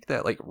think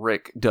that like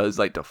Rick does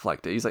like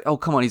deflect it. He's like, oh,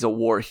 come on, he's a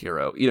war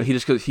hero. You know,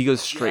 he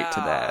goes straight to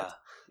that.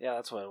 Yeah,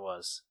 that's what it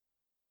was.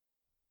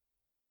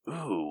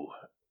 Ooh.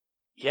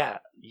 Yeah,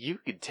 you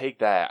could take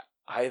that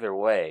either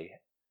way.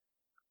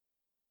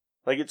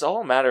 Like, it's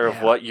all a matter of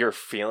Yeah. what you're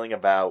feeling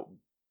about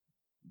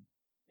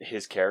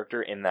his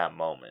character in that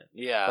moment.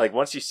 Yeah. Like,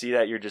 once you see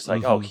that, you're just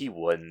like, oh, Mhm. he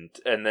wouldn't.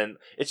 And then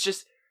it's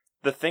just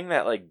the thing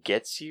that, like,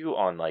 gets you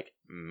on, like,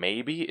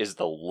 maybe is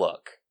the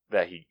look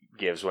that he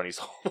gives when he's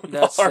holding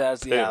that's the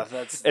that's harpoon. yeah,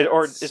 that's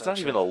Or that's it's not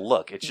such even a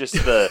look, it's just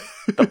the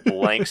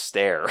blank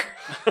stare.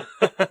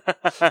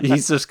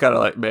 He's just kind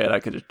of like, man, I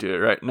could just do it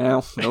right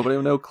now. Nobody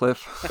will know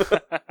Cliff.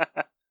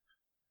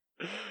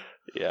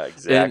 Yeah,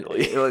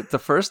 exactly. And, like, the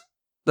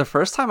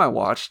first time I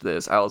watched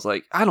this, I was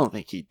like, I don't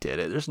think he did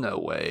it. There's no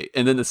way.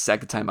 And then the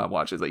second time I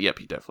watched it, I was like, yep,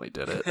 he definitely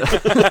did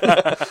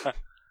it.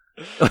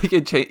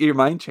 Like your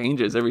mind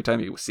changes every time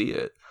you see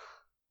it.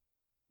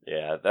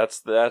 Yeah, that's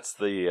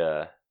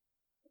the.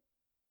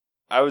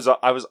 I was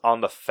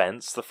on the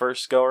fence the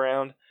first go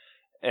around,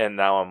 and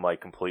now I'm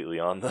like completely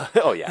on the.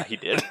 Oh yeah, he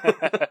did.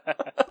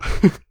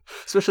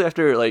 Especially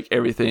after like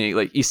everything,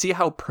 like you see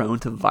how prone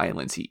to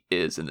violence he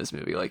is in this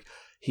movie. Like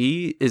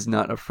he is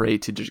not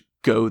afraid to just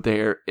go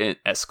there and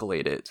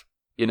escalate it.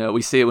 You know,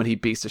 we see it when he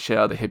beats the shit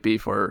out of the hippie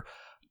for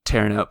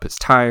tearing up his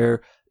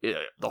tire.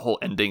 The whole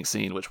ending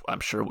scene, which I'm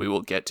sure we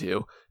will get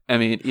to. I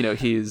mean, you know,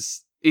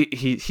 he's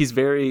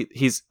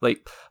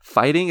like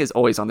fighting is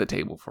always on the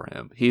table for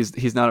him.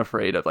 He's not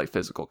afraid of like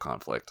physical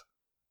conflict.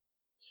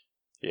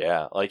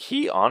 Yeah, like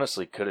he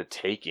honestly could have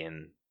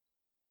taken.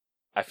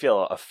 I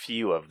feel a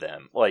few of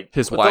them, like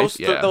His but wife, Those,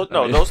 yeah.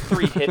 those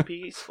three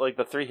hippies, like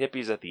the three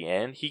hippies at the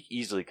end, he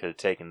easily could have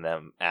taken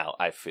them out.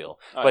 I feel,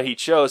 Oh, but he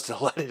chose to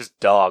let his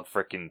dog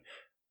freaking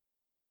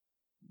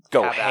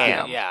go have at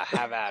ham. it. Yeah,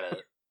 have at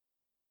it.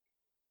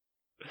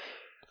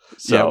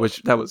 So, Yeah,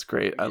 which that was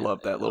great. I Yeah,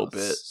 love that little was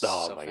bit.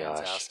 Oh so my gosh.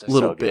 fantastic.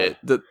 Little so good.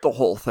 bit, the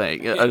whole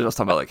thing. I was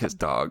talking about like his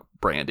dog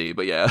Brandy,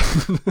 but yeah.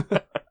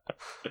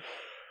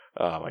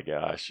 Oh my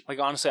gosh. Like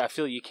honestly, I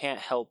feel you can't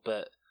help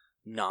but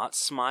not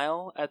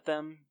smile at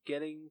them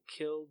getting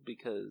killed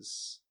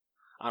because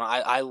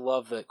I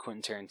love that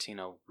Quentin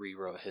Tarantino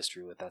rewrote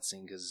history with that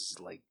scene because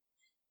like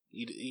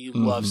you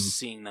love Mhm.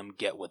 seeing them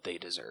get what they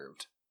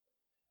deserved.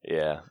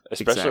 Yeah,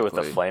 especially with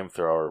the Exactly.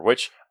 flamethrower,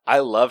 which I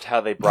loved how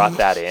they brought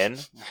that in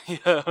Yeah,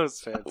 it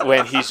was fantastic.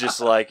 when he's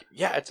just like,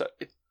 "Yeah,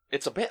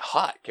 it's a bit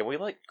hot. Can we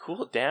like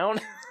cool it down?"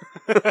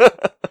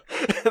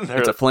 And they're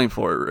It's a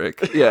flamethrower,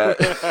 Rick. Yeah.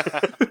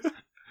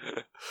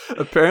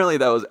 Apparently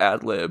that was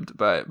ad libbed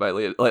by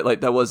Leo.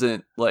 Like that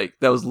wasn't like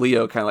that was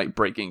Leo kind of like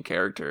breaking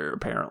character.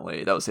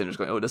 Apparently that was him just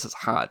going, "Oh, this is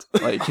hot.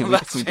 Like, can we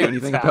do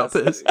anything about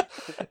this?"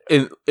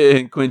 And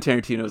Quentin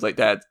Tarantino was like,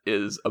 "That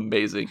is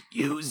amazing.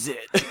 Use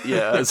it."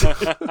 Yeah. That's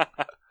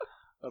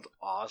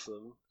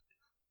awesome.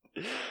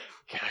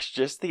 Gosh,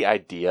 just the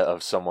idea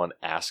of someone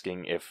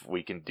asking if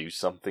we can do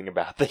something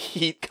about the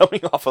heat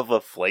coming off of a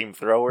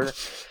flamethrower,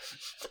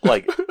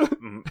 like,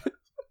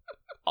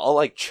 I'll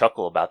like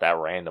chuckle about that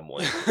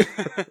randomly.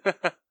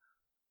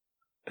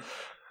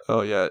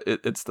 Oh yeah,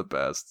 it's the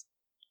best.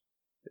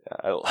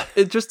 I,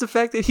 It's just the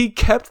fact that he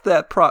kept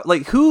that prop.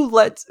 Like who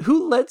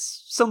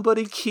lets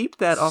somebody keep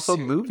that off a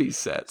movie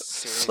set?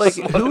 Like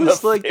Seriously.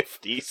 who's like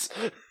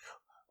 50s.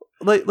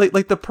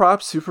 like the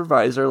prop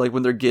supervisor, like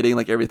when they're getting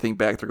like everything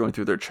back, they're going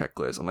through their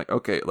checklist. I'm like,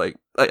 okay, like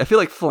I feel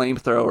like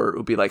flamethrower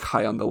would be like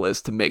high on the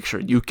list to make sure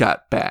you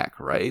got back,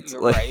 right?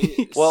 You're Like,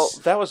 right. Well,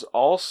 that was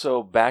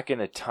also back in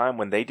a time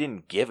when they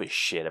didn't give a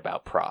shit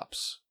about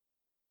props.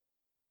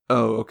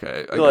 oh,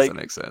 okay, I guess Like- that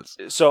makes sense.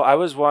 So I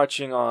was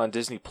watching on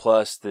Disney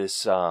Plus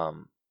this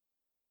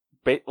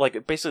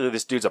basically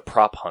this dude's a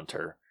prop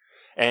hunter,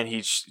 and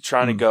he's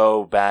trying to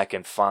go back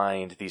and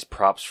find these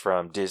props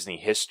from Disney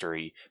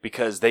history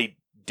because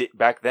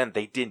back then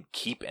they didn't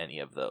keep any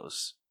of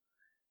those.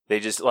 They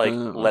just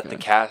let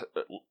the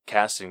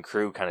cast and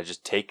crew kind of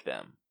just take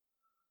them.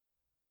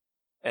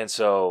 And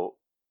so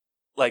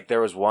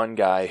there was one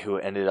guy who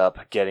ended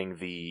up getting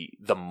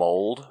the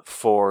mold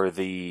for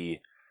the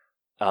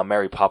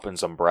Mary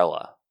Poppins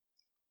umbrella.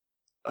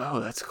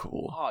 Oh, that's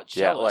cool. Oh,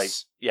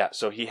 jealous.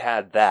 So he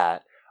had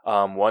that.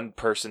 One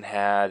person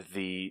had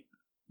the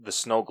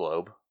snow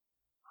globe.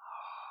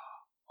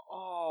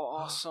 Oh,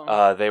 awesome.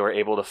 They were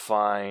able to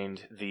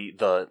find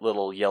the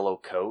little yellow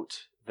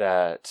coat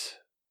that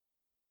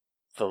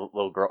the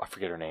little girl, I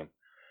forget her name,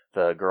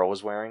 the girl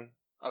was wearing.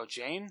 Oh,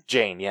 Jane?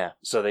 Jane, yeah.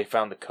 So they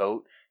found the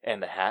coat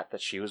and the hat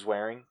that she was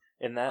wearing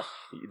in that.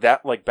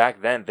 That,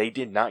 back then, they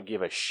did not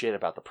give a shit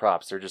about the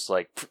props. They're just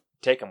like,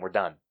 take them, we're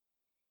done.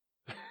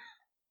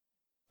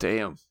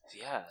 Damn.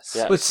 Yes.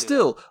 Yeah. But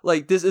still,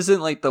 this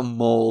isn't like the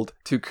mold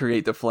to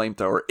create the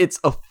flamethrower. It's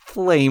a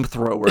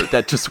flamethrower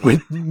that just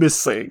went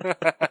missing.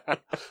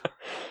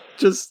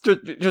 Just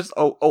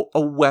a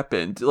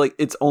weapon.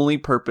 Its only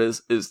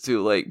purpose is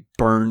to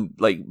burn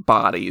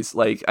bodies.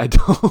 I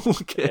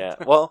don't get. Yeah.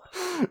 Well,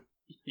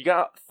 you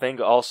gotta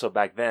think also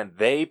back then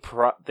they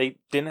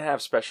didn't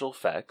have special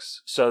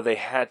effects, so they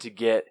had to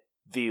get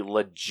the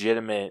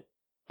legitimate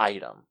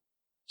item.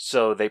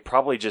 So they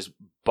probably just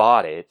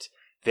bought it.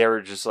 They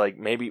were just like,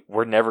 maybe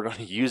we're never going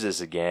to use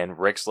this again.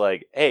 Rick's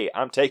like, hey,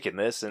 I'm taking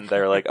this. And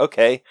they're like,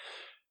 okay.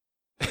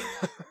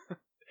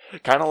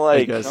 Kind of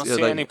like... I don't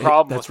see any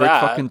problem with That's Rick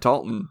that. fucking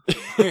Dalton.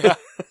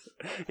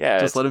 Yeah.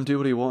 Just let him do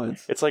what he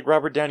wants. It's like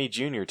Robert Downey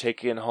Jr.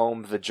 taking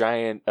home the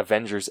giant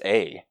Avengers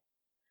A.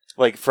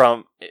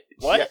 From...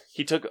 What? Yeah,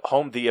 he took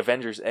home the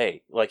Avengers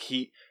A.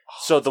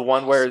 So the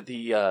one where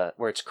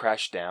where it's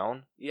crashed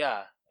down.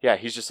 Yeah. Yeah,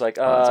 he's just like,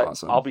 that's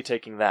awesome. I'll be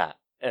taking that.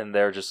 And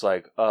they're just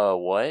like,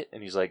 what?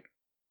 And he's like,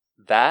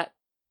 that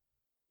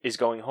is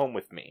going home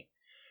with me.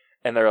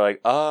 And they're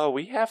like,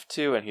 we have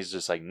to. And he's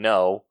just like,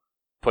 no,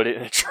 put it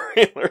in a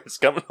trailer. It's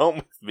coming home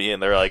with me.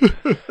 And they're like,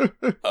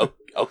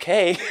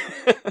 okay.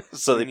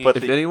 So they put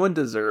if anyone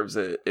deserves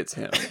it, it's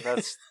him.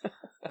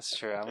 That's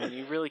true. I mean,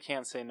 you really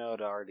can't say no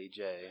to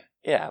RDJ.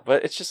 Yeah,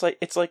 but it's just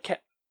it's like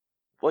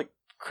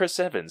Chris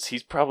Evans.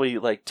 He's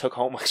probably took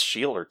home a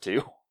shield or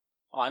two.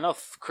 Oh, I know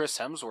Chris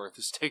Hemsworth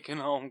has taken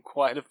home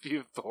quite a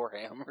few Thor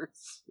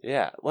hammers.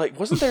 Yeah,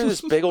 wasn't there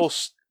this big old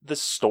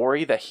this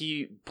story that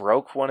he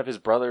broke one of his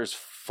brother's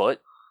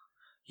foot?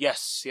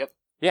 Yes, yep.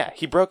 Yeah,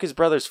 he broke his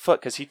brother's foot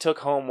because he took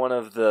home one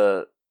of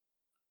the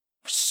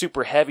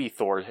super heavy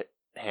Thor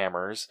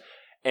hammers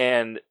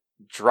and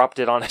dropped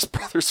it on his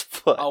brother's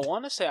foot. I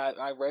want to say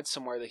I read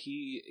somewhere that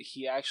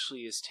he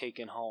actually has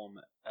taken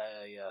home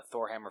a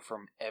Thor hammer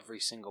from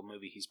every single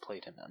movie he's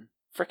played him in.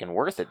 Freaking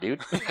worth it,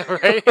 dude.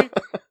 Right?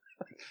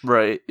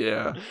 Right,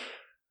 yeah.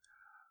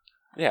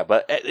 Yeah,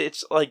 but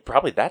it's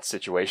probably that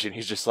situation.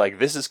 He's just like,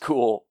 this is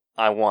cool.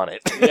 I want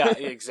it. Yeah,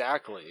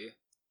 exactly.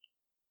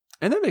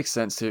 And that makes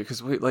sense too,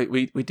 because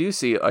we do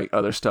see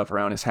other stuff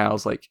around his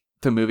house,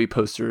 the movie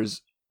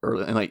posters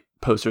and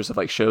posters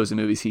of shows and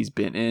movies he's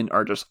been in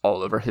are just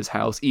all over his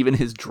house. Even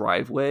his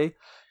driveway,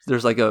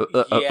 there's a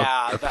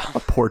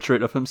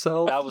portrait of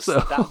himself.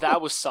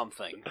 That was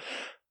something.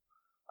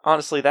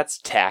 Honestly, that's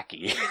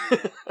tacky.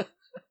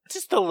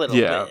 Just a little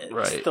bit.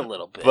 Right. Just a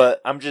little bit. But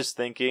I'm just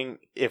thinking,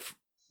 if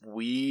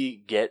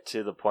we get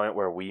to the point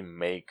where we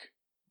make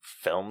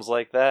films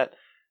like that,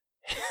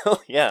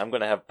 hell yeah, I'm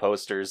going to have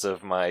posters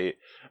of my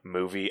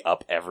movie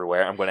up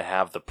everywhere. I'm going to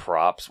have the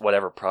props,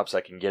 whatever props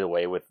I can get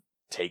away with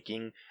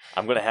taking.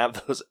 I'm going to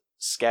have those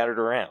scattered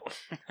around.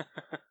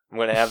 I'm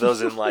going to have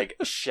those in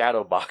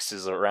shadow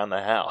boxes around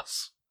the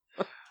house.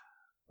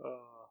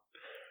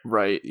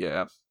 Right,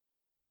 yeah.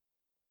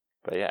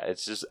 But yeah,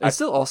 it's just... It's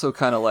still also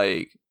kind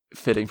of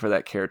fitting for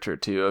that character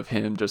too, of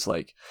him just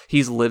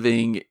he's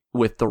living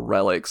with the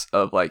relics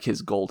of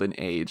his golden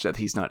age that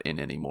he's not in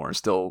anymore.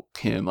 Still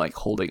him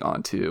holding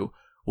on to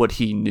what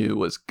he knew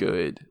was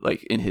good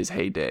in his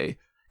heyday.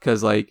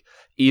 Because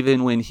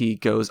even when he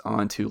goes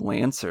on to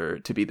Lancer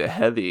to be the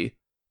heavy,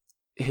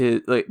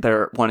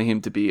 they're wanting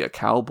him to be a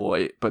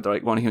cowboy, but they're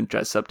wanting him to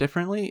dress up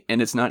differently,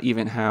 and it's not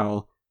even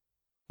how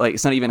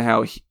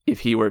if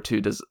he were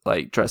to just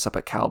dress up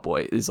a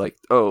cowboy is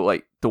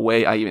the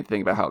way I even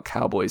think about how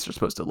cowboys are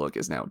supposed to look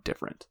is now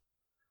different.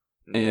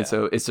 And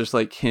so it's just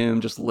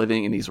him just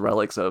living in these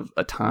relics of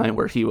a time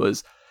where he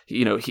was,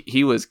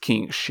 he was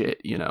king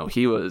shit,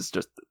 he was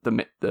just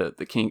the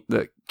king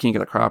of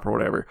the crop or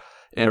whatever,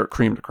 or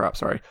cream of the crop,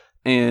 sorry.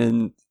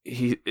 And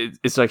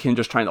it's him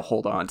just trying to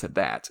hold on to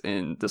that,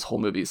 and this whole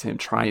movie is him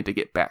trying to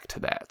get back to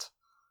that.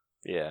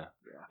 Yeah.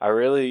 I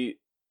really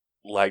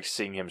liked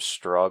seeing him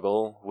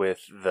struggle with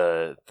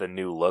the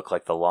new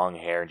look, the long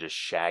hair and just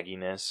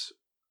shagginess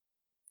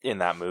in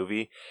that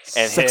movie.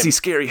 And sexy,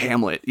 scary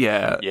Hamlet.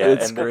 Yeah,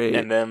 it's great.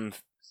 And then,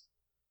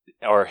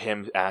 or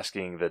him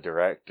asking the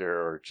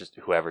director or just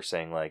whoever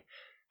saying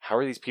how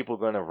are these people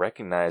going to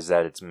recognize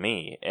that it's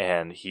me?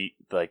 And he,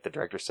 the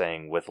director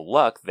saying, with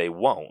luck, they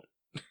won't.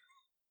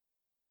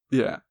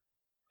 Yeah.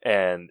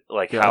 And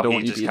like Yeah, I how don't he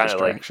want you to just be a kind of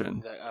like,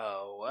 distraction. Like,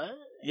 oh, what?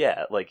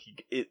 yeah, like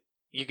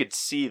you could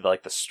see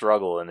like the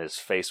struggle in his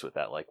face with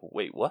that. Like,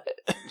 wait, what?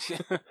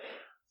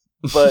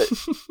 but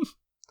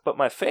but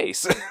my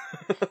face,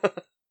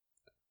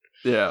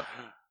 Yeah.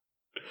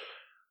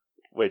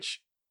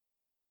 which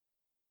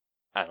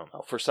I don't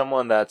know, for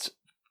someone that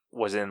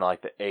was in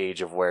like the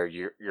age of where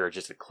you're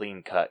just a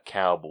clean cut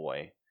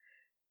cowboy,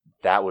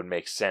 that would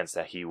make sense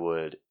that he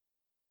would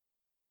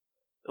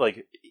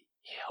like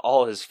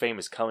all his fame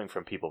is coming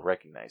from people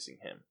recognizing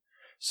him.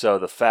 So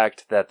the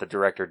fact that the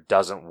director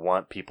doesn't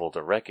want people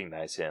to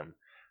recognize him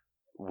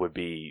would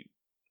be,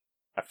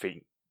 I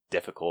think,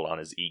 difficult on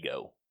his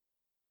ego.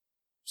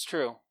 It's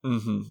true.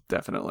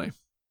 Definitely.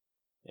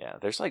 Yeah,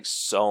 there's like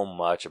so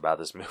much about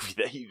this movie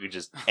that you could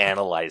just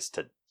analyze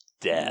to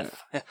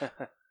death.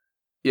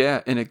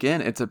 Yeah, and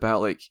again, it's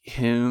about like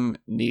him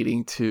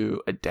needing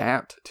to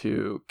adapt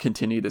to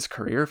continue this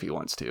career if he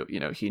wants to. You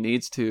know, he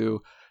needs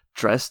to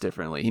dress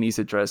differently. He needs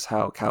to dress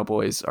how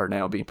cowboys are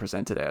now being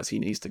presented as. He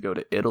needs to go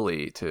to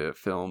Italy to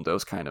film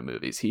those kind of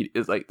movies. He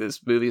is like,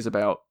 this movie is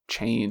about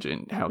change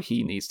and how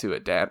he needs to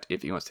adapt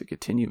if he wants to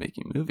continue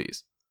making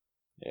movies.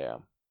 Yeah.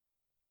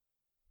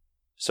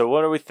 So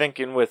what are we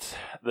thinking with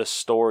the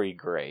story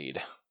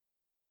grade?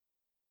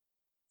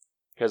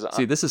 Because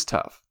See, this is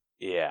tough.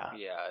 yeah.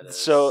 Yeah, it is.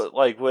 So,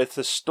 like, with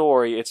the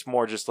story, it's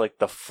more just, like,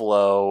 the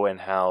flow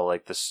and how,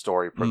 like, the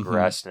story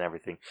progressed and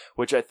everything,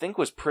 which I think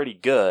was pretty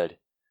good.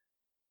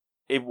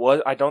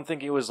 I don't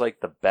think it was,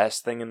 like, the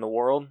best thing in the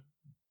world,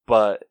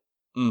 but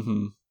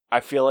I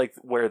feel like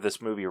where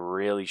this movie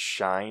really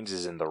shines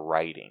is in the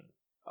writing.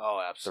 Oh,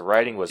 The absolutely.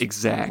 writing was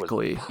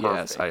Exactly. was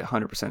Yes, I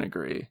perfect. 100%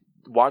 agree.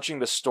 Watching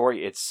the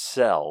story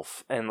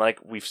itself, and like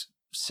we've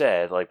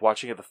said, like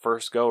watching it the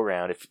first go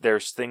round, if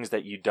there's things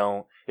that you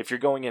don't, if you're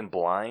going in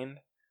blind,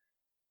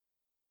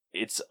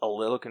 it's a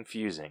little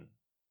confusing.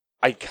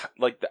 I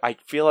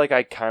feel like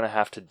I kind of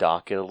have to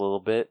dock it a little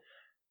bit.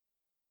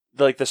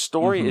 Like the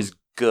story is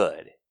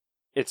good.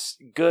 It's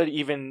good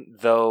even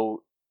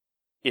though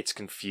it's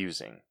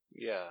confusing.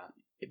 Yeah.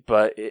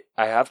 But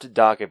I have to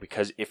dock it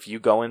because if you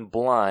go in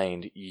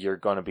blind, you're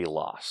going to be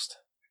lost.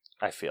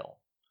 I feel.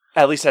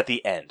 At least at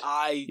the end.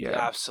 I Yeah.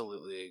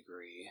 absolutely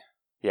agree.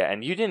 Yeah,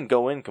 and you didn't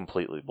go in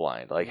completely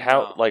blind. Like, No.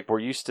 how, like, were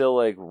you still,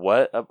 like,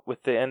 what up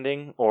with the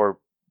ending? Or,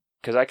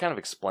 because I kind of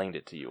explained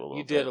it to you a little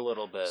You bit. did a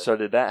little bit. So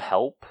did that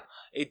help?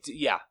 It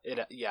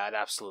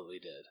absolutely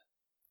did.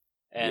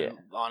 And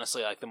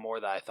honestly, like the more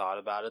that I thought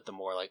about it, the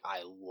more like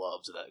I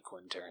loved that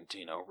Quentin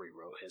Tarantino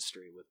rewrote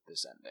history with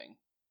this ending.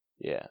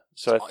 Yeah.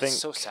 So I think It's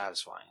so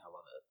satisfying. I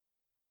love it.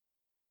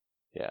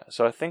 Yeah.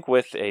 So I think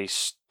with a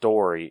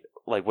story,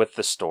 like with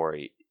the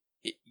story,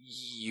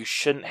 you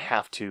shouldn't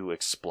have to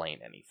explain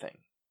anything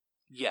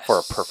Yes. for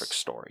a perfect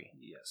story.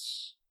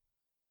 Yes.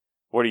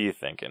 What are you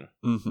thinking?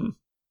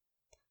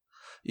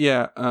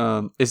 Yeah.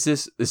 Is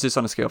this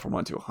on a scale from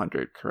 1 to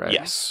 100? Correct.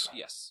 Yes.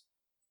 Yes.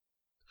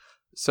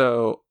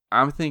 So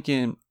I'm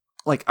thinking,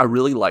 like, I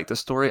really like the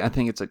story. I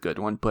think it's a good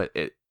one, but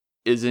it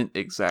isn't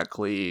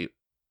exactly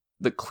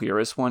the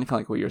clearest one. Kind of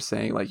like what you're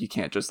saying. Like, you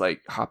can't just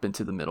like hop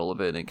into the middle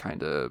of it and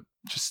kind of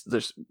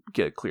just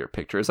get a clear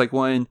picture. It's like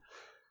one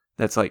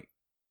that's like,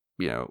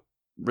 you know,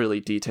 really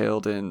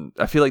detailed, and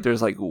I feel like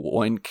there's like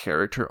one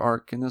character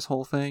arc in this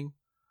whole thing.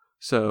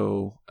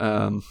 So,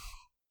 but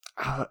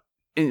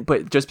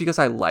just because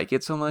I like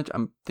it so much,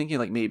 I'm thinking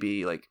like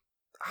maybe like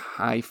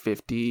high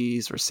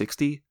 50s or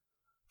 60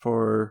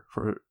 for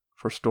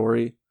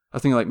story. I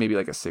was thinking like maybe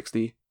like a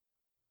 60.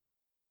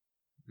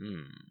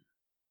 Am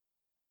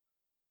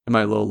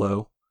I a little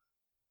low?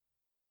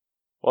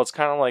 Well, it's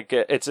kind of like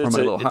it's Or am I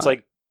a little high?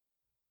 like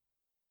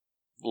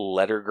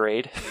letter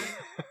grade.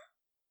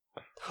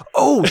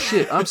 Oh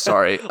shit! I'm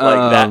sorry. Like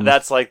that.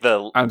 That's like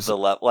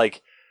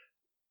like.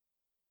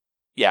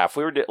 Yeah, if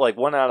we were like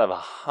 1 out of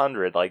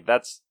 100, like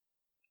that's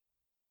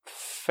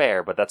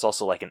fair, but that's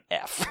also like an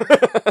F.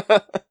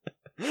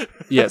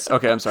 Yes.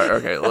 Okay. I'm sorry.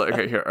 Okay.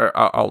 Okay. Here.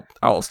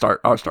 I'll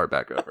start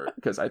back over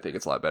because I think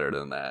it's a lot better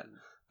than that.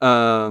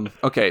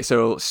 Okay.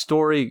 So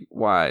story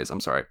wise, I'll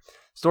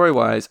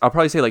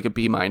probably say like a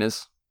B-,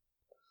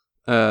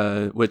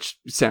 which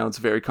sounds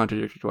very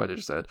contradictory to what I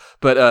just said.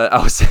 But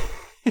I would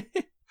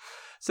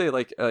say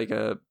like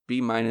a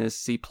B-,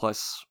 C+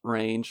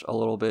 range a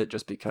little bit,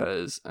 just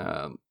because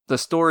the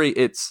story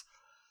it's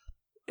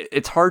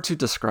hard to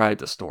describe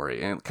the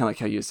story, and kind of like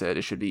how you said,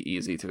 it should be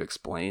easy to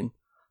explain.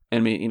 I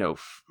mean, Well,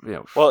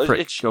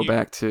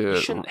 back to you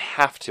shouldn't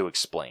have to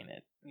explain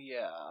it.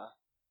 yeah.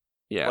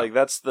 Like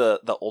that's the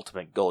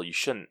ultimate goal. You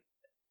shouldn't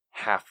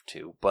have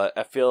to, but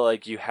I feel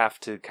like you have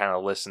to kind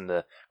of listen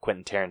to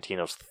Quentin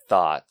Tarantino's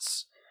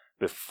thoughts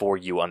before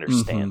you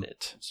understand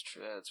it. That's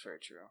true. That's very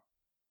true.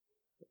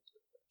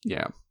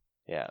 Yeah.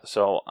 Yeah.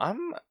 So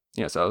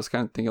So I was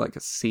kind of thinking like a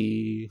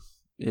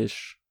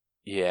C-ish.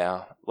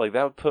 yeah, like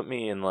that would put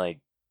me in like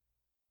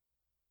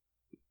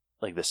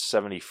the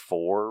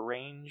 74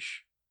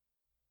 range.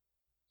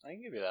 I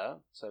can give you that.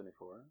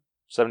 74.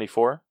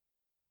 74?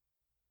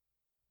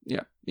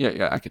 Yeah,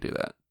 I could do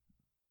that.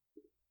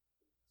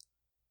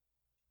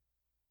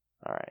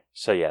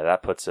 So yeah,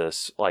 that puts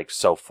us, like,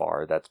 so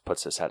far, that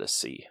puts us at a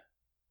C.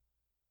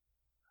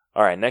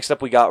 All right, next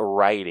up we got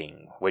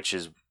writing,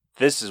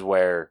 this is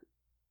where,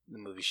 The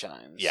movie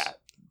shines. yeah,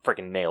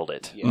 freaking nailed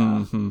it. Yeah.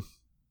 Mm-hmm.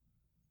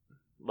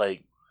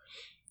 Like,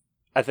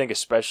 I think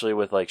especially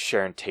with, like,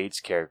 Sharon Tate's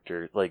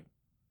character, like,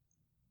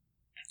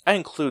 I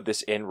include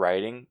this in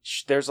writing.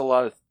 There's a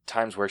lot of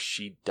times where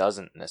she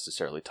doesn't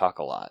necessarily talk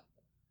a lot.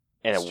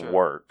 And That's it true.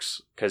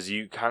 works, because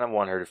you kind of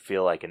want her to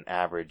feel like an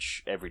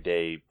average,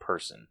 everyday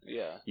person.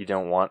 Yeah. He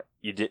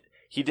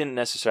didn't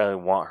necessarily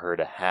want her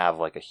to have,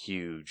 like, a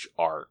huge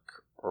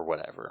arc or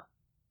whatever.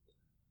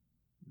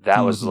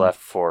 That was Mhm. left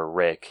for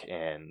Rick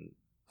and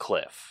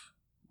Cliff.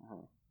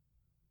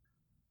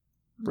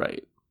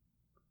 Right.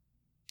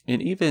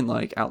 And even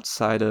like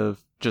outside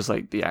of just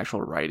like the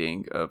actual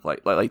writing of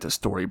like the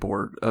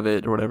storyboard of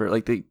it or whatever,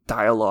 like the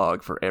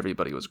dialogue for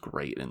everybody was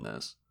great in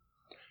this.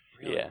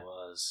 Really Yeah.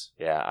 was.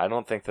 Yeah, I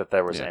don't think that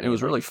there was Yeah, any. it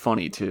was really like,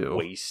 funny too.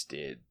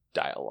 wasted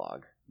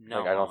dialogue. No.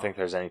 Like, I don't think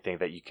there's anything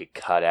that you could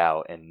cut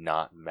out and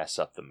not mess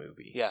up the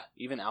movie. Yeah,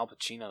 even Al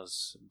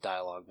Pacino's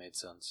dialogue made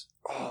sense.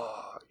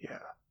 Oh yeah,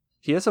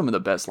 he has some of the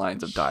best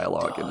lines of He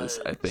dialogue in this,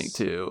 I does. think,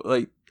 too.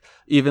 Like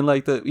even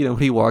like the when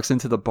he walks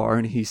into the bar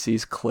and he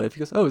sees Cliff, he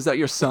goes, "Oh, is that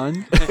your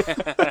son?"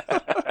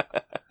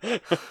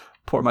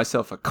 Pour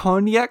myself a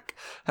cognac,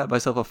 have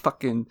myself a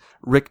fucking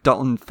Rick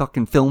Dalton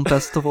fucking film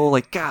festival.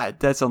 Like, God,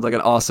 that sounds like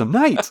an awesome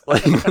night.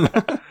 Like,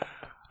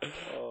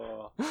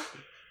 Oh,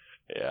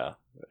 Yeah,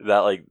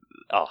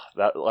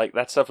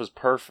 that stuff was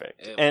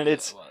perfect, and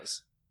it's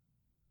was.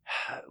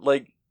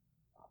 like,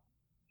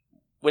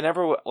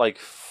 whenever, like,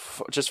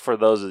 just for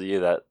those of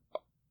you that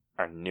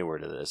are newer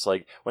to this,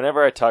 like,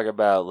 whenever I talk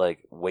about,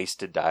 like,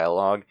 wasted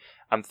dialogue,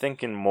 I'm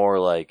thinking more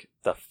like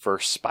the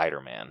first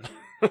Spider-Man.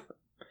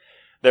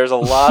 There's a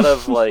lot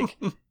of, like,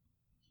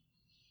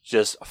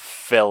 just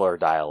filler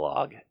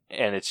dialogue,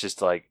 and it's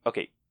just like,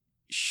 okay,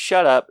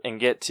 shut up and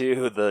get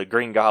to the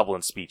Green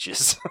Goblin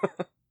speeches.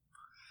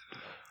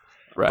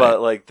 right.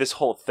 But, like, this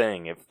whole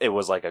thing, it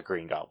was like a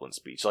Green Goblin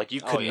speech. Like,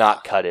 you could yeah.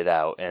 not cut it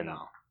out and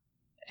No.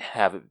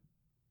 have it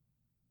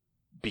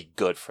be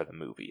good for the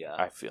movie, Yeah.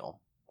 I feel.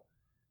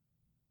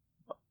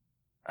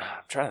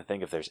 I'm trying to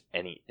think if there's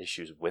any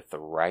issues with the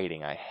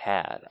writing I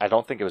had. I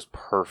don't think it was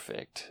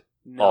perfect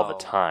all the No,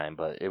 time,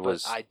 but it but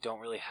was... I don't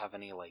really have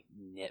any like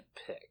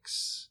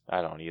nitpicks.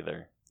 I don't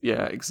either.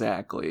 Yeah,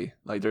 exactly.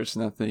 Like, there's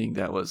nothing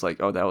that was like,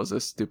 oh, that was a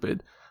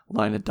stupid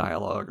line of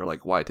dialogue, or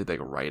like, why did they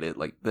write it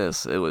like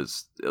this? It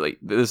was like,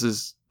 this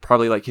is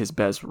probably like his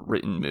best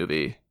written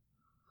movie.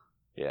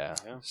 Yeah.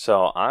 Yeah.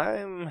 So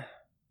I'll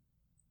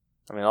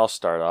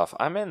start off.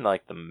 I'm in,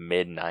 like, the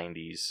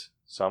mid-90s.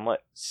 So I'm,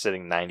 like,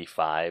 sitting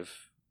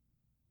 95.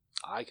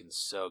 I can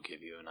so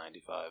give you a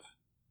 95.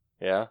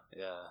 Yeah?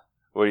 Yeah.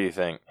 What do you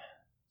think?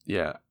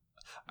 Yeah,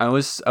 I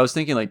was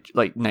thinking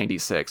like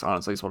 96.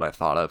 Honestly, is what I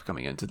thought of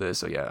coming into this.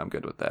 So yeah, I'm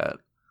good with that.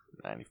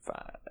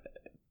 95.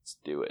 Let's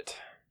do it.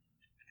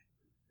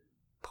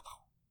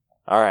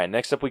 Alright,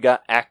 next up we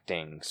got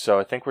acting. So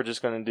I think we're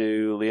just going to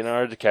do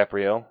Leonardo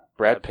DiCaprio,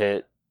 Brad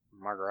Pitt.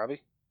 Margot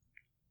Robbie?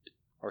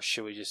 Or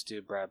should we just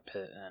do Brad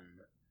Pitt and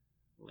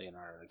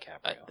Leonardo I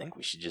DiCaprio? think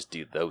we should just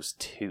do those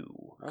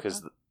two. Because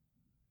Okay.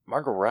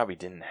 Margot Robbie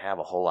didn't have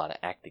a whole lot of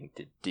acting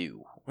to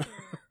do.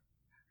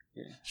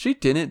 She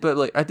didn't, but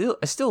like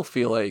I still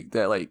feel like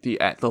that, like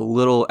the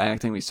little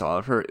acting we saw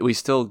of her, we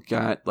still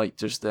got like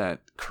just that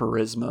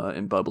charisma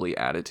and bubbly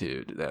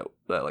attitude that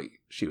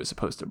like she was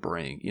supposed to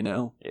bring, you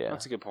know? Yeah.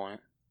 That's a good point.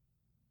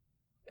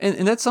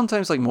 And that's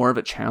sometimes like more of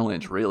a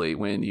challenge, really,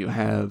 when you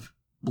have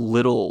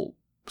little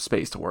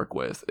space to work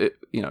with. It,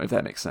 if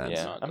that makes sense.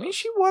 Yeah. No, it I mean, does.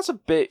 she was a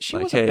Like,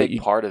 was hey, a big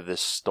you- part of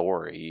this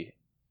story.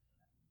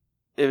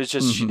 It was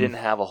just she Mhm. didn't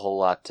have a whole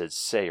lot to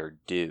say or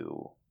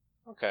do.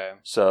 Okay.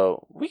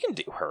 So we can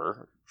do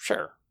her.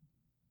 Sure.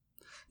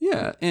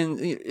 Yeah, and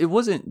it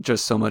wasn't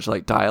just so much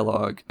like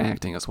dialogue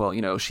acting as well.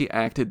 She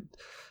acted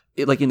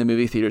it like in the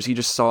movie theaters. You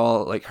just saw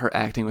like her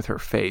acting with her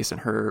face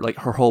and her like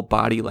her whole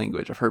body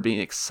language of her being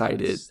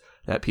excited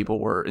that people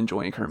were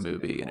enjoying her That's a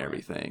good movie and point.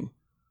 everything.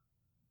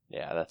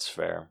 Yeah, that's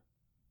fair.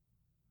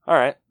 All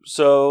right,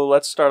 so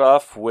let's start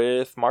off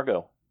with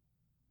Margot.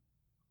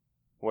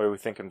 What are we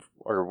thinking,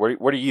 or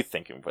what are you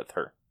thinking with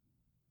her?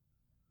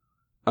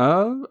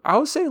 I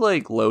would say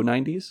like low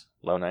 90s.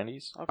 Low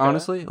 90s? Okay.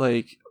 Honestly,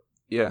 like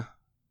yeah,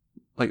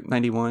 like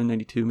 91,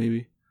 92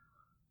 maybe.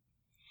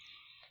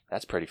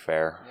 That's pretty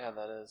fair. Yeah,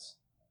 that is.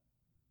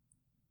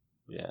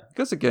 Yeah.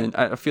 Because again,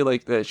 I feel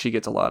like that she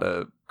gets a lot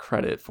of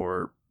credit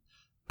for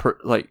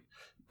like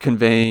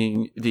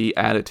conveying the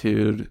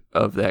attitude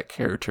of that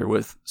character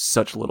with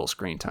such little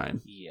screen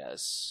time.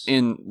 Yes.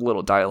 In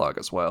little dialogue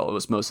as well. It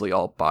was mostly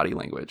all body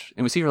language,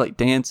 and we see her like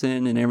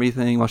dancing and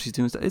everything while she's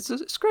doing stuff.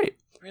 It's great.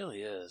 It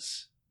really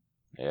is.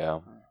 Yeah.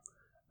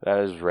 That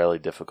is really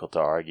difficult to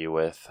argue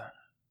with.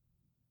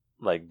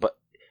 Like, but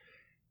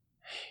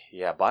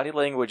yeah, body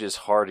language is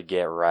hard to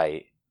get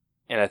right.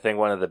 And I think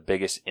one of the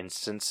biggest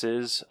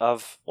instances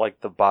of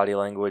like the body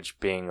language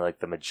being like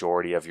the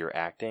majority of your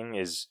acting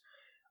is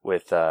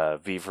with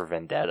V for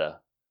Vendetta.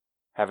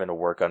 having to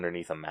work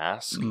underneath a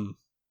mask. Mm.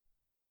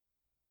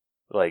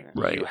 Like,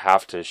 Right. you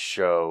have to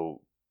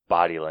show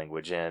body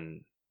language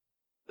and...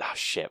 Oh,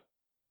 shit.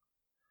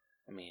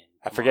 I mean,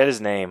 I come forget on.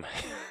 his name.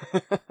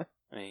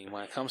 I mean,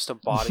 when it comes to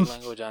body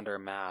language under a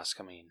mask,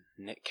 I mean,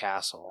 Nick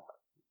Castle.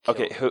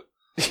 Okay, killed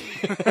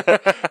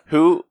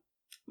who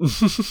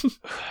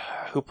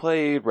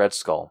played Red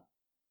Skull?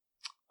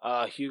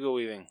 it. Hugo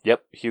Weaving.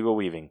 Yep, Hugo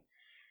Weaving.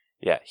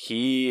 Yeah,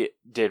 he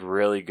did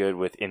really good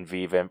with in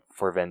V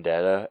for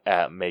Vendetta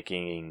at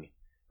making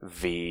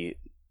V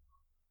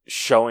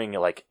showing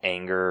like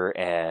anger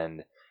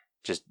and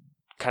just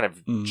kind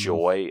of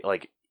joy.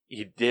 Like,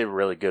 he did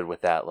really good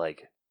with that,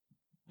 like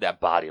that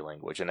body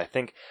language. And I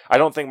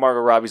don't think Margot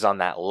Robbie's on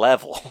that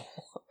level,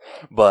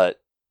 but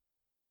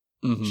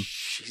Mhm.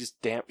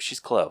 she's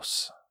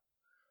close.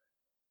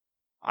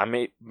 I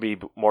may be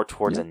more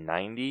towards a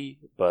 90,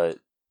 but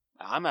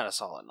I'm at a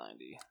solid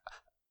 90.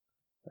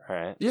 all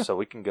right. Yeah. So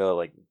we can go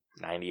like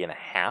 90 and a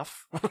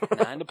half.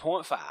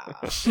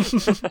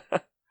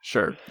 90.5.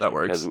 Sure, that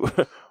works.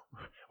 Because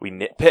we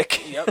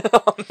nitpick Yep.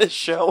 on this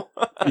show.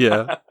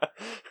 Yeah.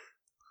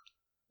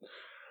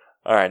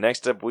 All right,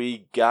 next up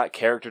we got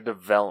character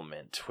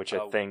development, which I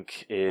Oh,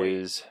 think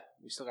is...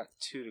 We still got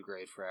 2 to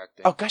grade for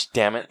acting. Oh, gosh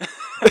damn it.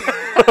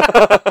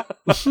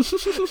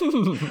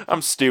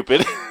 I'm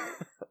stupid.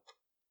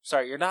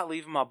 Sorry, you're not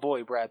leaving my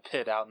boy Brad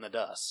Pitt out in the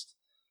dust.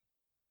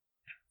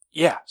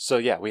 Yeah, so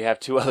yeah, we have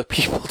 2 other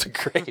people to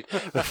grade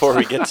before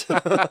we get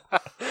to...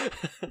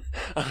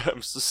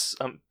 I'm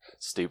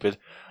stupid.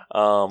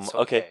 It's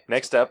Okay,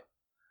 next It's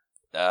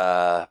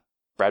up,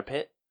 Brad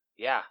Pitt.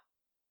 Yeah.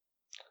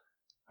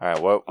 All right,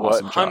 what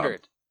Awesome job.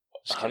 100.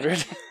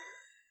 100?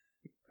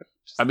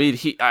 I mean,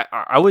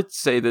 I would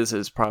say this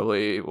is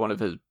probably one of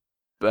his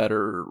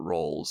better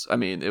roles. I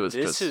mean, it was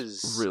This just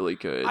is- really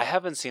good. I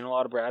haven't seen a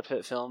lot of Brad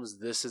Pitt films.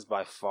 This is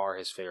by far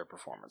his favorite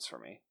performance for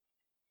me.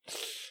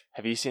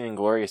 Have you seen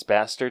Inglourious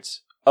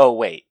Bastards? Oh,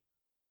 wait.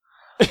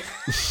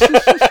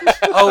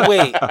 Oh,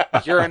 wait.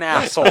 You're an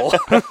asshole.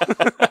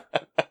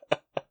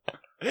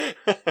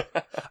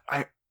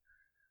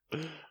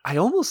 I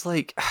almost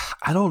like,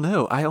 I don't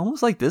know. I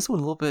almost like this one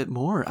a little bit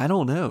more. I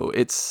don't know.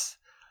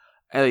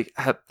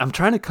 I'm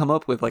trying to come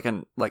up with like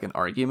an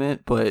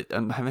argument, but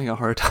I'm having a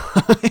hard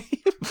time.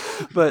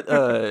 But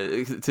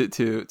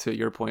to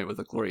your point with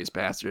the Glorious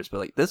Bastards, but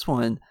like this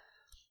one,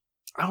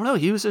 I don't know.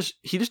 He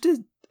just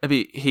did. I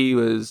mean, he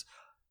was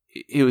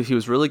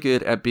really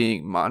good at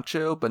being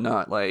macho, but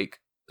not like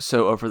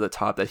so over the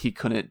top that he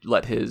couldn't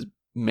let his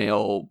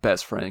male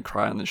best friend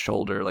cry on the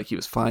shoulder. Like, he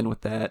was fine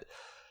with that.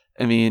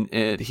 I mean,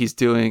 he's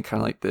doing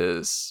kind of like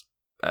this,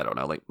 I don't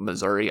know, like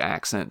Missouri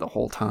accent the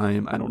whole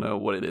time. I don't know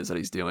what it is that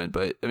he's doing,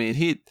 but I mean,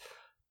 he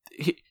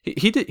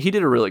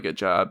did a really good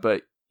job.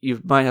 But you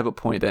might have a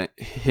point that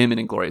him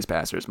and Inglourious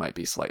Bastards might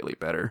be slightly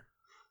better.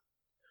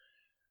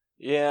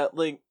 Yeah,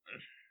 like,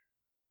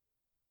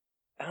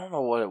 I don't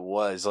know what it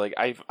was. Like,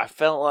 I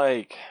felt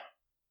like,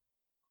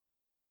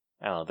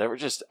 I don't know,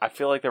 I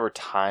feel like there were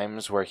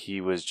times where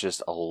he was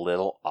just a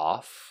little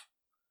off.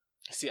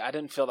 See, I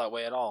didn't feel that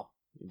way at all.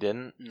 You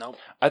didn't? Nope.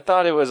 I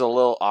thought it was a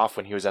little off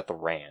when he was at the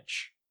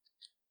ranch.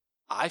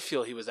 I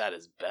feel he was at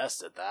his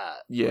best at that.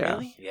 Yeah,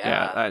 Really?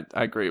 yeah.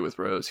 I agree with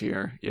Rose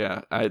here.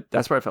 Yeah,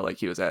 that's where I felt like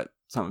he was at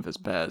some of his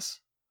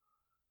best.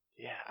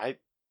 Yeah, I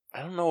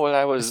don't know what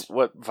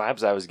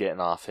vibes I was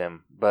getting off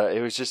him, but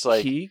it was just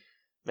like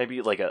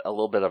maybe like a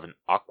little bit of an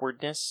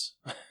awkwardness.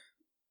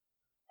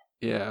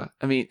 Yeah,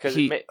 I mean, Because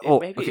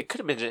it could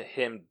have been just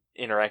him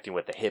interacting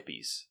with the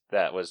hippies.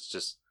 That was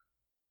just,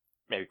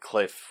 maybe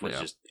Cliff was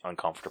just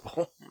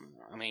uncomfortable.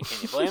 I mean,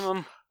 can you blame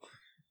him?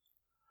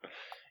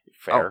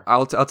 Fair.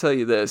 I'll tell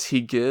you this: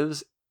 he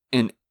gives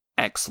an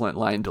excellent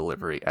line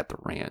delivery at the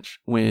ranch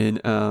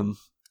when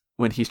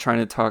he's trying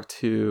to talk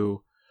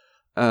to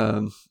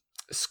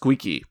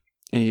Squeaky,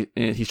 and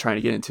he's trying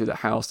to get into the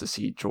house to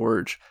see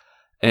George,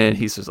 and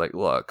he's just like,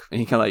 "Look," and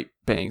he kind of like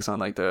bangs on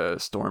like the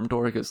storm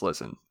door. He goes,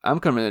 "Listen, I'm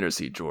coming in to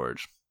see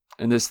George,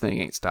 and this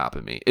thing ain't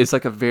stopping me." It's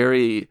like a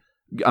very,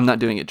 I'm not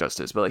doing it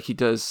justice, but like he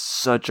does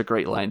such a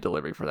great line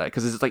delivery for that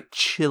because it's like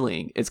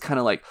chilling. It's kind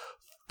of like,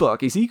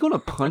 fuck, is he gonna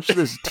punch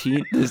this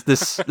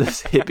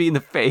hippie in the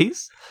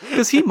face?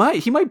 Because he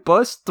might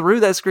bust through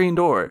that screen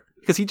door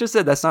because he just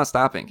said that's not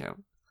stopping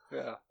him.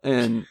 Yeah.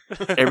 And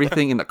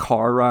everything in the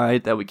car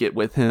ride that we get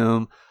with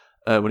him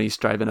when he's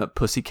driving up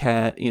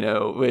Pussycat,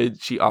 when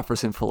she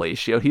offers him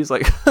fellatio, he's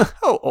like,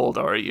 "How old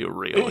are you,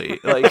 really?"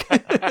 Like,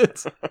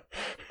 it's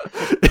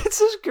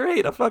just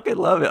great. I fucking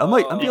love it. I'm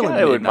you feeling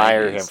gotta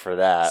admire mid-90s. him for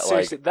that.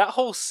 Seriously, Like, that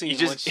whole scene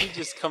you when she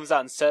just comes out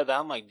and said that,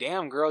 I'm like,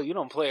 damn, girl, you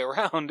don't play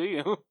around, do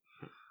you?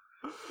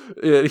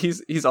 Yeah,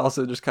 he's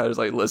also just kind of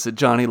like, "Listen,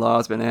 Johnny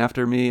Law's been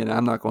after me, and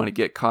I'm not going to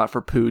get caught for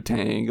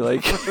poo-tang."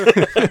 Like,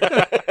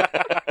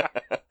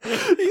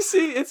 you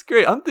see, it's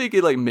great. I'm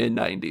thinking like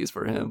mid-90s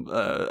for him.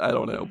 I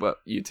don't know about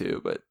you two,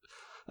 but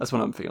that's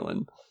what I'm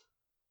feeling.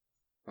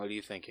 What are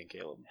you thinking,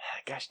 Caleb?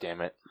 gosh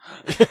damn it.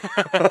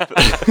 I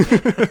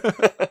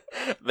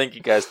think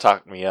you guys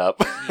talked me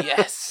up.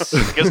 Yes.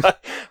 Because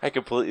I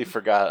completely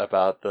forgot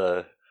about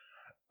the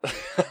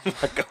I'm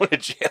not going to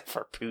jail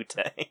for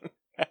Poo-Tang.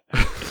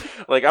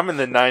 Like, I'm in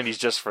the 90s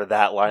just for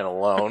that line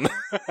alone.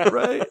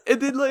 Right?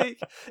 And then, like,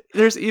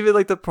 there's even,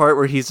 like, the part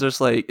where he's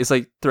just, like, it's,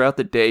 like, throughout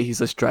the day, he's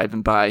just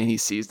driving by and he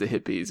sees the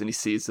hippies and he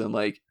sees them,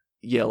 like,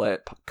 yell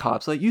at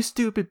cops, like, you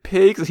stupid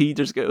pigs. And he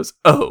just goes,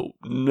 oh,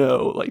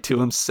 no, like, to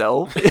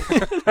himself.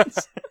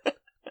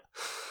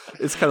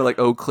 It's kind of like,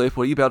 oh, Cliff,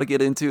 what are you about to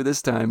get into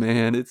this time,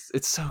 man?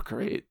 It's so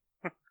great.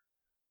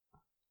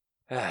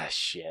 Ah,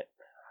 shit.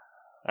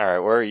 All right,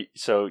 where are you?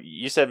 So,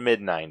 you said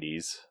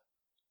mid-90s.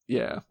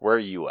 Yeah. Where are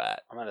you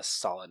at? I'm at a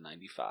solid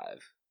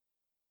 95.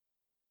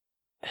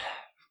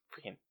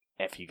 Freaking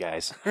F you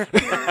guys. I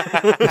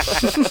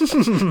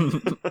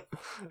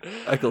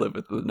can live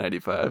with the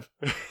 95.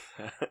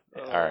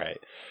 All right.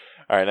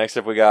 Next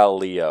up we got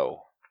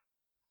Leo.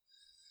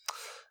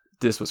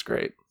 This was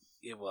great.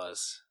 It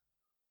was.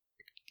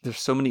 There's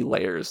so many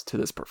layers to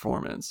this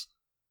performance.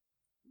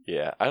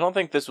 Yeah, I don't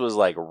think this was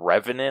like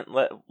Revenant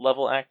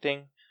level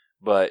acting,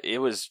 but it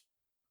was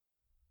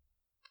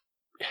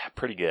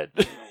pretty good.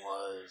 It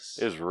was.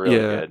 It was really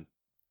good.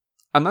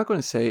 I'm not going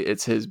to say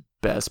it's his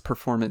best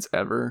performance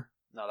ever.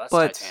 No, that's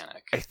but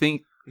Titanic. I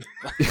think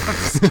I'm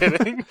just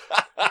kidding.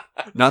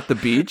 not the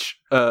beach.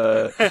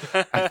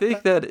 I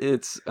think that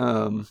it's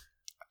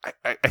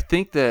I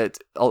think that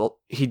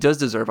he does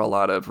deserve a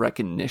lot of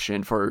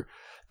recognition for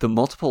the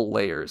multiple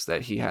layers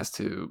that he has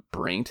to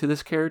bring to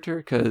this character,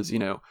 because, you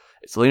know,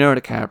 it's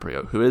Leonardo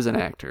DiCaprio, who is an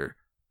actor,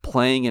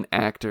 playing an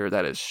actor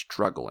that is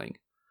struggling.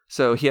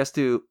 So he has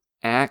to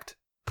act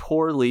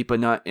poorly, but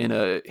not in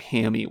a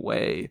hammy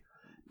way.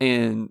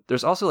 And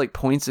there's also like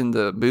points in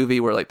the movie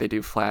where like they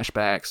do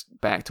flashbacks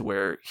back to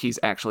where he's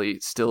actually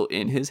still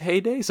in his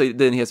heyday. So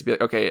then he has to be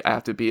like, okay, I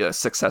have to be a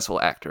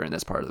successful actor in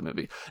this part of the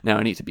movie. Now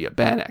I need to be a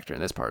bad actor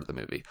in this part of the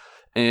movie.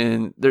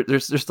 And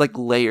there's like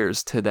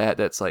layers to that.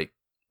 That's like,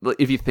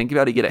 if you think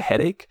about it, you get a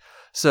headache.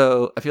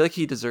 So I feel like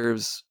he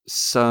deserves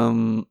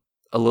a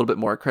little bit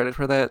more credit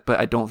for that. But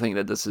I don't think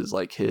that this is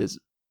like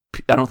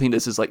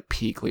like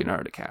peak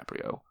Leonardo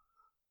DiCaprio.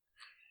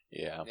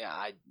 Yeah. Yeah,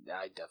 I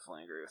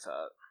definitely agree with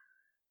that.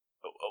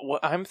 Well,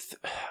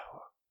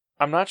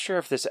 I'm not sure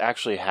if this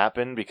actually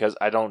happened because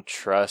I don't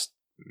trust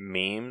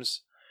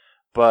memes,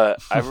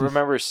 but I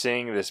remember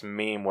seeing this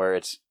meme where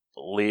it's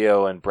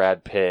Leo and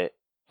Brad Pitt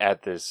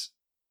at this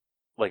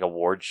like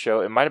award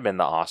show. It might have been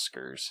the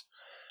Oscars,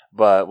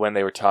 but when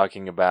they were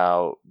talking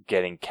about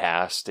getting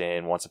cast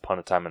in Once Upon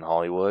a Time in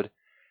Hollywood,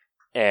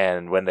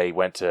 and when they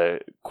went to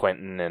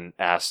Quentin and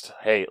asked,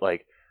 "Hey,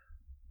 like,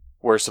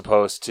 we're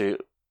supposed to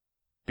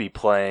be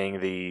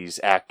playing these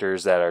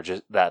actors that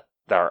are that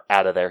are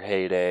out of their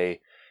heyday,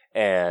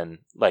 and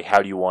like,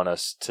 how do you want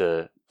us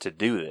to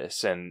do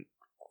this?" And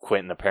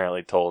Quentin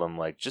apparently told him,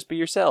 like, just be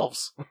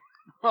yourselves.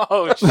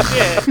 Oh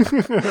shit!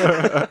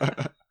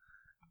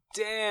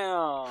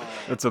 Damn.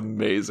 That's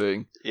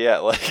amazing. Yeah,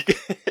 like,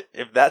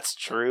 if that's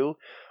true,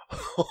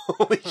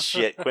 holy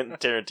shit, Quentin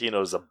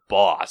Tarantino's a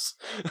boss.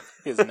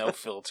 He has no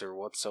filter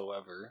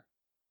whatsoever.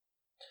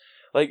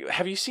 Like,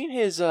 have you seen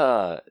his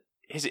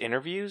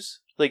interviews?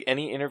 Like,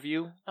 any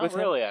interview with Oh,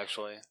 really,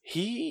 actually?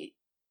 He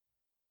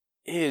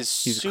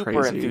is He's super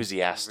crazy.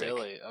 enthusiastic.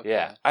 Really? Okay.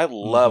 Yeah, I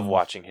love Mhm.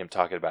 watching him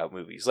talking about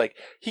movies. Like,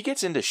 he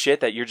gets into shit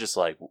that you're just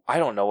like, I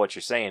don't know what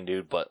you're saying,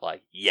 dude, but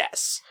like,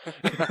 yes.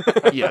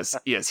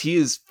 yes, he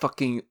is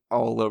fucking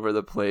all over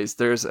the place.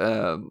 There's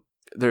a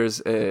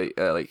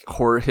like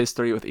horror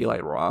history with Eli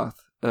Roth.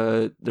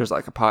 There's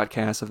like a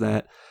podcast of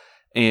that,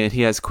 and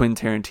he has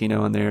Quentin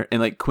Tarantino on there,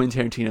 and like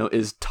Quentin Tarantino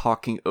is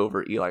talking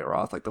over Eli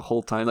Roth like the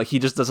whole time. Like, he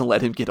just doesn't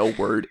let him get a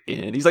word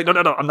in. He's like, no,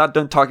 I'm not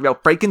done talking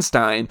about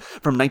Frankenstein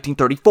from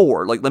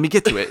 1934. Like, let me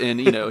get to it. And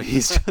you know,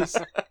 he's just,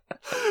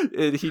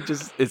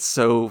 it's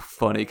so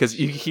funny because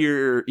you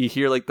hear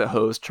like the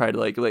host try to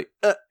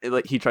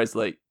like he tries to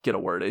like get a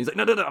word in. He's like,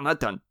 no, I'm not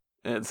done.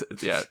 And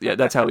it's yeah,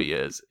 that's how he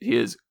is. He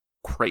is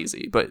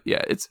crazy, but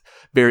yeah, it's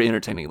very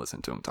entertaining to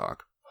listen to him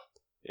talk.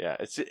 Yeah,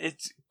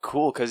 it's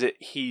cool because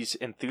he's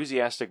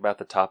enthusiastic about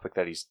the topic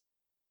that he's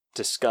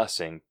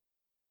discussing,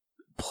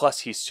 plus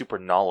he's super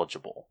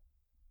knowledgeable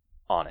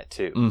on it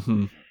too.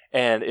 Mm-hmm.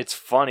 And it's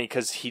funny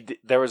because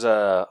there was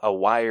a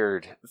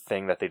Wired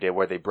thing that they did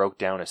where they broke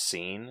down a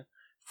scene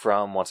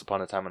from Once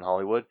Upon a Time in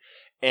Hollywood,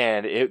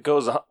 and it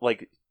goes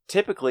like,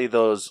 typically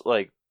those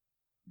like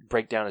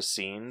breakdown of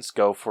scenes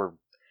go for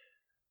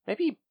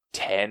maybe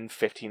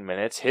 10-15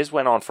 minutes. His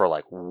went on for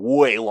like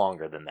way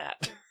longer than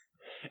that.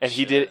 And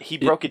he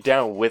broke it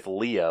down with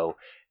Leo,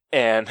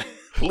 and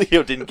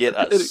Leo didn't get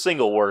a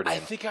single word in. I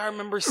think I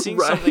remember seeing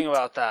Right? something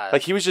about that.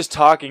 Like, he was just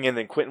talking, and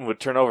then Quentin would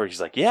turn over. He's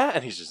like, yeah,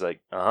 and he's just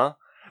like, uh-huh.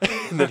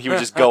 And then he would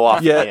just go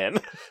off Yeah. again.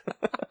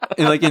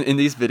 And like in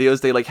these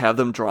videos, they like have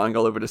them drawing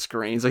all over the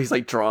screen. So he's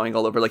like drawing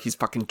all over like he's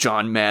fucking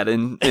John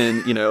Madden,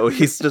 and you know,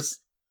 he's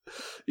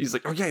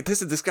like, oh yeah,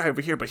 this is this guy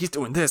over here, but he's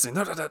doing this, and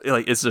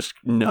like, it's just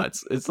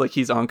nuts. It's like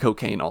he's on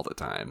cocaine all the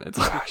time. It's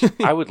like,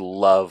 I would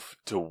love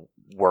to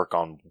work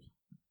on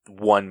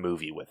one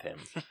movie with him.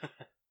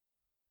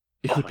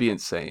 it would be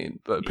insane,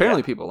 but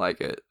apparently people like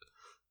it.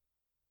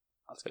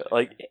 That's good.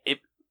 Like,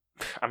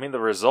 I mean, the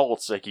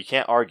results, like, you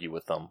can't argue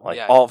with them. Like,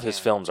 Yeah, all you of his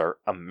can't. films are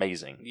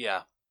amazing.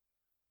 Yeah.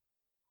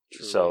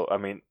 So, I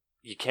mean,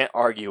 you can't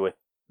argue with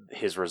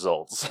his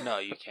results. No,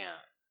 you can't.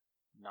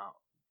 Not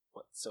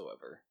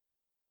whatsoever.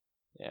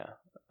 Yeah.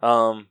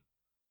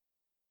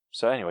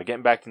 So anyway,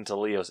 getting back into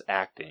Leo's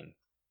acting.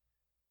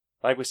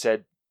 Like we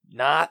said,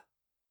 not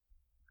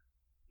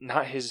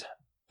his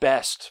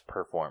best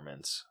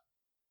performance,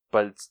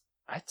 but it's,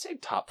 I'd say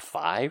top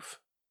 5.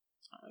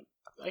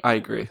 I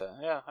agree. With that.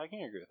 Yeah, I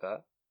can agree with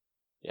that.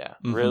 Yeah,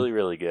 Mhm. really,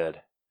 really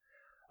good.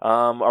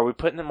 Are we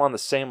putting him on the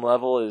same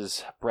level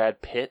as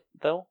Brad Pitt,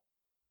 though?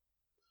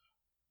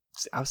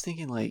 I was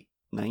thinking like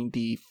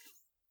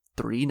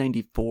 93,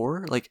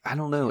 94. Like, I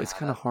don't know. It's Yeah,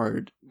 kind of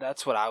hard.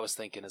 That's what I was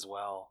thinking as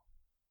well.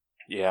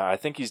 Yeah, I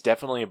think he's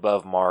definitely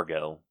above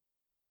Margot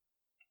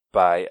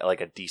by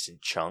like a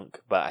decent chunk,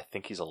 but I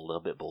think he's a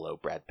little bit below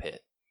Brad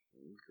Pitt.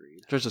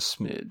 Agreed. There's a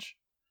smidge.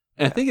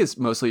 And I think it's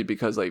mostly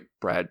because like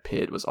Brad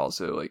Pitt was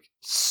also like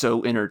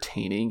so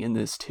entertaining in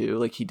this too.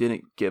 Like, he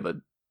didn't give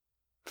a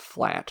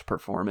flat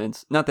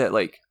performance. Not that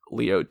like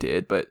Leo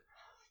did, but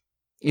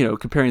you know,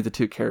 comparing the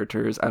two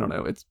characters, I don't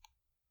know.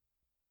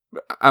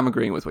 I'm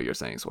agreeing with what you're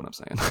saying. Is what I'm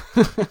saying.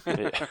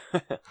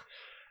 Yeah.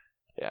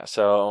 Yeah,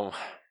 so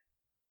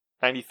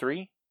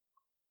 93?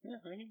 Yeah,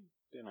 I can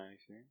do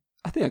 93.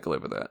 I think I could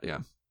live with that. Yeah.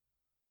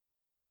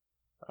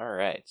 All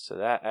right, so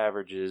that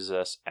averages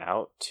us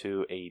out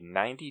to a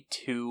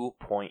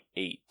 92.8.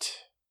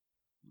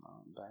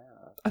 Not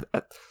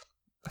bad.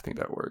 I think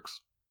that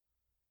works.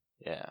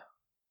 Yeah.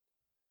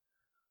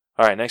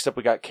 All right, next up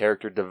we got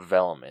character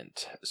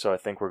development. So I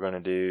think we're going to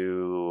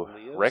do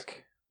Leo's?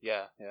 Rick.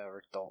 Yeah,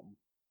 Rick Dalton.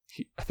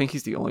 I think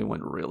he's the only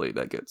one really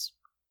that gets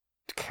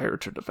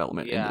character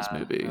development in this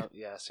movie.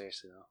 Yeah,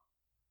 seriously though.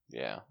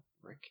 Yeah.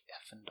 Rick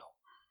effing Dalton.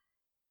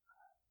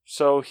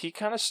 So he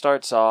kind of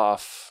starts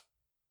off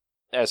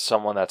as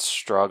someone that's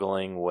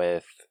struggling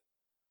with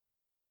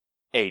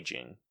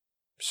aging,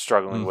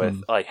 struggling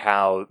with like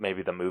how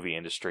maybe the movie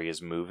industry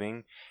is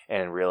moving,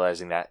 and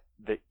realizing that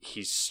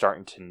he's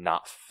starting to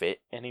not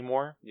fit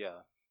anymore, Yeah.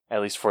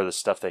 at least for the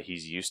stuff that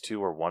he's used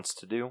to or wants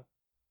to do.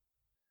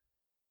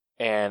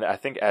 And I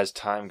think as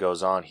time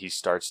goes on, he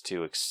starts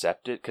to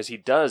accept it, because he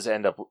does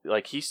end up,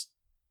 like, he's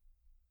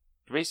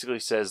basically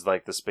says,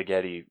 like, the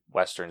spaghetti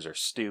westerns are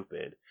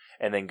stupid,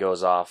 and then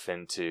goes off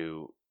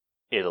into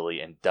Italy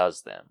and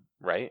does them,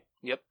 right?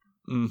 Yep.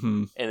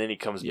 Mm-hmm. And then he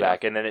comes Yeah.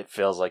 back, and then it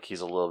feels like he's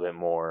a little bit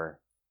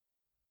more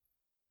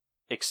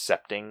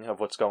accepting of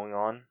what's going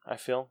on, I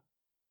feel.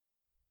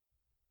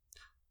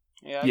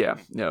 Yeah. Yeah.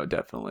 No,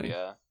 definitely.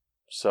 Yeah.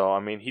 So, I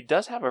mean, he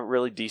does have a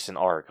really decent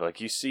arc.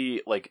 Like, you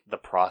see, like, the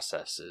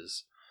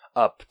processes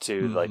up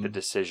to, like, the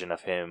decision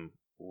of him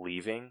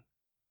leaving.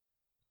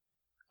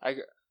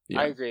 Yeah.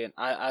 I agree, and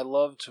I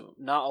loved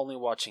not only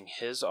watching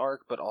his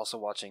arc, but also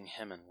watching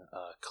him and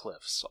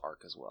Cliff's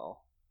arc as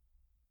well.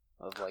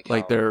 Of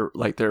like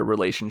their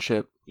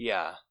relationship.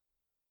 Yeah.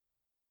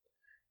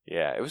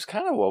 Yeah, it was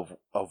kind of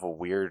a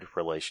weird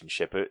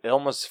relationship. It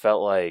almost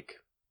felt like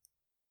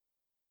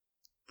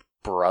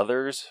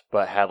brothers,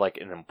 but had like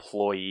an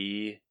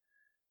employee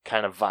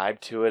kind of vibe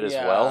to it as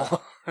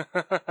well.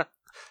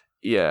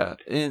 Yeah,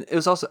 and it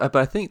was also, but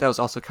I think that was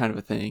also kind of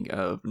a thing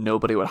of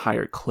nobody would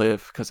hire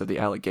Cliff because of the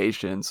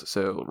allegations.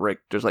 So Rick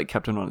just like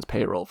kept him on his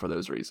payroll for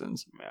those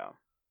reasons. Yeah.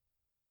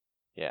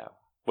 Yeah,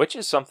 which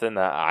is something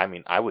that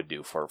I would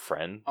do for a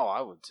friend. Oh,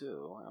 I would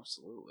too.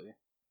 Absolutely.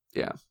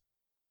 Yeah.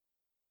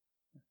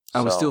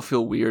 I would So- still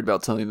feel weird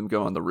about telling them to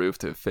go on the roof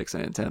to fix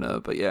an antenna,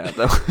 but yeah.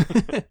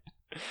 That,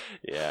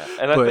 Yeah,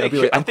 and But I I'd think be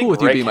like, I'm I think cool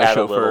with you Rick being my had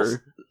a little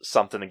chauffeur.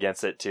 something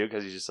against it too,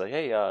 because he's just like,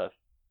 hey,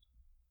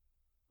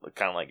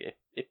 kind of like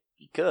if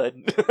you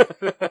could,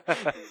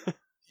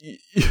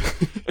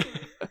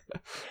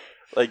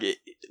 like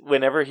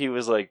whenever he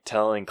was like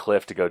telling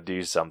Cliff to go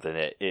do something,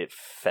 it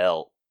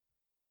felt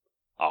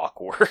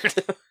awkward,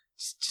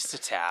 Just a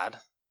tad.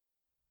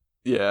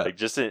 yeah. like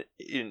just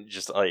in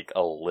just like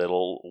a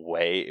little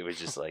way. It was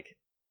just like,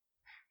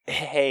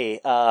 hey,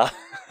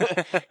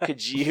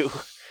 could you?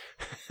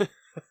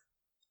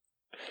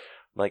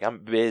 Like, I'm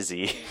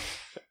busy.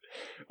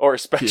 Or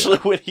especially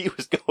when he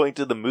was going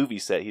to the movie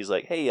set, he's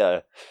like,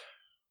 hey,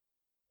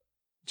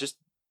 just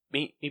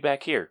meet me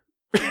back here.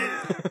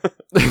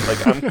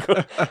 Like,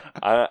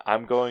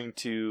 I'm going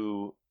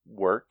to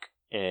work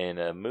in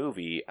a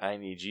movie. I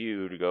need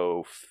you to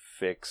go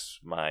fix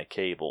my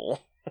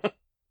cable.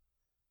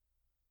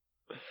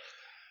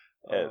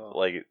 And, Oh.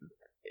 like,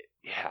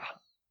 yeah.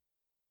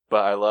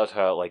 But I loved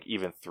how, like,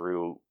 even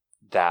through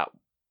that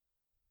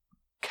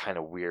kind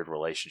of weird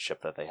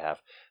relationship that they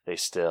have, they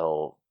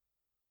still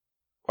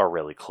are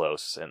really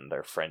close, and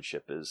their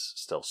friendship is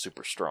still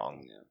super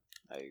strong.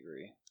 Yeah, I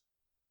agree.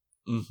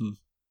 Mm-hmm.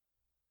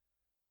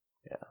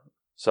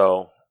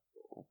 So,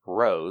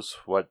 Rose,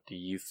 what do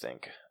you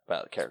think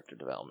about character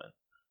development?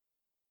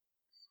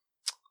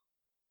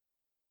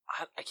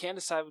 I can't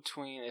decide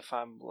between if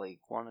I'm like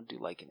want to do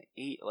like an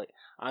 8. Like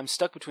I'm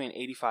stuck between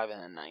 85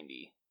 and a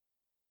 90.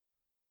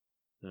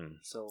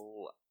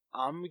 So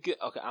I'm good.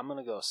 Okay, I'm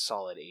gonna go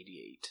solid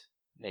 88.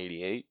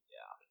 88?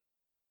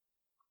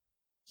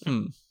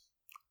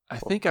 I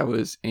think I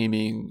was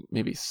aiming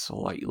maybe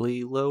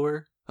slightly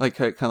lower, like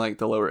kind of like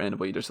the lower end of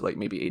what you just said, like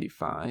maybe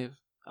 85.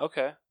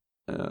 Okay.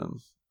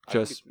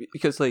 Just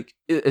because like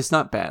it's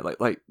not bad.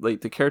 Like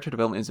the character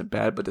development isn't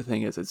bad, but the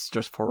thing is, it's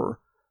just for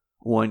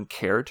one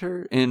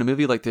character. And in a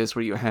movie like this,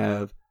 where you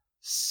have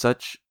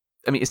such,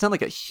 I mean, it's not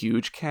like a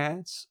huge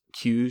cast,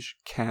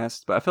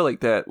 but I feel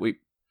like that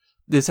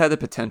this had the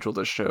potential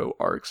to show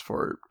arcs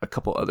for a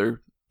couple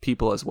other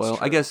people as well.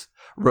 I guess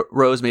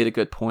Rose made a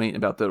good point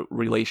about the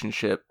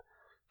relationship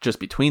just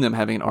between them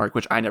having an arc,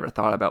 which I never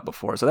thought about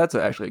before. So that's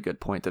actually a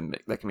good point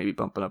that can maybe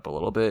bump it up a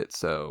little bit.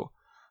 So,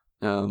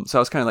 so I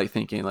was kind of like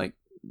thinking like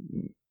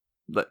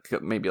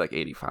maybe like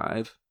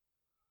 85.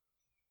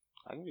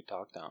 I can be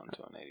talked down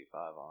to an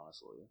 85,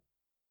 honestly.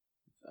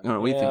 I don't know,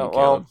 what do you think, well,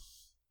 Caleb?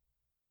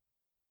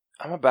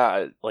 I'm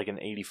about like an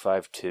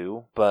 85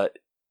 too, but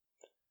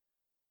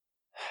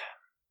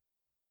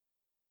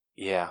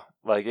yeah,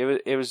 like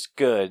it was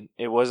good.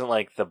 It wasn't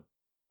like the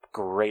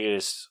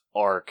greatest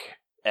arc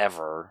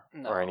ever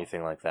or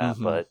anything like that,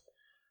 but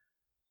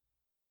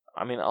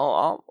I mean,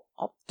 I'll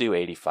do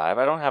 85.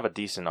 I don't have a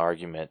decent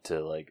argument to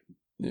like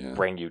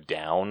bring you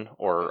down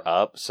or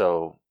up,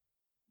 so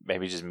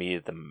maybe just meet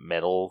at the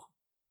middle.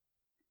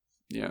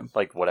 Yeah,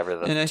 like whatever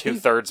the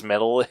 2/3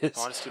 middle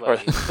is, or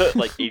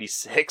like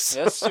 86.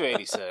 Yeah, let's do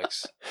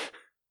 86.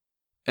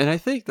 And I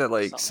think that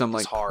like some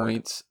like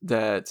points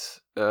that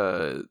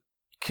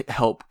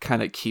help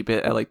kind of keep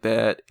it at like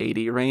that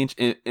 80 range,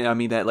 and I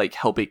mean that like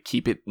help it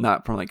keep it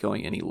not from like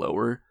going any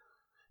lower,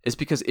 is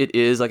because it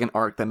is like an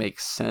arc that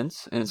makes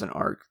sense, and it's an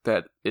arc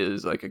that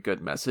is like a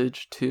good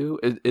message too.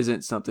 It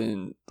isn't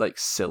something like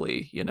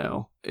silly, you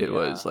know. It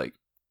was like,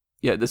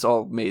 yeah, this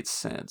all made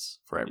sense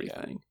for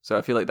everything. So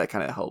I feel like that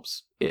kind of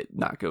helps it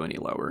not go any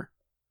lower.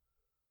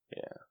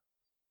 Yeah.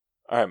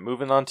 All right,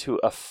 moving on to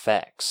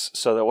effects.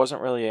 So there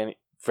wasn't really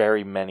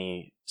very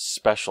many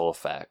special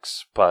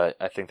effects, but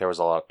I think there was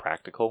a lot of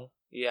practical.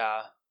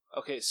 Yeah.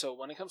 Okay, so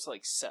when it comes to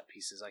like set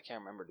pieces, I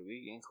can't remember. Do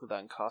we include that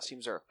in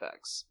costumes or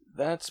effects?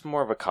 That's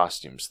more of a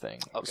costumes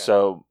thing. Okay.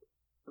 So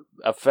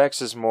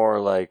effects is more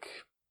like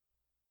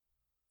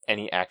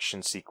any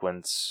action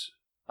sequence,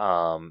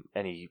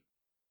 any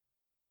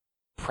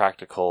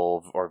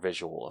practical or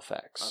visual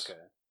effects. Okay.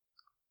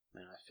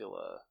 Man, I feel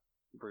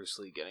Bruce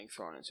Lee getting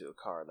thrown into a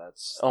car.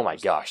 Oh my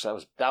gosh, that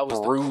was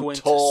brutal.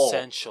 The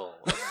quintessential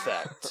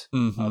effect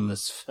of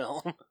this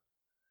film.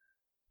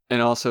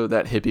 And also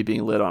that hippie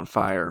being lit on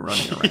fire and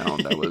running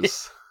around. That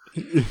was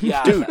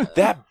yeah, dude,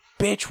 that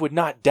bitch would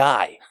not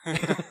die.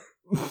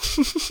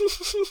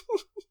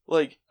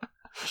 Like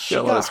she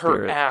got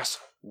her ass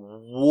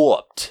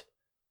whooped.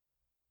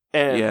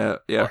 And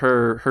yeah,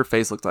 her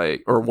face looked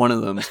like, or one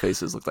of them's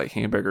faces looked like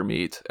hamburger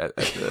meat at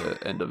the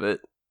end of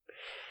it.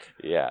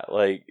 Yeah,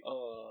 like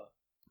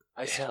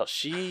hell,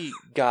 she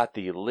got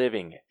the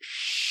living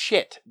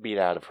shit beat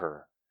out of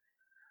her,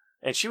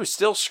 and she was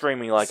still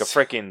screaming like a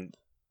freaking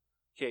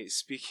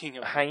speaking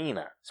of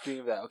hyena. Speaking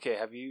of that,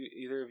 have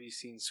either of you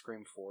seen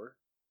Scream 4?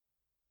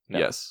 No.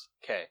 Yes.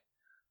 Okay,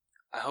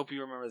 I hope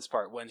you remember this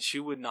part. When she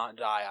would not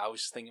die, I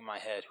was thinking in my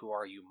head, "Who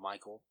are you,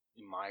 Michael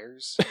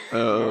Myers?"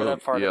 Remember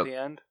that part at the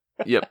end?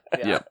 Yep.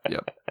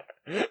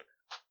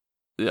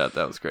 Yeah,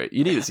 that was great.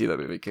 You need to see that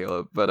movie,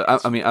 Caleb. But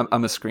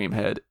I'm a Scream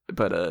head.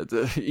 But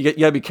you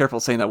gotta be careful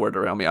saying that word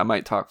around me. I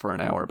might talk for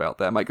an hour about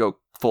that. I might go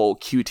full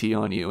QT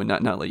on you and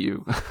not let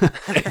you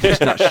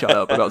just not shut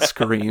up about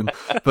Scream.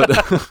 But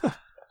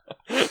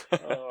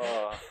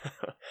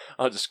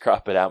I'll just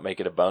crop it out,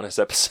 make it a bonus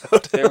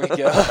episode. There we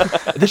go.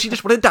 And then she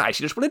just want to die.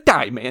 She just want to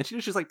die, man. She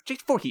just like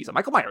Jake Voorhees and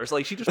Michael Myers.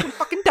 Like she just want to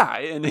fucking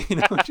die. And you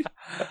know.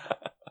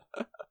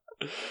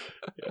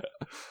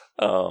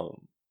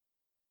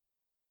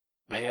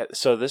 But yeah,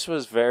 so this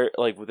was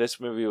this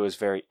movie was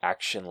very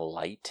action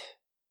light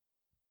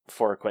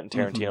for a Quentin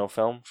Tarantino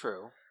film.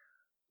 True.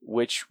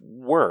 Which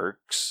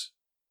works.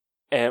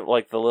 And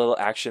like the little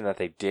action that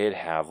they did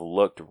have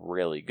looked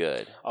really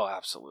good. Oh,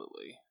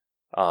 absolutely.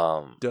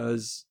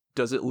 Does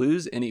it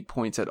lose any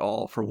points at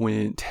all for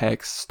when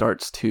Tex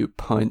starts to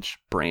punch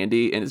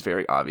Brandy and it's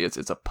very obvious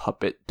it's a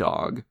puppet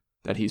dog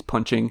that he's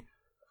punching?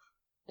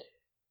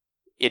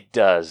 It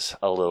does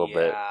a little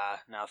bit. Yeah,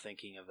 now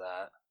thinking of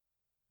that.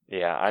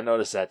 Yeah, I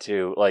noticed that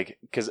too. Like,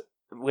 because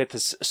with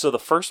this, so the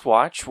first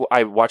watch,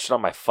 I watched it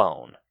on my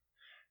phone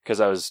because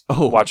I was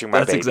watching my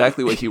baby. That's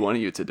exactly what he wanted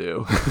you to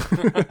do.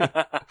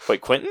 Wait,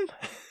 Quentin?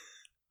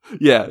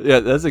 Yeah,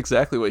 that's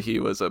exactly what he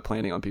was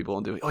planning on people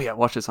doing. Oh yeah,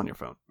 watch this on your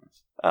phone.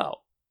 Oh,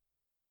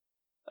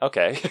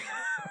 okay.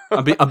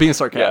 I'm being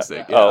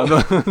sarcastic. Yeah. Yeah.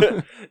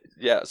 Oh.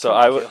 Yeah. So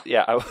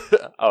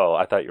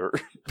I thought you were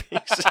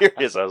being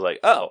serious. I was like,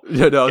 oh,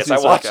 yeah, no, I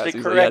watched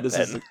it correct.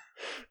 Then.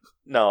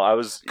 No, I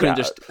was. I could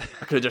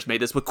have just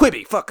made this with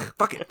Quibi. Fuck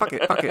it.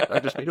 I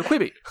just made a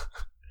Quibi.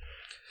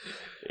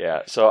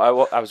 Yeah. So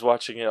I was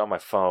watching it on my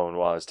phone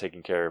while I was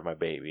taking care of my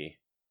baby,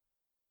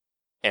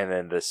 and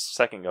then the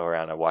second go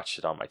around, I watched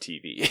it on my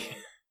TV.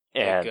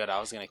 And good. I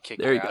was gonna kick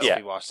your ass if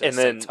you watched it and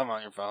then time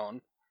on your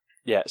phone.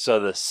 Yeah. So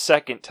the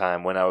second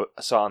time when I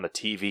saw on the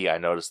TV, I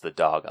noticed the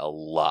dog a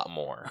lot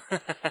more.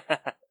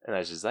 And I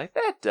was just like,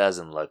 that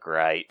doesn't look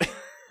right.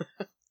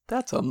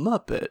 That's a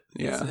Muppet.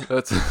 Yeah,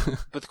 that's.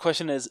 But the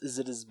question is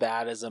it as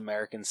bad as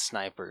American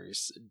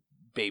Sniper's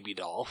baby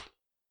doll?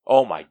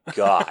 Oh my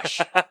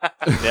gosh.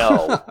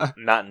 No,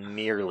 not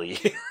nearly.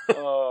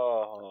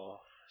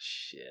 Oh,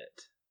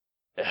 shit.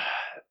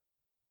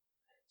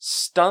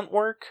 Stunt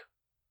work,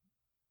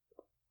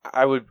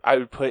 I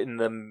would put in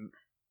the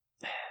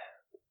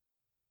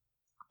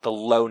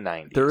low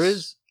 90s. There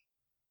is.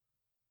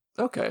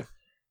 Okay.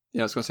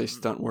 Yeah, I was gonna say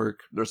stunt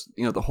work. There's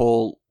the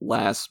whole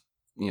last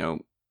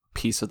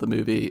piece of the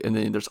movie, and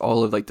then there's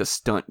all of like the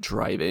stunt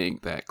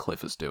driving that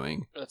Cliff is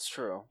doing. That's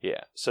true.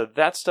 Yeah, so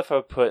that stuff I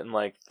would put in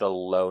like the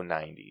low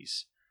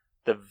 90s.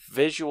 The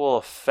visual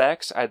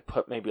effects I'd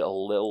put maybe a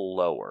little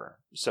lower.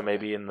 So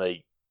maybe in the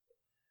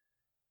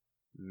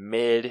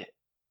mid,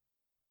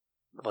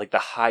 like the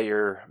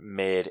higher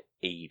mid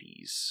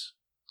 80s.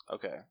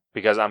 Okay.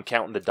 Because I'm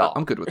counting the dog.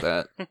 I'm good with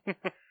that.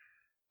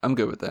 I'm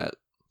good with that.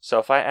 So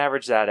if I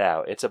average that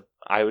out,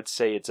 I would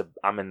say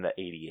I'm in the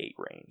 88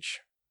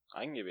 range.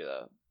 I can give you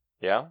that.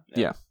 Yeah?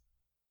 Yeah.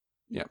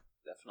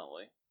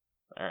 Definitely.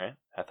 All right.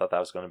 I thought that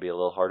was going to be a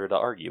little harder to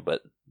argue,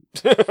 but...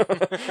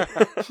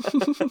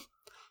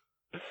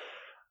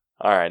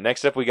 All right,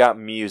 next up we got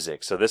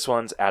music. So this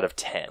one's out of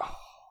 10.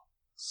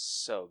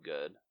 So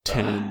good.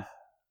 10.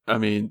 I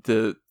mean,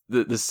 the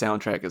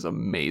soundtrack is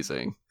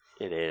amazing.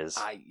 It is.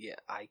 I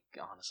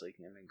honestly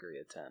can agree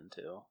at 10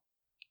 too.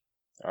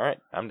 All right,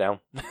 I'm down.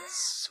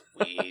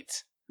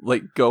 Sweet.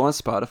 Like, go on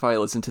Spotify,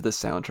 listen to the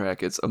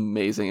soundtrack. It's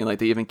amazing, and like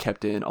they even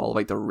kept in all of,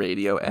 like the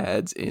radio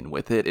ads in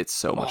with it. It's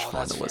so much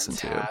fun to listen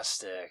to.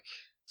 Fantastic.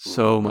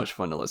 So much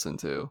fun to listen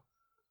to.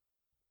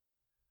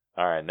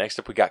 All right, next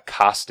up we got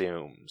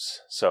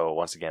costumes. So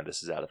once again,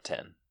 this is out of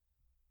 10.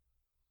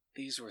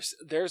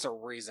 There's a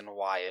reason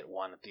why it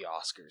won at the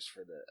Oscars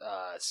for the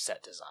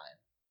set design,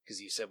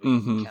 because you said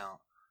we can count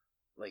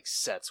like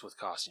sets with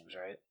costumes,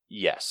 right?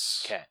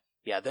 Yes. Okay.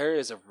 Yeah, there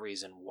is a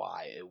reason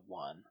why it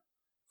won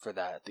for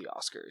that at the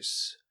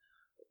Oscars.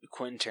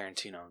 Quentin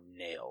Tarantino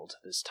nailed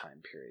this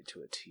time period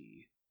to a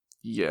T.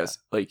 Yes,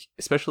 like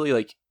especially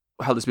like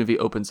how this movie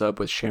opens up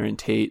with Sharon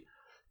Tate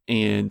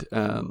and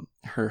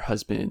her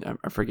husband,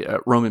 I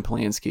forget, Roman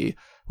Polanski,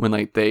 when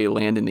like they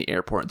land in the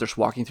airport, they're just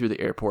walking through the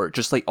airport,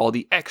 just like all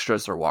the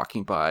extras are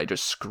walking by,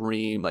 just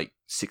scream like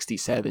 60s,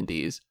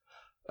 70s.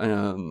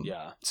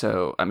 Yeah.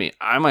 So I mean,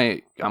 I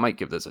might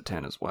give this a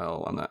 10 as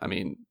well.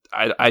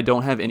 I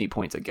don't have any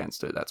points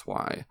against it. That's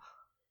why.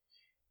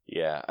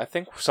 Yeah, I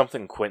think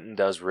something Quentin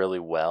does really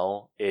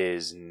well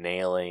is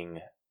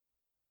nailing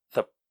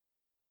the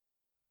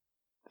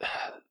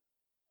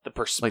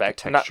perspective, like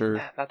the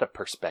texture, not the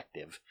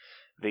perspective.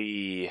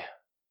 He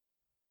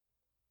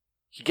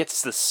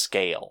gets the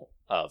scale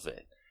of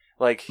it.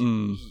 Like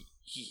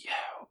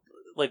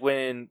like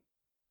when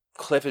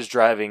Cliff is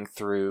driving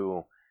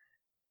through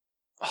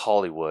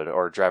Hollywood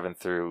or driving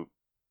through,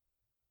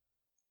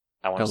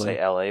 I want to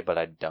say LA, but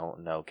I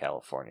don't know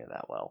California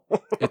that well.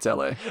 It's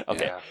LA.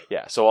 Okay.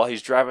 Yeah. So while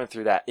he's driving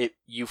through that,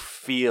 you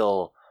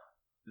feel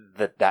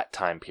that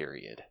time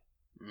period.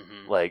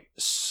 Mm-hmm. Like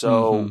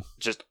so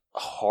just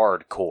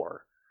hardcore.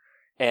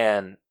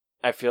 And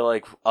I feel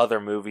like other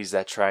movies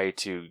that try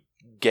to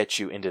get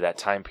you into that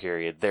time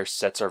period, their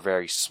sets are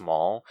very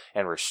small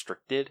and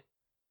restricted.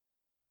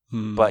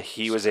 But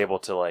he was able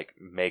to like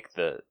make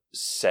the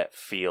set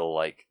feel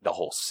like the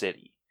whole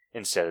city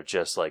instead of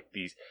just like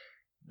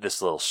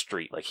this little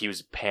street. Like he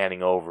was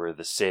panning over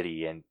the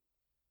city and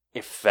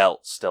it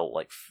felt still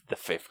like the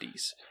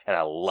 50s. And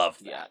I love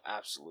that. Yeah,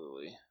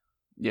 absolutely.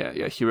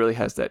 Yeah, he really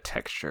has that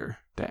texture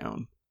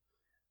down.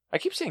 I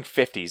keep saying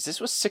 50s.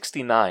 This was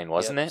 69,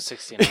 wasn't it?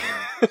 69.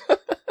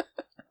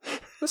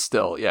 But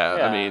still, yeah.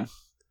 I mean,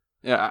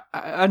 yeah,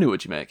 I knew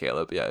what you meant,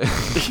 Caleb. Yeah.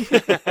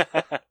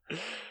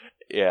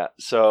 Yeah,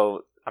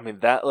 so, I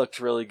mean, that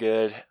looked really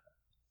good.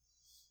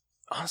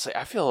 Honestly,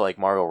 I feel like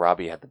Margot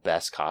Robbie had the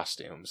best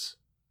costumes.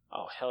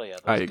 Oh, hell yeah.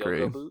 Those I agree.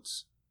 Go-Go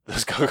boots.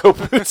 Those go-go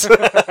boots.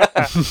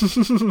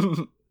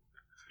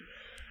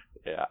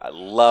 Yeah, I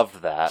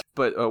loved that.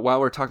 But while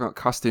we're talking about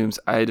costumes,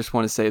 I just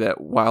want to say that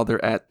while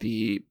they're at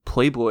the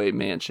Playboy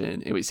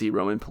Mansion and we see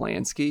Roman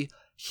Polanski,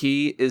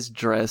 he is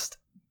dressed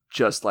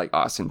just like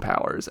Austin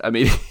Powers. I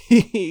mean,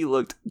 he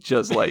looked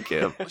just like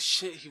him. Oh,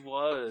 shit, he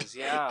was.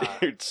 Yeah.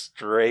 Dude,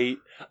 straight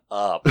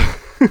up.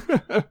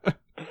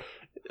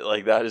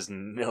 Like, that is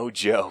no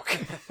joke.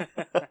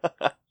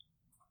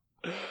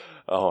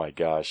 Oh my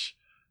gosh.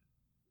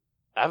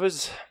 I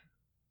was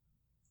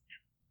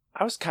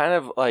kind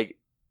of like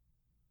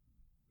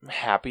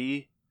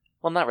happy.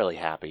 Well, not really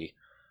happy.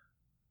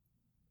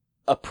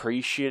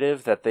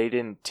 Appreciative that they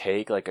didn't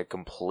take like a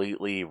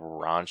completely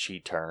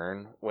raunchy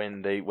turn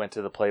when they went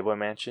to the Playboy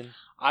Mansion.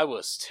 I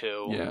was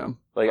too. Yeah.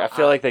 Like, I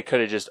feel like they could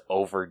have just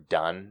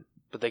overdone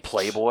But they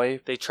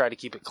Playboy. They tried to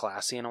keep it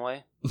classy in a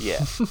way.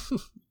 Yeah.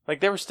 Like,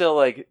 they were still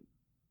like,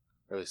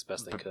 Or at least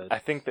best they could. I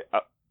think that,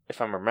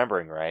 if I'm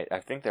remembering right, I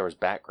think there was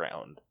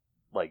background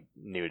like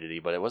nudity,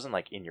 but it wasn't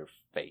like in your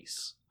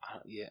face.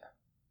 Yeah.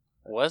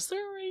 Was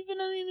there even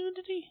any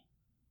nudity?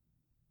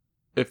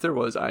 If there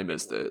was, I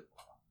missed it.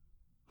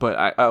 but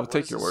I'll What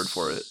take is your word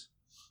for it. this?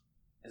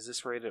 Is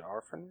this rated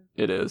R for nudity?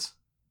 It is.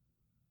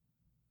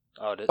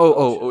 Oh, it is.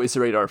 Oh, it's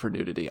a rated R for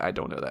nudity. I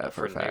don't know that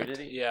for a fact.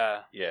 nudity? Yeah.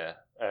 Yeah,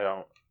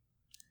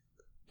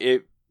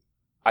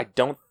 I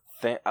don't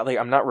think, like,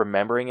 I'm not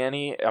remembering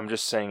any. I'm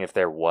just saying if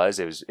there was,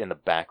 it was in the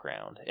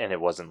background and it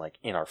wasn't like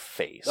in our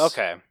face.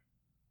 Okay.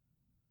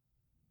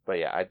 But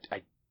yeah,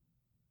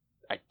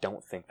 I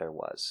don't think there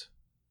was.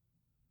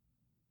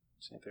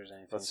 See if there's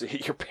anything. Let's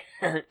see your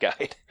parent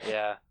guide.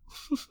 Yeah.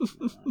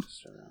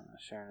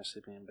 Sharon is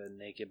sleeping in bed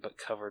naked but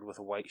covered with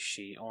a white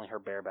sheet. Only her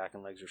bare back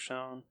and legs are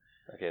shown.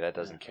 Okay, that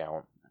doesn't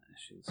count.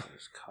 She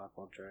says cock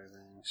while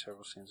driving.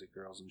 Several scenes of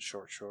girls in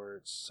short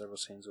shorts. Several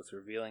scenes with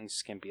revealing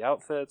skimpy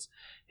outfits.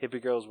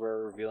 Hippie girls wear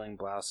revealing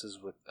blouses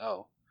with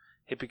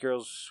hippie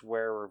girls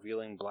wear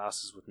revealing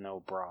blouses with no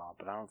bra.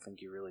 But I don't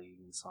think you really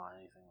even saw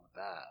anything with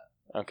that.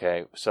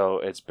 Okay, so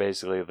it's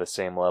basically the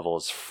same level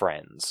as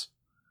Friends.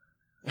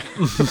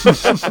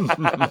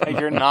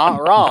 You're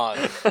not wrong.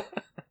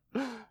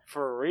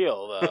 For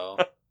real though.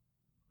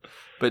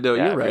 But no,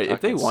 Yeah, you're if you're right.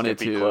 If they talking wanted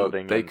skimpy to,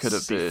 clothing they and could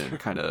have see-through. been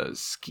kind of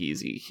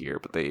skeezy here,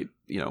 but they,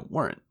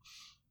 weren't.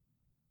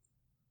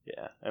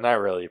 Yeah, and I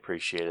really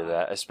appreciated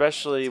that,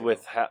 especially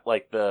with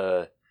like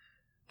the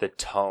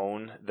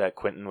tone that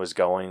Quentin was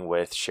going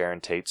with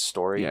Sharon Tate's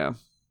story. Yeah.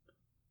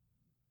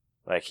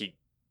 Like he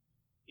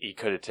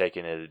could have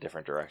taken it a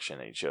different direction,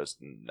 and he chose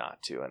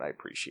not to, and I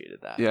appreciated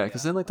that. Yeah,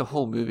 because then like the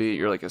whole movie,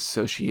 you're like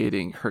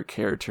associating her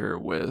character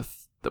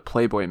with the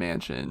Playboy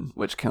Mansion,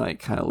 which can like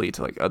kind of lead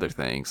to like other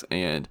things.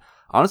 And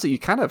honestly, you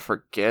kind of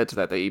forget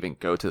that they even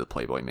go to the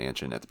Playboy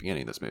Mansion at the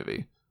beginning of this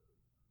movie.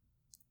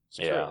 It's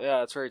true.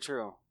 Yeah, it's very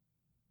true.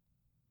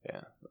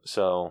 Yeah.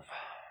 So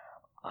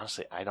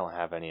honestly, I don't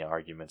have any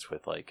arguments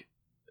with like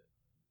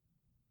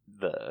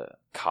the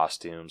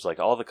costumes. Like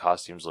all the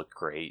costumes look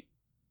great.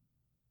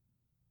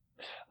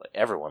 Like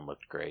everyone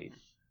looked great.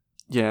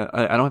 Yeah,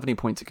 I don't have any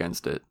points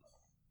against it.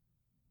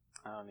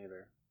 I don't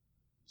either.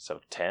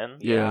 So 10?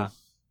 Yeah.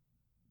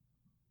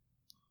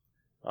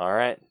 All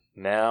right.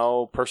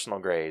 Now personal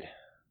grade.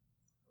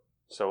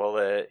 So we'll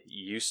let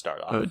you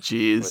start off. Oh,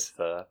 jeez.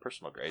 With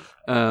personal grade.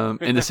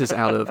 And this is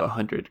out of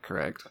 100,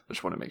 correct? I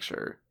just want to make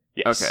sure.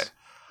 Yes. Okay.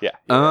 Yeah.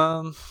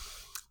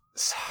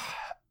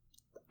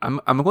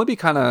 I'm going to be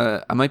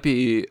I might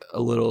be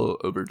a little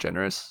over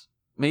generous.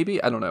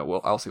 Maybe, I don't know.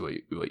 Well, I'll see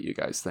what you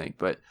guys think.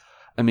 But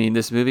I mean,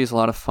 this movie is a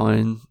lot of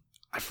fun.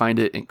 I find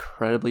it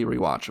incredibly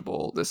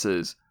rewatchable. This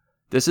is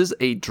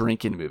a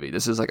drinking movie.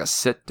 This is like a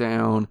sit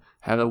down,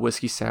 have a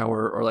whiskey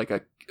sour or like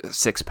a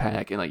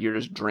 6-pack, and like you're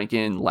just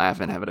drinking,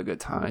 laughing, having a good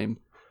time.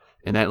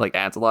 And that like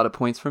adds a lot of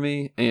points for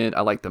me. And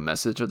I like the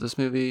message of this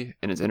movie,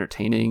 and it's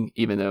entertaining,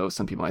 even though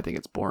some people might think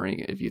it's boring.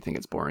 If you think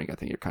it's boring, I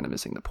think you're kind of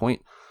missing the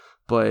point.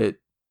 But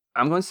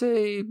I'm going to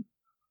say,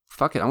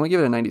 fuck it. I'm going to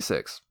give it a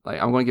 96.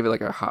 Like I'm going to give it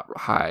like a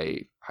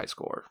high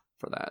score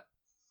for that.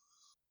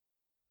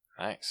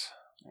 Nice.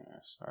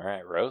 All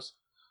right, Rose?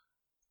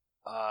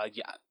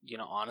 Yeah,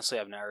 honestly,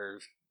 I've never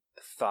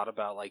thought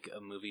about like a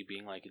movie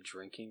being like a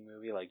drinking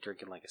movie, like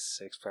drinking like a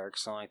 6-pack or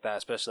something like that,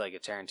 especially like a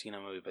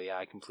Tarantino movie. But yeah,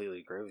 I completely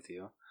agree with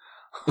you.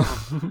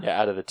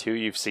 Yeah, out of the 2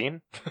 you've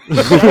seen?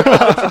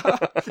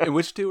 And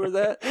which 2 are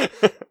that?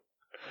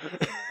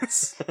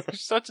 You're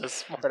such a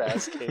smart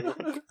ass,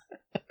 Caleb.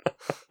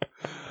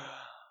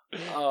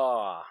 Oh,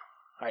 all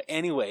right.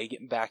 Anyway,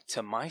 getting back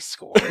to my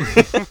score.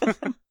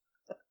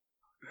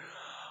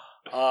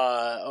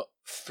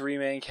 3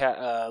 main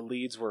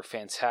leads were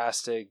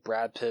fantastic.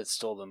 Brad Pitt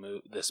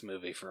stole this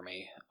movie for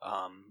me.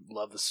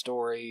 Love the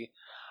story.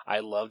 I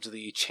loved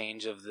the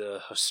change of the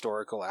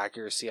historical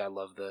accuracy. I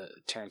love the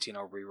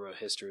Tarantino rewrote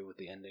history with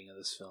the ending of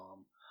this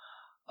film.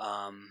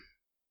 I'm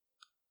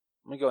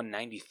gonna go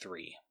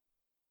 93.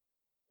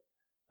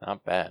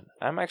 Not bad.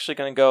 I'm actually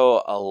going to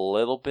go a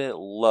little bit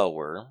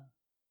lower.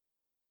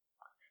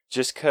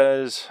 Just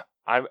because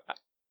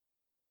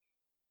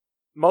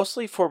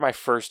mostly for my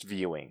first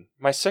viewing.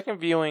 My second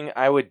viewing,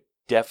 I would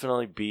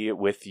definitely be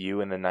with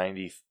you in the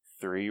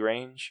 93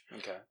 range.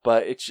 Okay.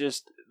 But it's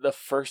just the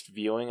first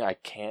viewing I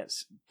can't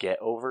get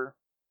over.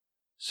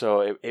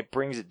 So it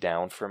brings it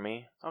down for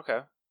me.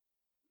 Okay.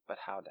 But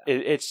how down?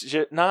 It's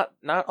just not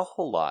a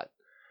whole lot.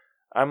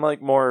 I'm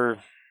like more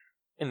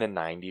in the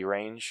 90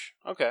 range.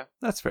 Okay.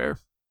 That's fair.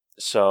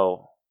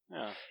 So,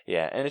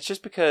 yeah. And it's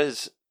just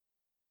because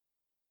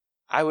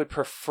I would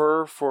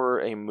prefer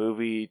for a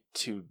movie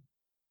to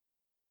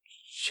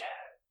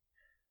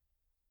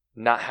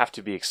not have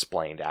to be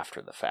explained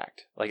after the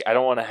fact. Like, I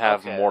don't want to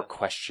have more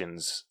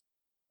questions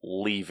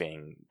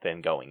leaving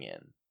than going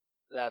in.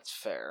 That's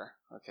fair.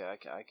 Okay, I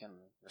can.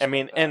 I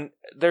mean, that. And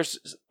there's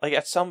like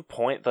at some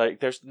point, like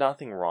there's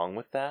nothing wrong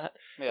with that.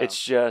 Yeah.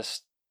 It's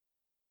just.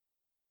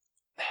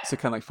 Is it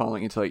kind of like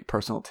falling into like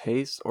personal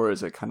taste, or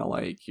is it kind of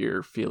like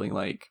you're feeling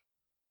like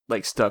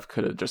stuff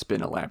could have just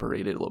been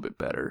elaborated a little bit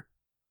better?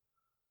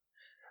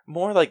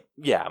 More like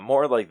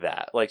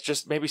that. Like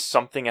just maybe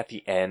something at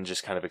the end,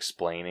 just kind of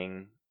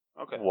explaining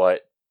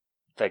what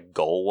that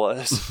goal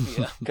was.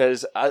 Yeah.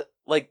 Because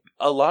like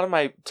a lot of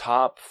my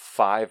top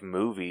 5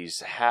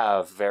 movies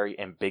have very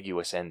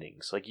ambiguous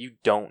endings. Like you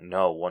don't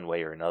know one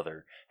way or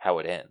another how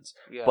it ends.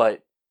 Yeah.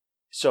 But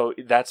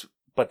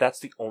that's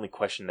the only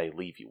question they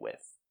leave you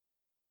with.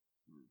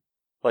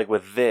 Like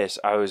with this,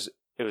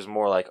 it was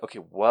more like, okay,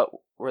 what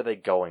were they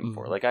going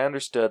for? Like I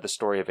understood the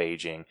story of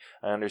aging.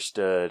 I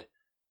understood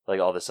like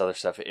all this other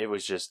stuff. It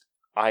was just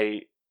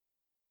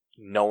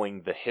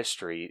knowing the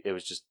history, it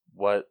was just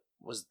what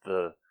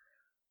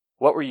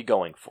were you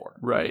going for?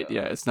 Right.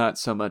 Yeah. It's not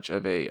so much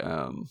of a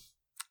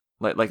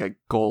like a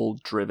goal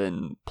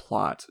driven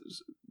plot,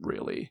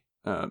 really.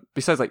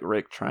 Besides like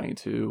Rick trying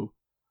to,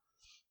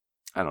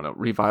 I don't know,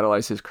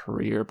 revitalize his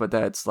career, but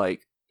that's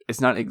like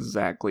it's not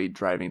exactly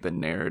driving the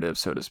narrative,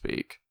 so to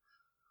speak.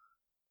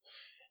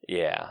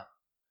 Yeah,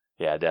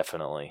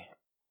 definitely.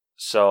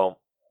 So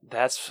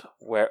that's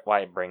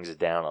why it brings it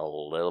down a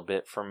little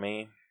bit for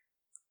me,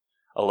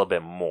 a little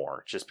bit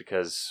more, just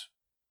because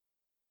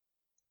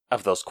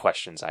of those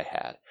questions I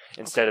had.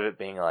 Instead of it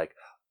being like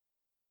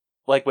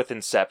with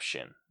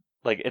Inception,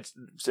 like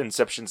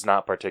Inception's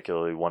not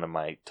particularly one of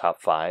my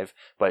top 5,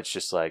 but it's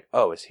just like,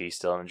 oh, is he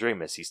still in a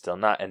dream? Is he still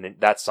not? And then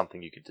that's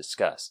something you could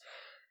discuss.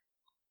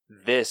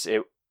 This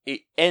it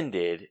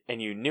ended,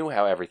 and you knew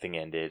how everything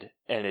ended,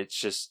 and it's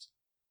just.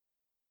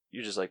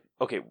 You're just like,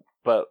 okay,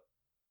 but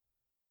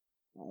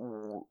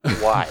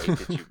why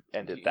did you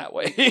end it that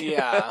way?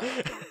 Yeah.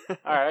 All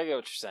right, I get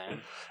what you're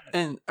saying.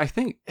 And I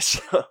think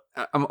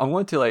I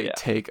want to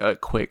take a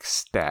quick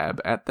stab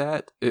at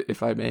that,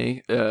 if I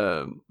may,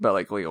 about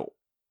like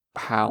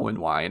how and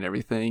why and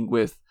everything.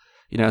 With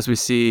as we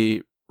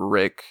see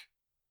Rick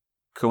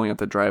going up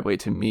the driveway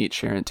to meet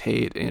Sharon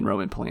Tate and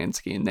Roman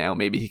Polanski, and now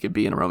maybe he could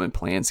be in a Roman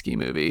Polanski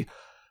movie.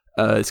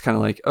 It's kind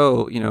of like,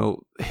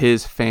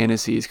 his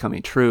fantasy is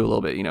coming true a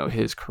little bit.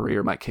 His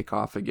career might kick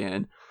off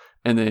again.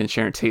 And then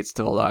Sharon Tate's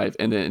still alive.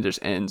 And then it just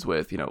ends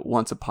with,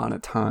 once upon a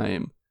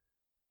time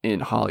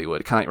in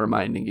Hollywood, kind of like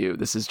reminding you,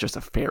 this is just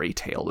a fairy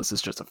tale. This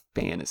is just a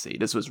fantasy.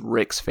 This was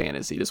Rick's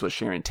fantasy. This was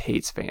Sharon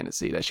Tate's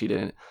fantasy that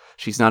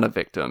she's not a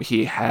victim.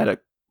 He had a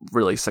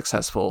really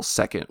successful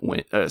second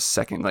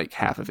like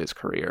half of his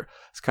career.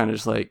 It's kind of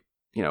just like,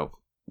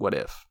 what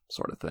if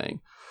sort of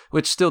thing,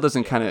 which still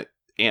doesn't kind of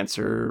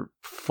answer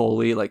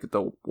fully like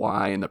the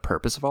why and the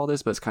purpose of all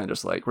this, but it's kind of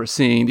just like we're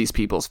seeing these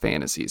people's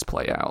fantasies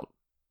play out.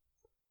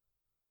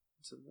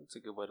 That's a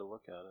good way to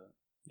look at it.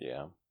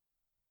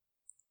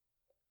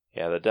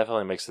 Yeah, that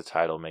definitely makes the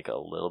title make a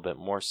little bit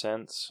more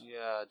sense.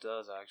 Yeah, it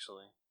does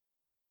actually.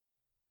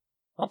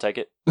 I'll take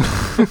it.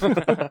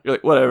 You're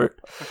like, whatever,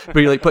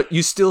 but you're like, but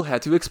you still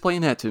had to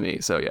explain that to me,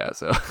 so yeah.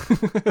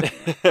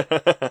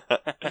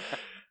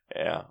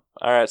 Yeah.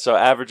 All right. So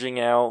averaging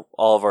out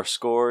all of our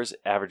scores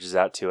averages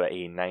out to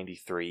a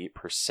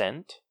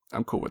 93%.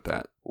 I'm cool with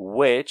that.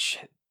 Which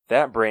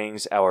that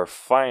brings our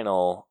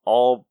final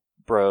All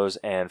Bros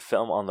and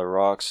Film on the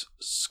Rocks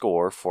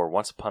score for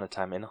Once Upon a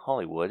Time in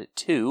Hollywood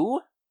to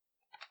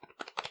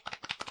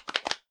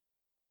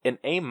an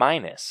A-.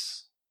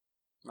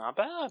 Not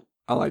bad.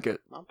 I like it.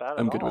 Not bad at all.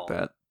 I'm good with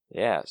that.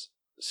 Yes.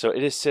 So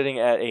it is sitting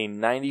at a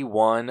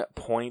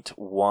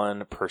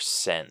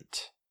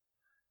 91.1%.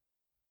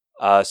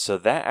 So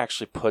that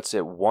actually puts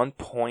it 1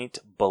 point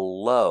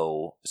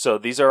below. So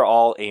these are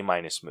all A-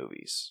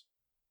 movies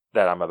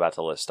that I'm about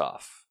to list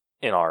off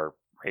in our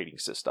rating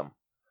system.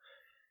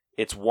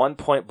 It's 1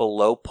 point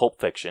below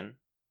Pulp Fiction.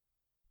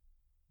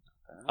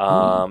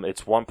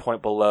 It's 1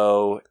 point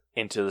below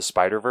Into the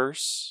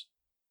Spider-Verse.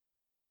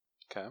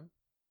 Okay.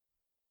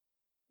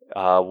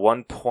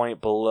 1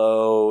 point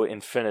below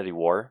Infinity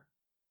War.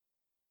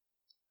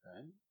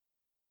 Okay.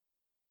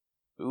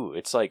 Ooh,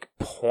 it's like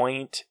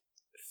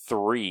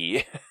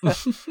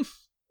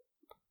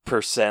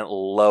 0.3%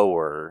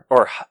 lower,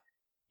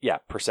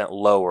 percent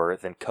lower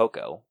than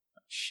Coco.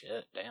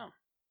 Shit, damn.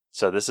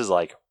 So this is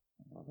like,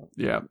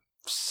 yeah,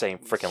 same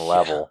freaking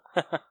level.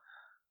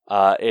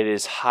 It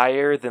is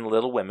higher than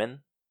Little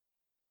Women.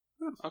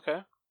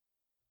 Okay.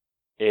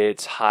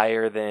 It's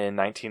higher than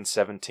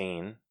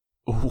 1917.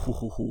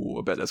 Ooh,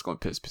 I bet that's going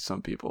to piss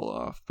some people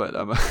off, but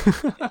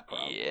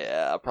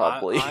yeah,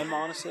 probably. I'm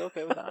honestly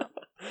okay with that.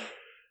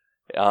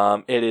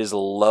 It is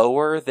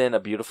lower than A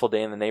Beautiful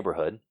Day in the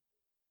Neighborhood.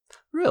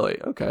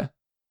 Really? Okay.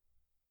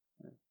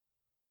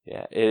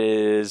 Yeah, it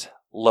is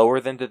lower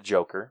than The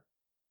Joker.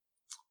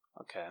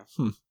 Okay.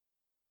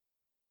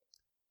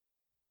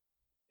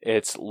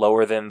 It's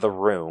lower than The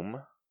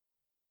Room.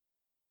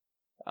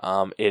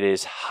 It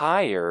is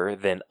higher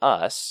than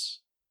Us.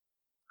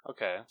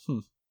 Okay.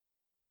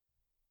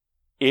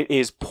 It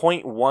is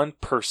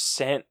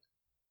 0.1%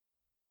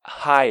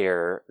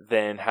 higher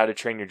than How to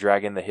Train Your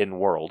Dragon: The Hidden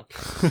World.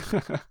 Damn.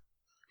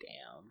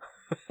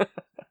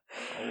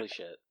 Holy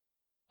shit.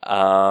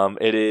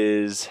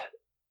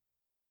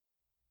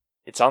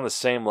 It's on the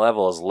same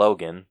level as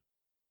Logan.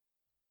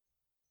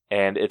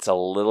 And it's a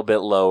little bit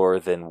lower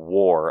than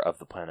War of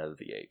the Planet of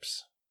the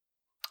Apes.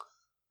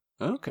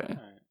 Okay.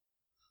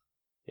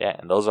 Yeah,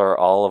 and those are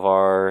all of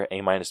our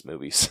A-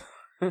 movies.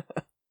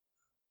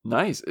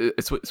 Nice.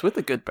 It's with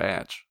a good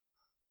batch.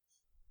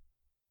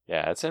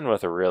 Yeah, it's in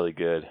with a really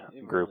good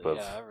It group really-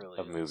 of yeah, it really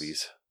of is.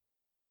 movies.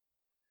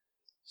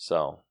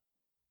 So,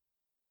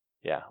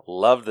 yeah,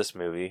 love this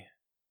movie.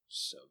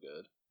 So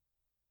good.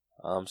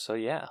 So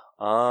yeah.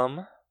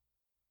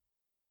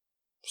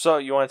 So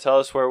you want to tell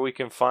us where we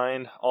can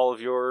find all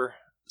of your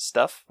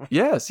stuff?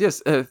 Yes.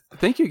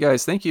 Thank you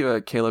guys. Thank you,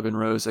 Caleb and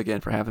Rose,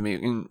 again for having me.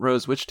 And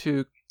Rose, which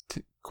two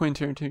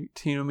Quentin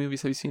Tarantino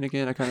movies have you seen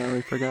again? I kind of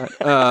already forgot.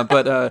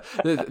 But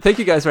thank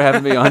you guys for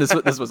having me on.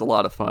 This was a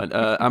lot of fun.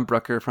 I'm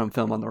Brucker from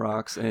Film on the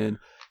Rocks, and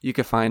you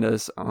can find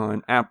us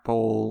on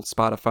Apple,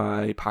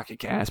 Spotify, Pocket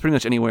Cast, pretty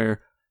much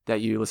anywhere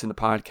that you listen to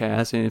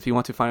podcasts. And if you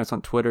want to find us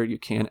on Twitter, you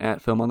can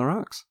at Film on the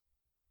Rocks.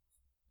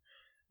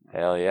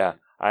 Hell yeah.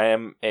 I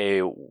am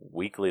a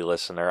weekly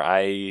listener.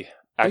 I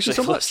Thank you actually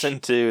so much. listen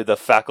to The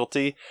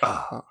Faculty,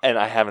 and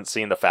I haven't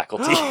seen The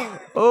Faculty.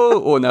 Oh,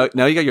 well,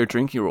 now you got your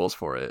drinking rules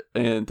for it,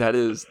 and that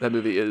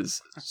movie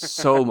is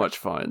so much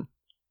fun.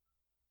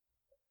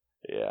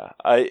 Yeah,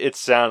 it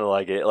sounded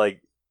like it.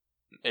 Like,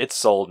 it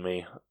sold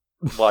me.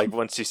 Like,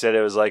 once you said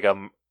it was like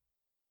a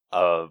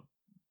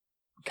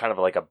kind of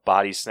like a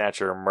body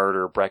snatcher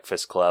murder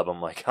breakfast club,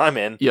 I'm like, I'm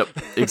in. Yep,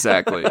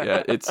 exactly.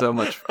 Yeah, it's so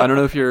much. I don't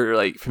know if you're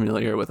like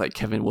familiar with like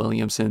Kevin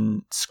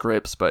Williamson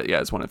scripts, but yeah,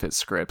 it's one of his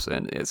scripts,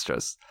 and it's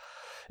just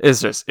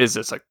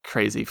a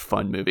crazy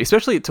fun movie,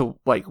 especially to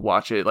like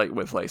watch it like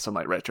with like some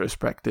like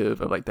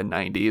retrospective of like the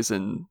 90s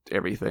and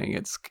everything.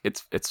 It's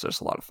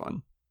just a lot of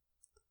fun.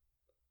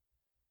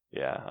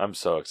 Yeah, I'm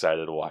so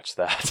excited to watch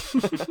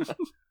that.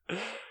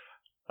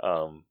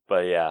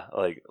 But yeah,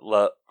 like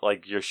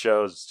your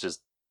show's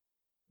just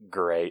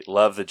great.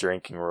 Love the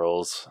drinking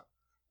rules.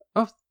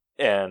 Oh.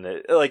 And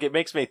it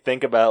makes me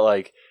think about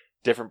like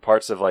different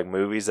parts of like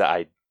movies that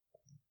I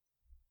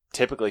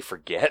typically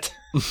forget,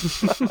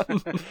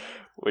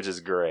 which is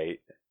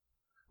great.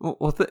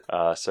 Well,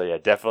 So yeah,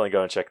 definitely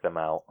go and check them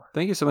out.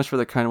 thank you so much for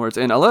the kind words,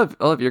 and I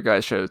love your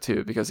guys' show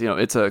too, because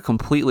it's a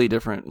completely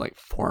different like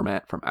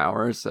format from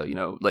ours. So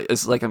like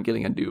it's like I'm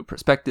getting a new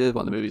perspective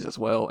on the movies as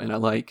well, and I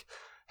like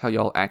how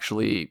y'all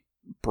actually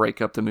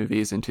break up the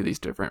movies into these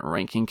different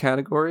ranking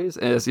categories.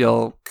 As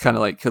y'all kind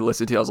of like could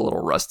listen to, I was a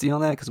little rusty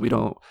on that because we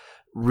don't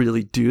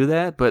really do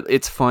that, but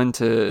it's fun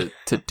to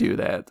do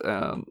that.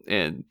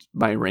 And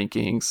my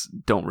rankings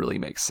don't really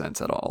make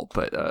sense at all,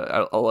 but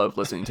I love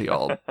listening to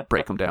y'all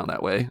break them down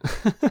that way.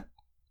 Thank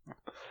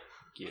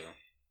you.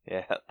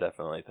 Yeah,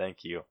 definitely.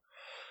 Thank you.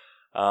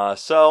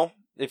 So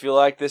if you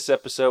like this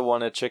episode,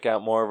 want to check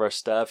out more of our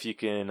stuff, you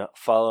can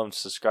follow and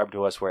subscribe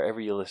to us wherever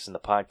you listen to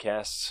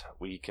podcasts.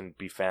 We can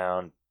be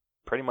found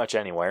pretty much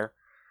anywhere.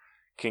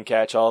 You can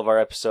catch all of our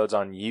episodes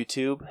on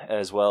YouTube,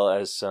 as well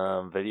as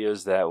some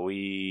videos that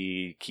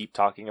we keep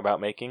talking about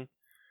making.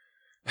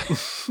 You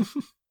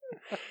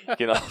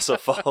can also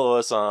follow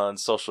us on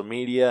social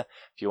media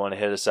if you want to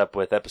hit us up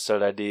with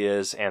episode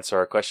ideas, answer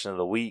our question of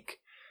the week,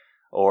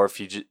 or if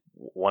you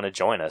want to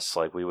join us.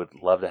 Like, we would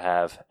love to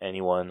have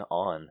anyone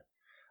on.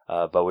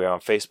 But we're on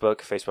Facebook,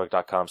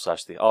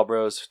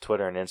 facebook.com/theallbros.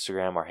 Twitter and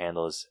Instagram, our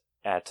handle is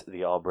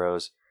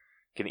 @theallbros.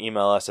 You can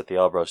email us at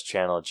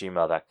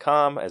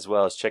theallbroschannel@gmail.com, as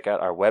well as check out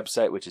our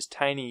website, which is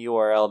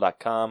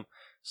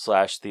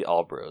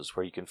tinyurl.com/theallbros,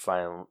 where you can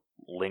find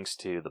links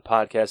to the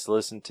podcast to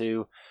listen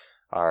to,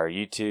 our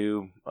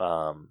YouTube,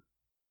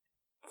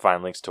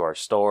 find links to our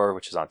store,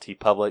 which is on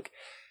TeePublic.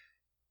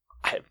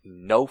 I have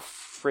no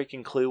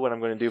freaking clue what I'm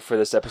going to do for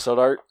this episode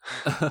art.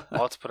 We'll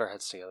have to put our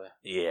heads together.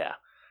 Yeah.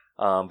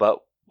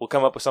 But we'll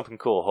come up with something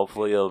cool.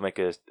 Hopefully it'll make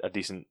a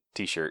decent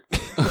t-shirt.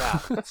 Yeah.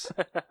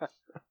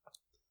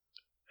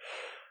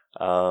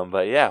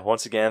 But yeah,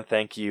 once again,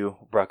 thank you,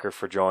 Brucker,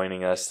 for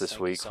joining us Yes, this thank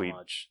you week. so We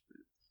much.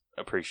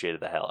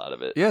 appreciated the hell out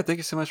of it. Yeah, thank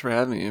you so much for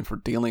having me and for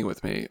dealing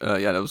with me.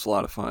 Yeah, that was a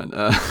lot of fun.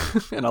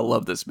 And I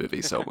love this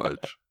movie so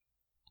much.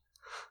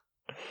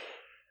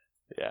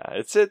 Yeah,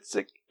 it's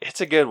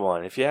a good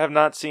one. If you have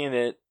not seen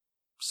it,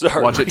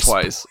 sorry, Watch it we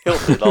twice.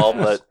 spoiled it all,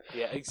 but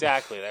Yeah,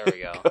 exactly. There we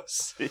go. go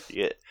see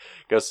it.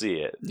 Go see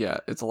it. Yeah,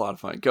 it's a lot of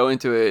fun. Go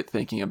into it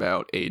thinking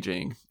about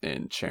aging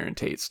and Sharon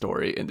Tate's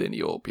story, and then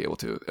you'll be able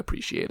to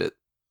appreciate it.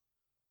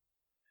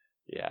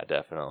 Yeah,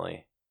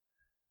 definitely.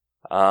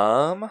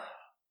 All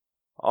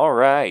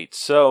right.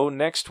 So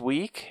next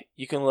week,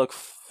 you can look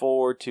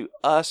forward to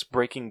us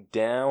breaking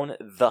down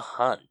The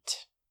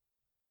Hunt.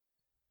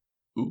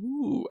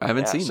 Ooh, I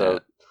haven't seen so-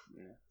 that.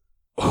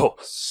 Oh,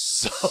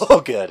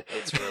 so good.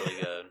 It's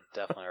really good.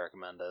 Definitely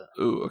recommend it.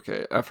 Ooh,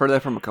 okay. I've heard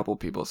that from a couple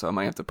people, so I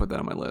might have to put that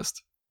on my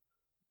list.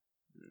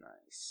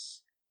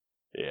 Nice.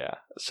 Yeah.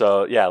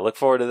 So, yeah, look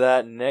forward to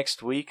that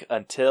next week.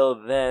 Until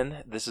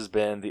then, this has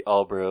been the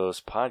All Bros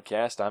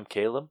Podcast. I'm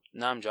Caleb,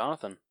 No, I'm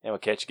Jonathan. and we'll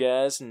catch you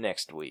guys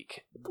next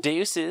week.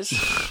 Deuces.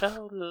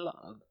 So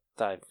long.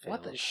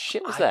 What the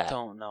shit was I that?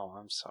 don't know.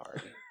 I'm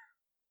sorry.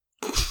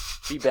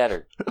 Be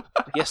better.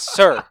 Yes,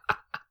 sir.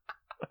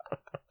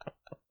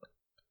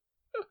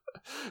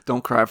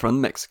 Don't cry from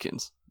the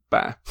Mexicans.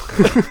 Bye.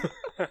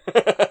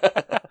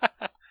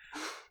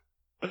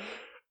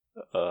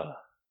 All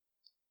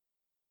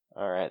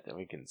right, then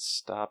we can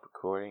stop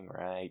recording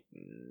right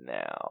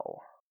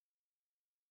now.